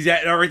movie. You see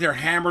that right there,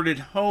 hammered it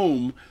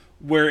home,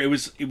 where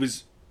it's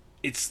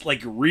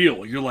like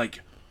real. You're like,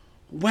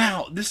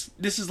 wow, this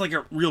is like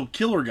a real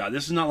killer guy.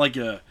 This is not like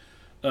a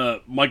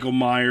Michael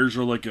Myers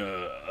or like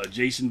a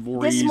Jason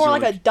Voorhees. This is more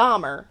like a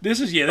Dahmer. This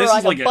is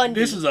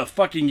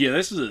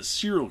a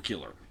serial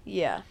killer.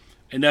 Yeah.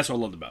 And that's what I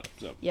loved about it.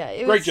 So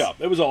yeah, great job.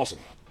 It was awesome.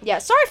 Yeah,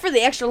 sorry for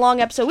the extra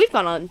long episode. We've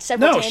gone on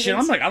several tangents. No, shit,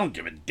 I'm like, I don't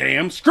give a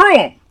damn. Screw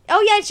them.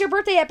 Oh, yeah, it's your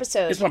birthday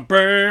episode. It's my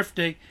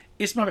birthday.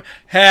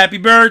 Happy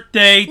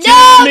birthday to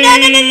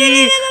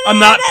me. No, I'm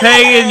not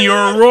paying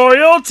your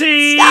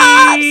royalties.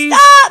 Stop.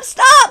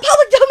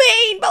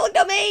 Public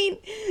domain.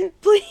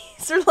 Please,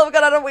 for the love of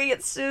God, I don't want to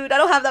get sued. I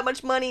don't have that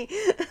much money.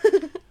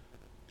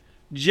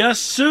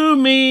 Just sue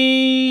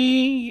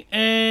me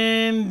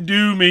and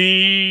do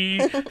me.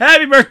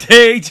 Happy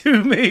birthday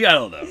to me. I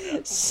don't know.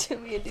 Sue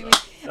me and do me.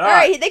 All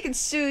right, they can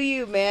sue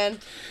you, man.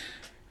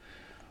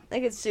 They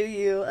can sue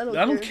you. I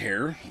don't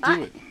care.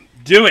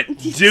 Do it.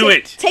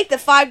 Take the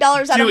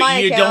 $5 out of my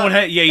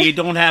account. You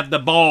don't have the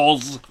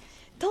balls.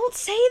 Don't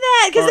say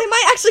that, because they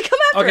might actually come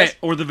after us. Okay,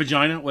 or the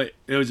vagina. Wait,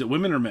 is it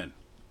women or men?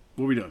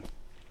 What are we doing?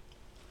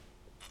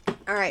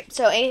 All right,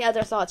 so any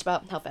other thoughts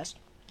about Hellfest?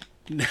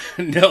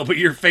 No, but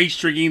your face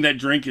drinking that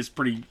drink is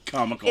pretty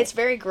comical. It's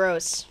very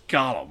gross.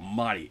 God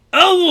almighty.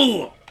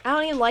 Oh! I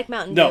don't even like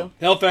Mountain Dew. No,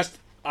 Hellfest,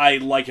 I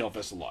like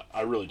Hellfest a lot.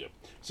 I really do.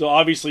 So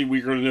obviously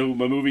we're going to know who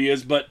my movie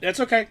is, but that's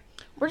okay.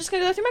 We're just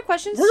going to go through my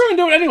questions. We're going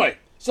to do it anyway.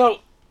 So,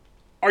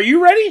 are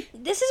you ready?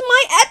 This is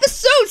my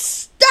episode.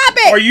 Stop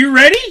it! Are you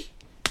ready?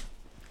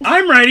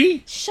 I'm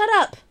ready. Shut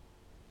up.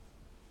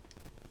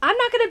 I'm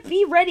not going to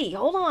be ready.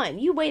 Hold on.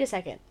 You wait a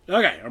second.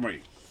 Okay, I'm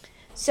ready.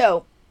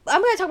 So,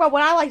 I'm going to talk about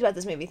what I liked about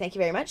this movie. Thank you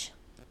very much.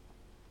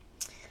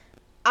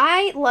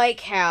 I like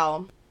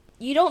how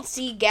you don't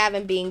see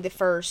Gavin being the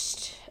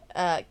first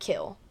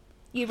kill.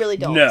 You really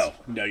don't. No,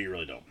 you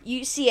really don't.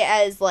 You see it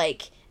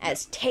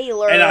as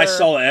Taylor. And I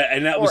saw that,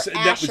 and that was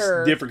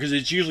Asher. different because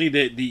it's usually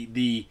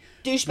the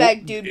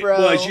douchebag dude, bro.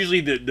 Well, it's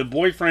usually the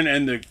boyfriend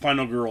and the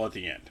final girl at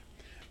the end.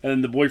 And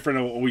then the boyfriend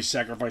always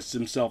sacrifices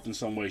himself in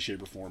some way,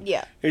 shape, or form.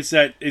 Yeah. It's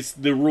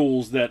the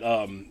rules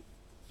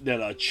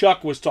that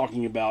Chuck was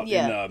talking about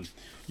in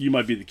You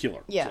Might Be the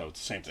Killer. Yeah. So it's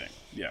the same thing.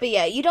 Yeah. But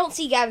yeah, you don't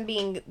see Gavin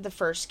being the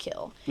first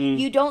kill.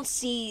 You don't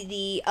see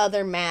the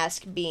other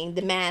mask being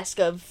the mask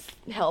of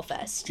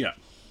Hellfest. Yeah.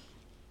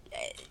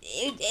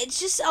 It's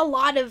just a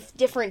lot of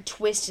different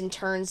twists and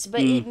turns,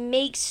 but it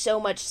makes so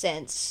much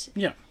sense.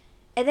 Yeah.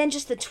 And then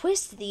just the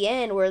twist at the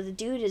end where the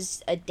dude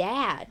is a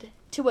dad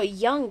to a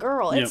young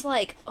girl. It's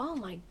like, oh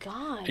my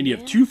god. And you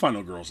have two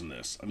final girls in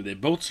this. I mean, they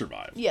both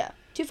survive. Yeah.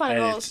 Two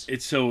final girls. And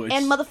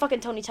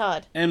motherfucking Tony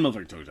Todd. And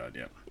motherfucking Tony Todd,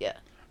 yeah. Yeah.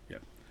 Yeah.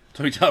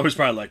 Tony Todd was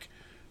probably like,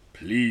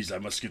 please, I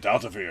must get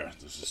out of here.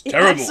 This is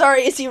terrible. I'm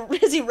sorry, is he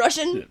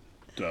Russian?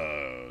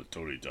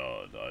 Tony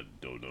Todd, I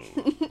don't know.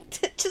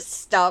 Just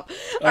stop.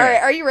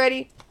 Alright, are you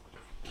ready?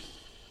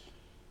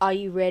 Are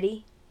you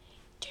ready?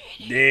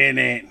 Then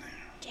it.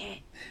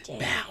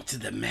 Bow to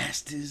the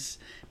masters.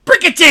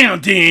 Break it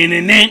down.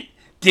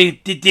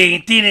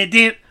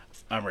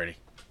 I'm ready.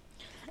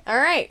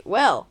 Alright,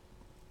 well,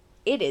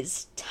 it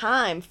is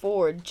time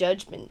for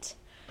judgment.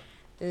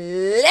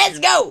 Let's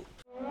go!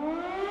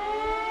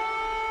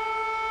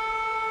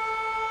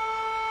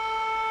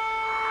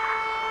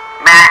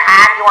 May I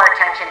have your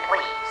attention,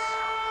 please?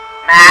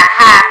 May I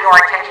have your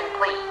attention,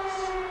 please?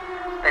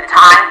 The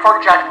time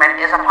for judgment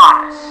is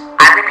upon us.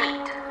 I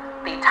repeat,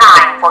 the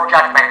time for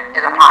judgment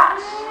is upon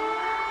us.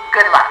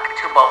 Good luck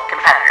to both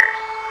competitors.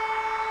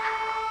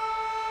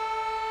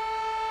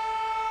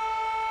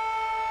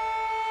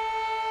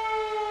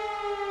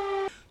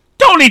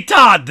 Tony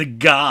Todd, the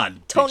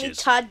god. Tony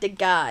bitches. Todd the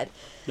God.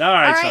 All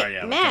right, All right, sorry.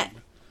 Yeah, Matt.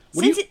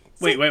 Wait.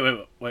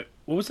 What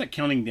was that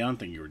counting down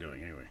thing you were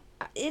doing anyway?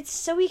 It's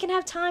so we can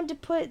have time to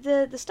put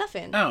the stuff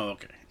in. Oh,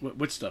 okay.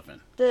 What stuff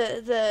in?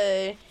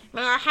 The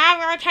May I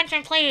have your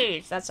attention,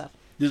 please? That stuff.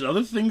 Does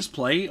other things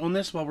play on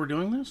this while we're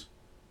doing this?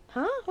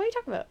 Huh? What are you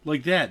talking about?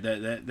 Like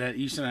that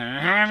you said,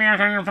 have your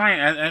attention, play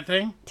that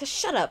thing? Just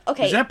shut up.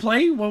 Okay. Does that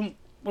play when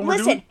we're doing?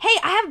 Listen, hey,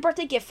 I have a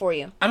birthday gift for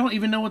you. I don't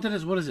even know what that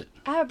is. What is it?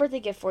 I have a birthday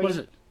gift for you. What is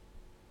it?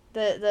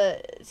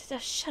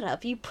 Shut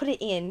up. You put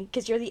it in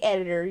because you're the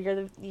editor.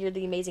 You're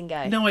the amazing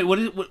guy. No, wait. What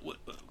is it?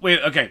 Wait.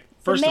 Okay.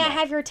 First May of all, I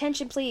have your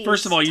attention, please?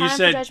 First of all, you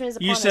Time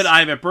said I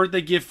have a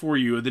birthday gift for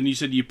you, and then you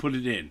said you put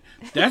it in.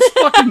 That's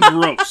fucking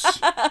gross.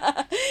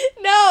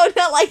 No,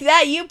 not like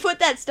that. You put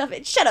that stuff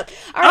in. Shut up.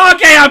 All right.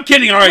 Okay, I'm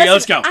kidding. All right, Listen,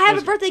 let's go. I have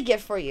a birthday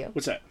gift for you.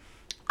 What's that?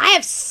 I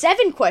have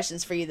 7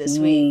 questions for you this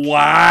week.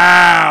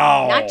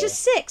 Wow. Not just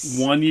 6.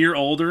 1 year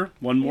older.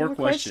 One more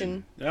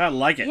question. I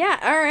like it. Yeah.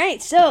 All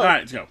right. So. All right,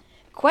 let's go.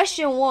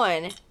 Question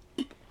 1.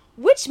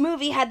 Which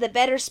movie had the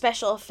better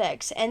special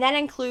effects? And that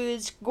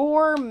includes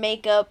gore,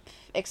 makeup,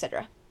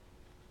 etc.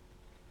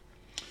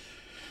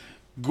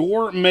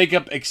 Gore,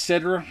 makeup,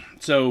 etc.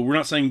 So we're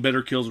not saying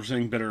better kills, we're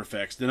saying better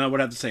effects. Then I would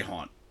have to say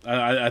Haunt.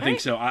 I think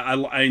so.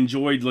 I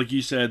enjoyed, like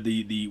you said,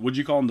 the what'd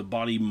you call them? The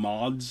body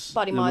mods?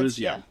 Body mods,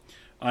 yeah.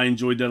 I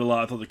enjoyed that a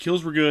lot. I thought the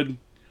kills were good.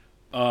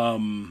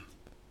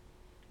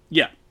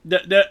 Yeah.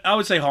 I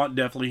would say Haunt,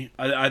 definitely.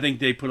 I think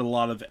they put a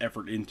lot of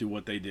effort into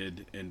what they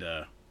did. And,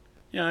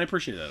 yeah, I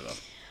appreciate that, though.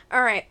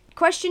 All right.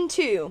 Question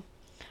 2.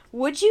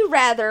 Would you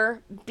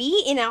rather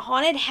be in a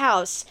haunted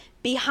house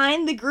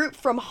behind the group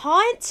from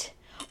Haunt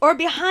or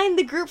behind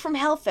the group from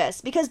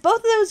Hellfest? Because both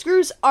of those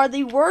groups are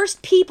the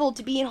worst people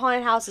to be in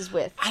haunted houses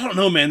with. I don't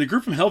know, man. The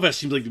group from Hellfest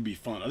seems like it'd be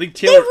fun. I think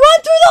Taylor... They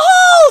run through the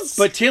halls!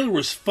 But Taylor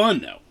was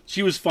fun, though.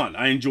 She was fun.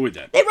 I enjoyed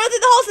that. They run through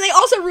the halls and they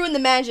also ruin the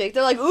magic.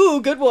 They're like,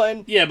 ooh, good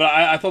one. Yeah, but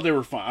I thought they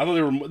were fun. I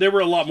thought they were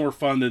a lot more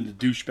fun than the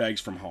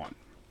douchebags from Haunt.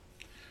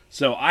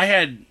 So I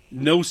had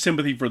no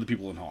sympathy for the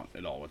people in Haunt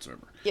at all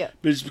whatsoever. Yeah.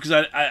 But it's because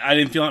I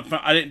didn't feel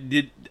I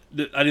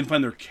didn't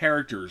find their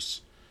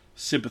characters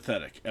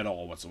sympathetic at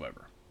all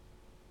whatsoever.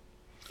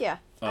 Yeah,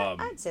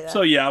 I'd say that.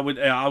 So yeah,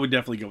 I would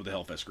definitely go with the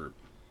Hellfest group.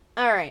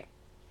 All right.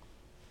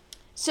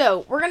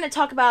 So we're gonna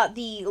talk about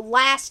the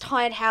last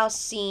haunted house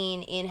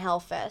scene in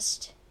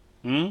Hellfest.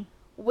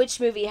 Which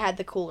movie had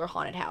the cooler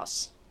haunted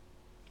house?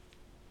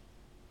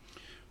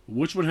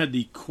 Which one had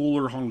the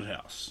cooler haunted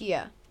house?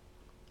 Yeah.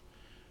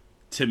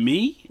 To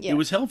me, Yeah. it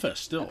was Hellfest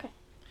still. Okay.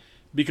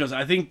 Because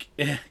I think...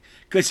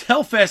 Because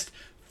Hellfest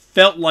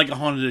felt like a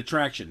haunted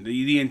attraction.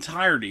 The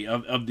entirety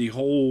of the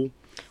whole...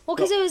 Well,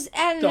 because it was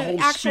at the an whole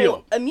actual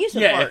spiel.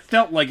 amusement Yeah, park. it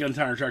felt like an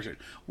entire attraction.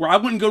 Where I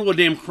wouldn't go to a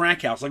damn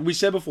crack house, like we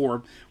said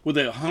before, with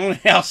a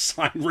haunted house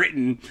sign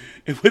written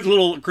with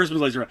little Christmas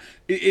lights around.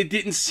 It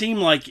didn't seem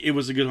like it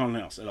was a good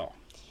haunted house at all.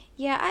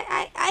 Yeah,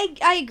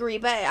 I agree,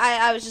 but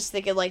I was just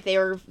thinking like they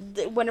were.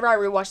 Whenever I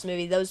rewatched the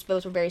movie, those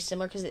both were very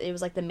similar because it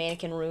was like the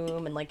mannequin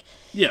room and like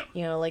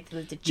like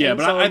the chainsaw yeah.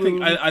 But I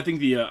think room.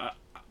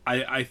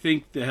 I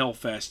think the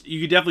Hellfest. You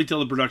could definitely tell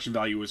the production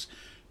value was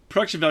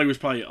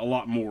probably a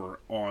lot more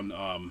on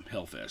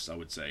Hellfest. I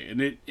would say,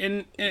 and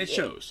it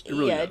shows. It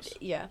really does.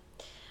 Yeah.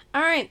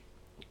 All right.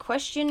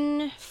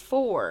 Question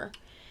 4: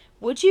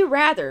 Would you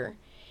rather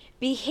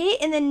be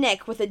hit in the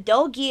neck with a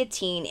dull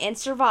guillotine and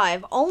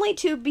survive only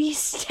to be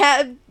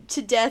stabbed to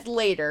death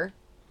later,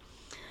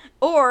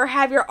 or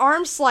have your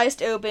arm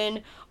sliced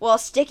open while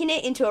sticking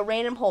it into a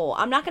random hole?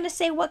 I'm not going to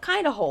say what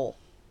kind of hole.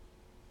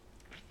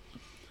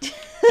 All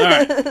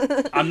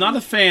right. I'm not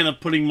a fan of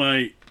putting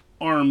my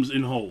arms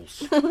in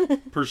holes,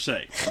 per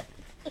se.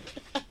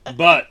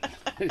 But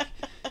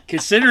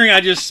considering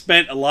I just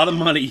spent a lot of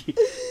money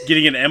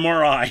getting an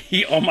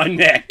MRI on my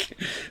neck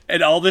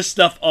and all this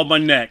stuff on my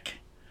neck,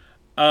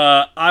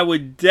 I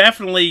would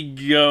definitely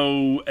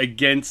go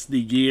against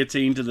the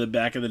guillotine to the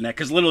back of the neck.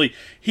 Because literally,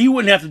 he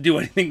wouldn't have to do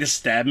anything to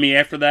stab me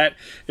after that.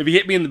 If he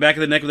hit me in the back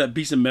of the neck with that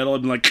piece of metal,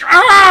 I'd be like,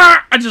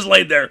 ah! I just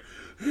laid there.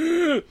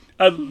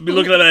 I'd be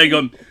looking at that and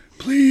going,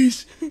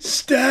 please,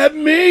 stab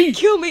me.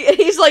 Kill me. And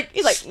he's like,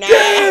 nah.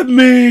 Stab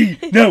me.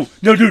 No,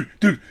 dude.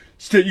 You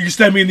can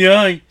stab me in the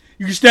eye.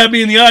 You can stab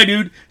me in the eye,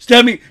 dude.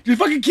 Stab me. Just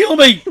fucking kill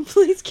me.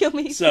 Please kill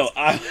me. So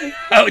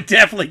I would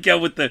definitely go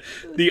with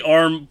the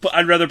arm.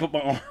 I'd rather put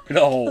my arm in a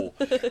hole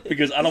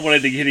because I don't want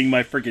anything hitting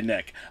my freaking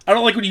neck. I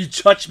don't like when you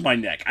touch my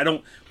neck.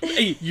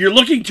 Hey, you're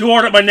looking too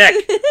hard at my neck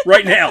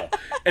right now,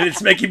 and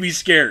it's making me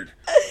scared.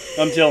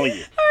 I'm telling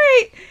you. All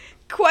right.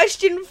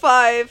 Question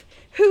 5.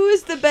 Who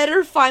is the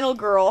better final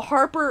girl,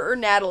 Harper or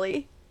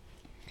Natalie?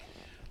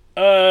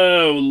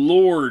 Oh,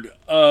 Lord.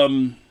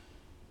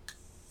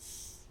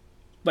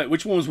 Wait,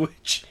 which one was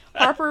which?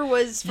 Harper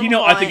was from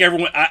Haunt.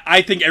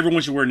 I think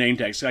everyone should wear name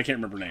tags, so I can't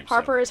remember names.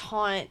 Harper is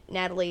Haunt,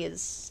 Natalie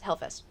is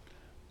Hellfest.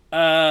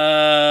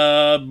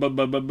 I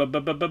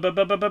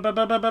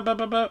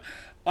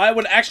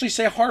would actually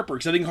say Harper,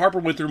 because I think Harper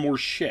went through more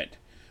shit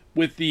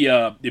with the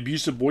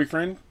abusive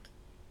boyfriend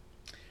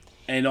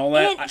and all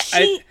that.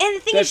 And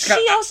the thing is,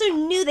 she also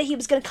knew that he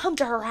was going to come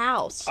to her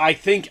house. I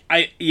think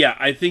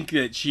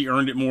that she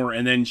earned it more,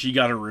 and then she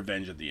got her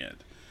revenge at the end.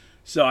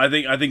 So I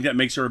think that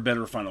makes her a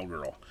better final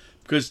girl,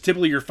 because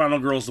typically your final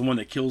girl is the one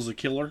that kills the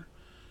killer.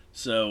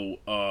 So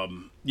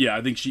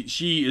I think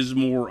she is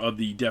more of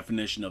the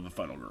definition of a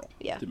final girl.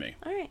 Yeah. To me.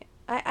 All right,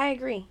 I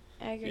agree.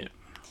 Yeah.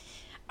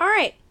 All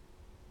right,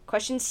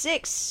 question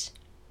 6: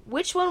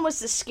 Which one was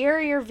the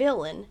scarier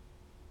villain,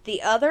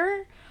 the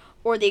other,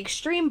 or the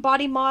extreme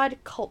body mod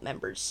cult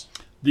members?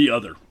 The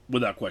other,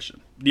 without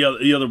question. The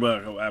other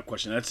without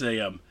question. That's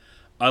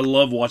I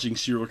love watching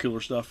serial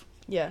killer stuff.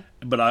 Yeah.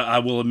 But I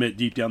will admit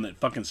deep down that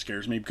fucking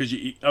scares me, because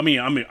I'm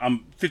a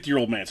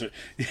 50-year-old man, so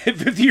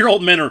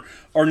 50-year-old men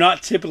are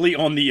not typically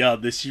on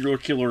the serial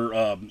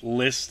killer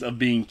list of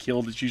being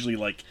killed. It's usually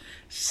like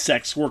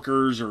sex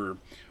workers or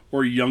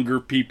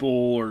younger people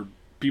or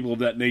people of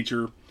that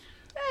nature.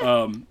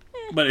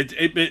 But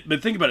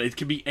think about it. It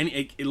could be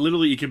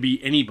it could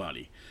be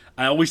anybody.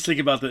 I always think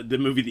about the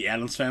movie The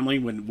Addams Family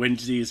when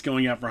Wednesday is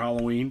going out for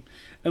Halloween.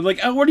 I'm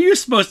like, oh, what are you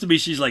supposed to be?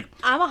 She's like,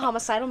 I'm a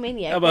homicidal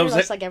maniac. That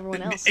looks like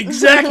everyone else.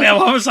 Exactly, I'm a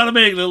homicidal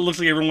maniac that looks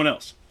like everyone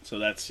else. So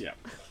that's, yeah.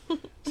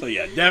 So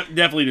yeah,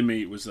 definitely to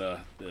me it was the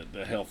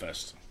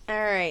Hellfest.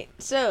 Alright,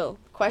 so,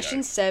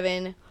 question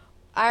 7.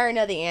 I already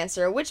know the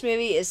answer. Which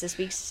movie is this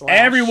week's Slash?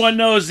 Everyone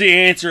knows the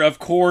answer. Of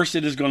course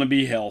it is going to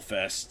be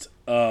Hellfest.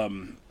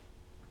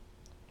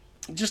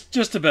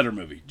 Just a better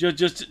movie.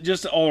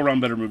 Just an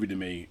all-around better movie to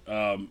me.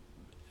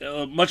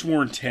 Much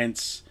more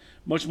intense,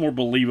 much more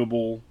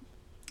believable.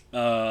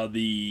 The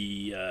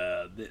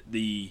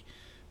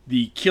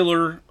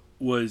killer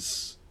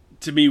was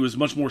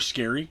much more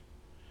scary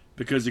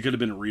because it could have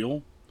been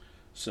real.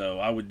 So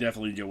I would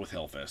definitely go with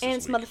Hellfest. And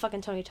it's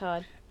motherfucking Tony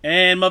Todd.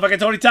 And motherfucking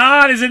Tony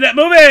Todd is in that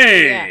movie.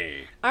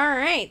 Yeah. All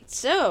right.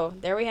 So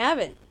there we have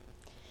it.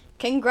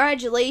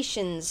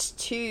 Congratulations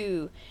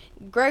to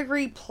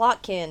Gregory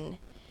Plotkin.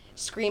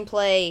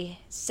 Screenplay,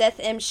 Seth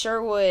M.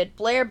 Sherwood,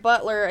 Blair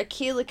Butler,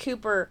 Akilah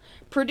Cooper,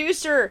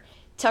 producer,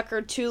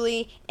 Tucker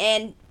Tooley,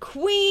 and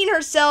Queen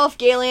herself,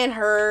 Gaylan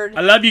Hurd.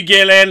 I love you,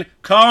 Gaylan.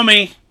 Call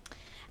me.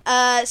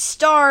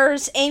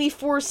 Stars, Amy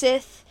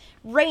Forsyth,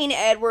 Rain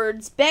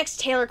Edwards, Bex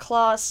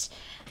Taylor-Klaus,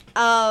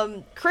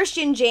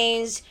 Christian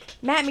James,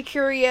 Matt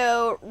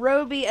Mercurio,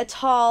 Roby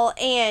Attal,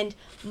 and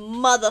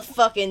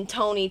motherfucking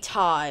Tony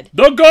Todd.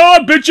 The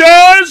God,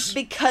 bitches!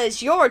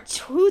 Because your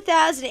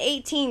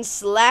 2018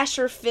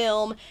 slasher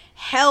film,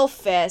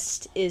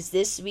 Hellfest, is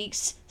this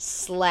week's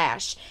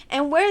Slash.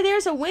 And where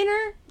there's a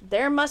winner,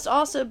 there must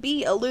also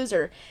be a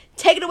loser.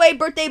 Take it away,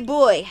 birthday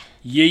boy.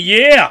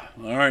 Yeah.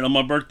 All right, on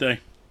my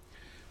birthday.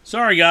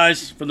 Sorry,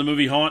 guys, for the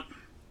movie Haunt.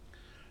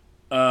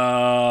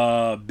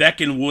 Beck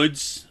and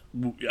Woods.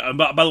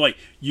 By the way,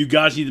 you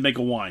guys need to make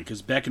a wine,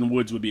 because Beck and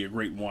Woods would be a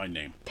great wine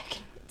name. Beck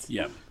and Woods.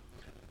 Yeah.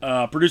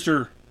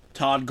 Producer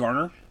Todd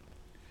Garner.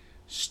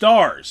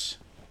 Stars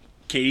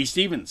Katie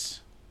Stevens,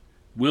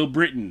 Will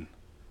Britton,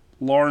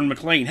 Lauren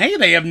McLean. Hey,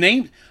 they have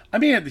names. I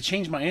may have to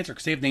change my answer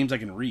because they have names I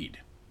can read.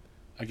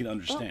 I can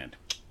understand.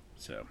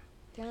 So,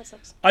 yeah, that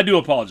sucks. I do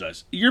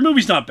apologize. Your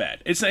movie's not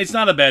bad. It's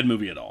not a bad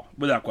movie at all,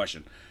 without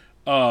question.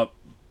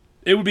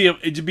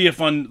 It'd be a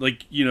fun,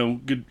 like,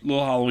 good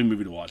little Halloween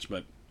movie to watch.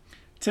 But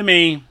to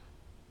me,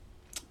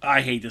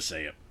 I hate to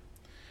say it,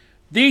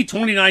 the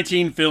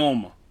 2019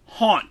 film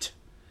Haunt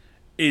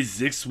is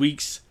this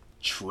week's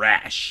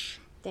trash.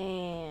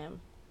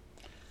 Damn.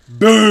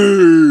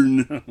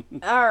 Burn.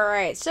 All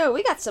right, so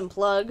we got some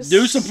plugs.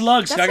 Do some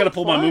plugs. I got to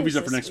pull my plugs movies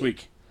up for this next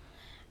week.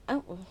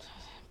 Oh,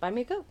 buy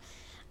me a Coke.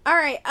 All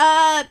right,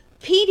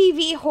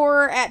 PDV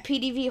Horror at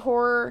PDV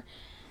Horror.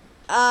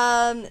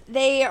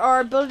 They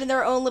are building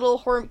their own little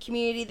horror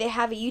community. They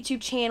have a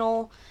YouTube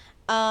channel.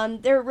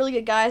 They're really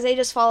good guys. They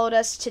just followed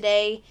us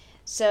today.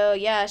 So,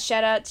 yeah,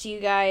 shout out to you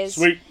guys.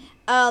 Sweet.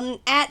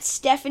 At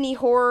Stephanie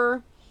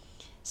Horror,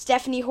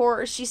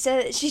 she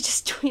said, she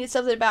just tweeted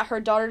something about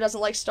her daughter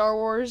doesn't like Star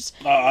Wars.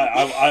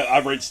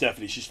 I've read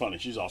Stephanie. She's funny.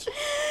 She's awesome.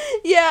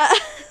 Yeah.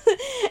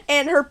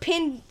 And her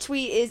pinned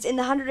tweet is, in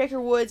the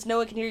 100-acre woods, no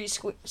one can hear you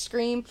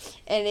scream.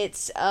 And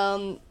it's,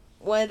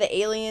 one of the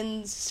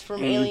aliens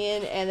from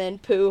Alien, and then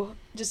Pooh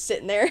just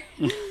sitting there.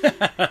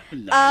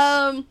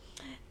 Nice.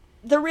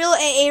 The real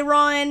AA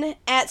Ron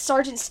at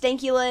Sergeant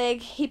Stanky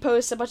Leg. He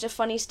posts a bunch of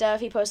funny stuff.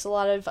 He posts a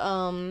lot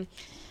of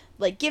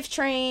like gift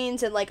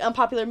trains and like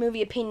unpopular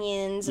movie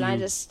opinions. And I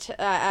just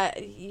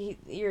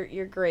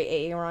you're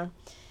great, AA Ron.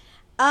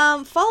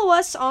 Follow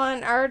us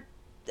on our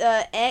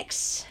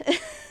X.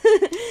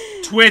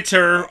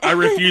 Twitter. I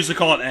refuse to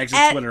call it X.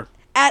 It's Twitter.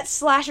 At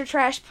Slasher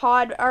Trash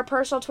Pod, our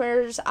personal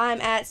Twitters. I'm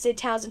at Sid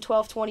Townsend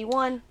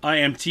 1221. I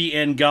am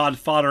TN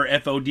Godfather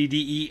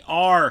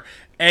FODDER,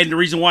 and the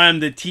reason why I'm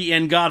the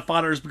TN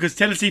Godfather is because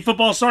Tennessee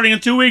football is starting in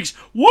 2 weeks.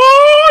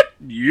 What?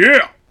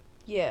 Yeah.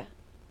 Yeah.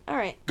 All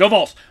right. Go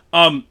Vols.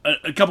 A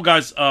couple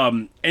guys.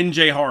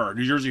 NJ Horror,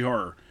 New Jersey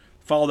Horror.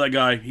 Follow that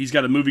guy. He's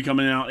got a movie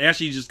coming out.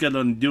 Actually, he just got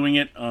done doing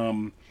it.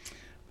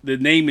 The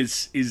name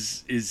is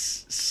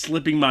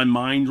slipping my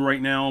mind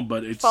right now,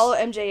 but it's... Follow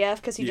MJF,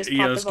 because he just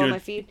popped up on my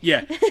feed.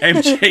 Yeah,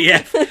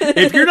 MJF.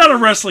 If you're not a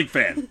wrestling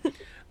fan,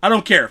 I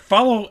don't care.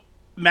 Follow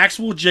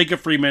Maxwell Jacob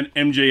Freeman,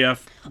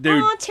 MJF.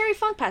 Dude, Terry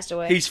Funk passed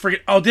away. He's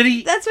freaking... Oh, did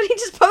he? That's what he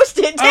just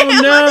posted. Damn,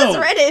 oh, no. I just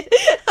read it.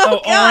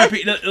 Oh, God.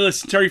 R.I.P.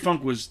 Listen, Terry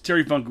Funk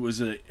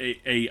was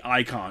a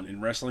icon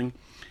in wrestling.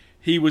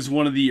 He was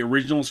one of the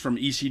originals from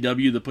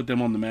ECW that put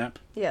them on the map.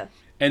 Yeah.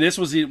 And this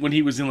was when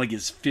he was in, like,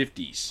 his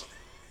 50s.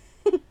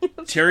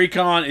 Terry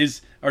Funk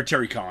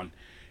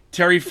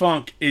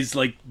is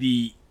like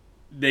they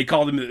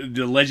called him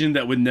the legend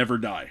that would never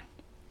die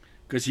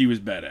because he was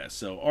badass.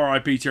 So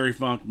R.I.P. Terry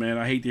Funk, man.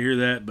 I hate to hear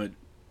that, but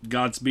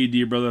Godspeed to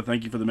you, brother.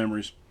 Thank you for the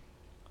memories.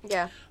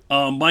 Yeah.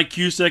 Mike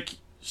Cusick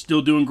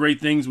still doing great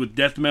things with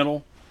death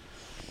metal.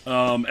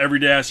 Every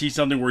day I see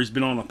something where he's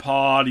been on a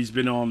pod, he's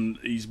been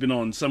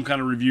on some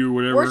kind of review or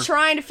whatever. We're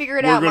trying to figure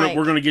it out, Mike.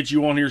 We're gonna get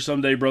you on here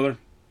someday, brother.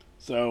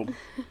 So,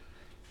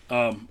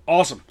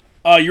 awesome.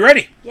 You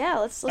ready? Yeah,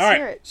 let's All right.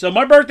 hear it. So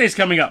my birthday's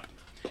coming up.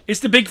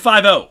 It's the big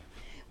 5-0.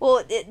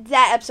 Well,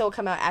 that episode will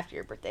come out after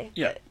your birthday.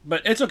 Yeah,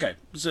 but it's okay.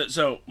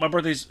 So my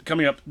birthday's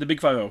coming up, the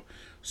big 5-0.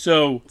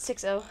 So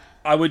 6-0.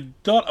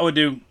 Thought I would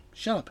do.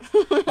 Shut up.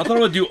 I thought I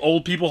would do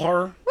old people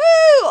horror.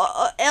 Woo!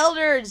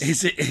 Elders.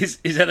 Is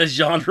that a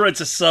genre?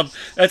 It's a sub.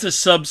 That's a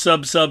sub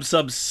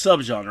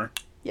genre.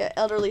 Yeah,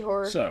 elderly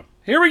horror. So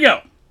here we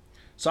go.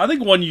 So I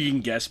think one you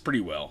can guess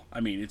pretty well. I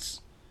mean,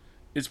 it's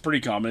pretty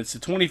common. It's the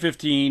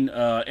 2015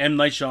 M.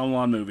 Night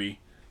Shyamalan movie,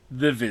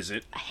 The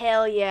Visit.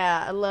 Hell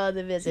yeah, I love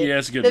The Visit. Yeah,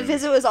 it's a good The movie.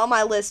 Visit was on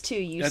my list too,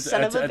 you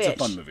son of a bitch. That's a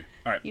fun movie.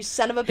 All right. You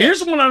son of a bitch.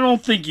 Here's one I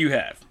don't think you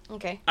have.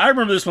 Okay. I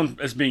remember this one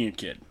as being a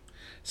kid.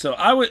 So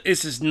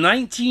this is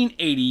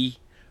 1980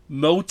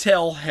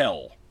 Motel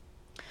Hell.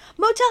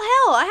 Motel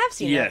Hell, I have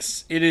seen it.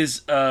 Yes, it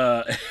is.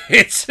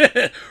 It's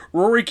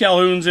Rory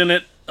Calhoun's in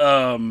it.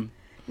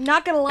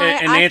 Not gonna lie,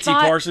 and Nancy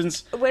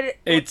Parsons. What,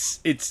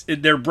 it's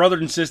their brother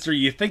and sister.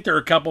 You think they're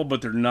a couple,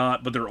 but they're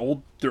not. But they're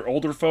old. They're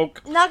older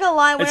folk. Not gonna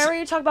lie, whenever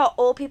you talk about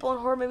old people in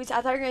horror movies,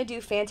 I thought you were gonna do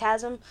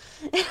Phantasm.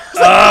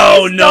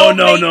 Oh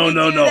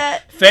no!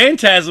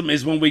 Phantasm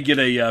is when we get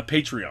a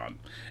Patreon.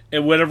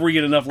 And whenever we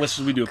get enough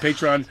listeners, we do a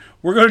Patreon.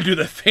 We're going to do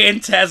the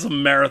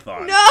Phantasm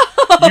Marathon. No!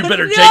 You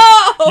better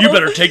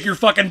take your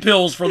fucking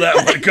pills for that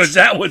one, because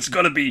that one's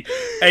going to be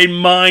a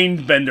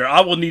mind bender.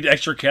 I will need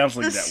extra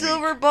counseling that week.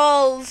 Silver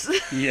balls.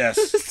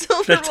 Yes.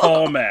 The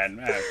tall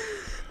man.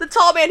 The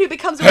tall man who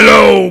becomes a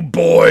Hello, woman.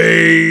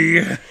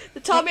 boy!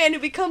 The tall man who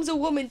becomes a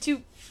woman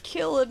to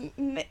kill a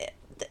man.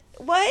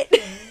 What?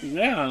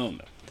 Yeah, I don't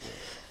know.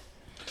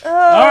 Oh,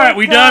 all right,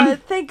 we done?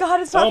 Thank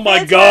God it's not Oh, my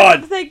Phantasm.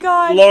 God. Thank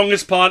God.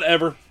 Longest pod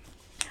ever.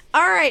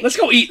 All right. Let's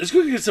go eat. Let's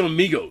go get some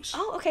amigos.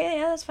 Oh, okay.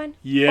 Yeah, that's fine.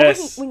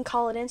 Yes. We can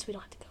call it in so we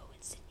don't have to go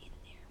and sit in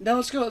there. No,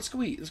 let's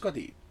go eat. Let's go out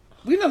to eat.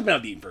 We've not been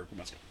out to eat for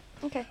months.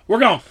 Okay. We're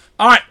going.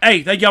 All right.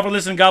 Hey, thank y'all for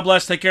listening. God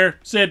bless. Take care.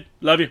 Sid,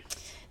 love you.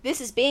 This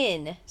has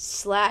been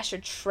Slasher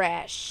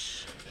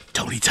Trash.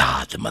 Tony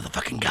Todd, the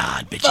motherfucking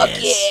god, bitches. Fuck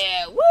yeah.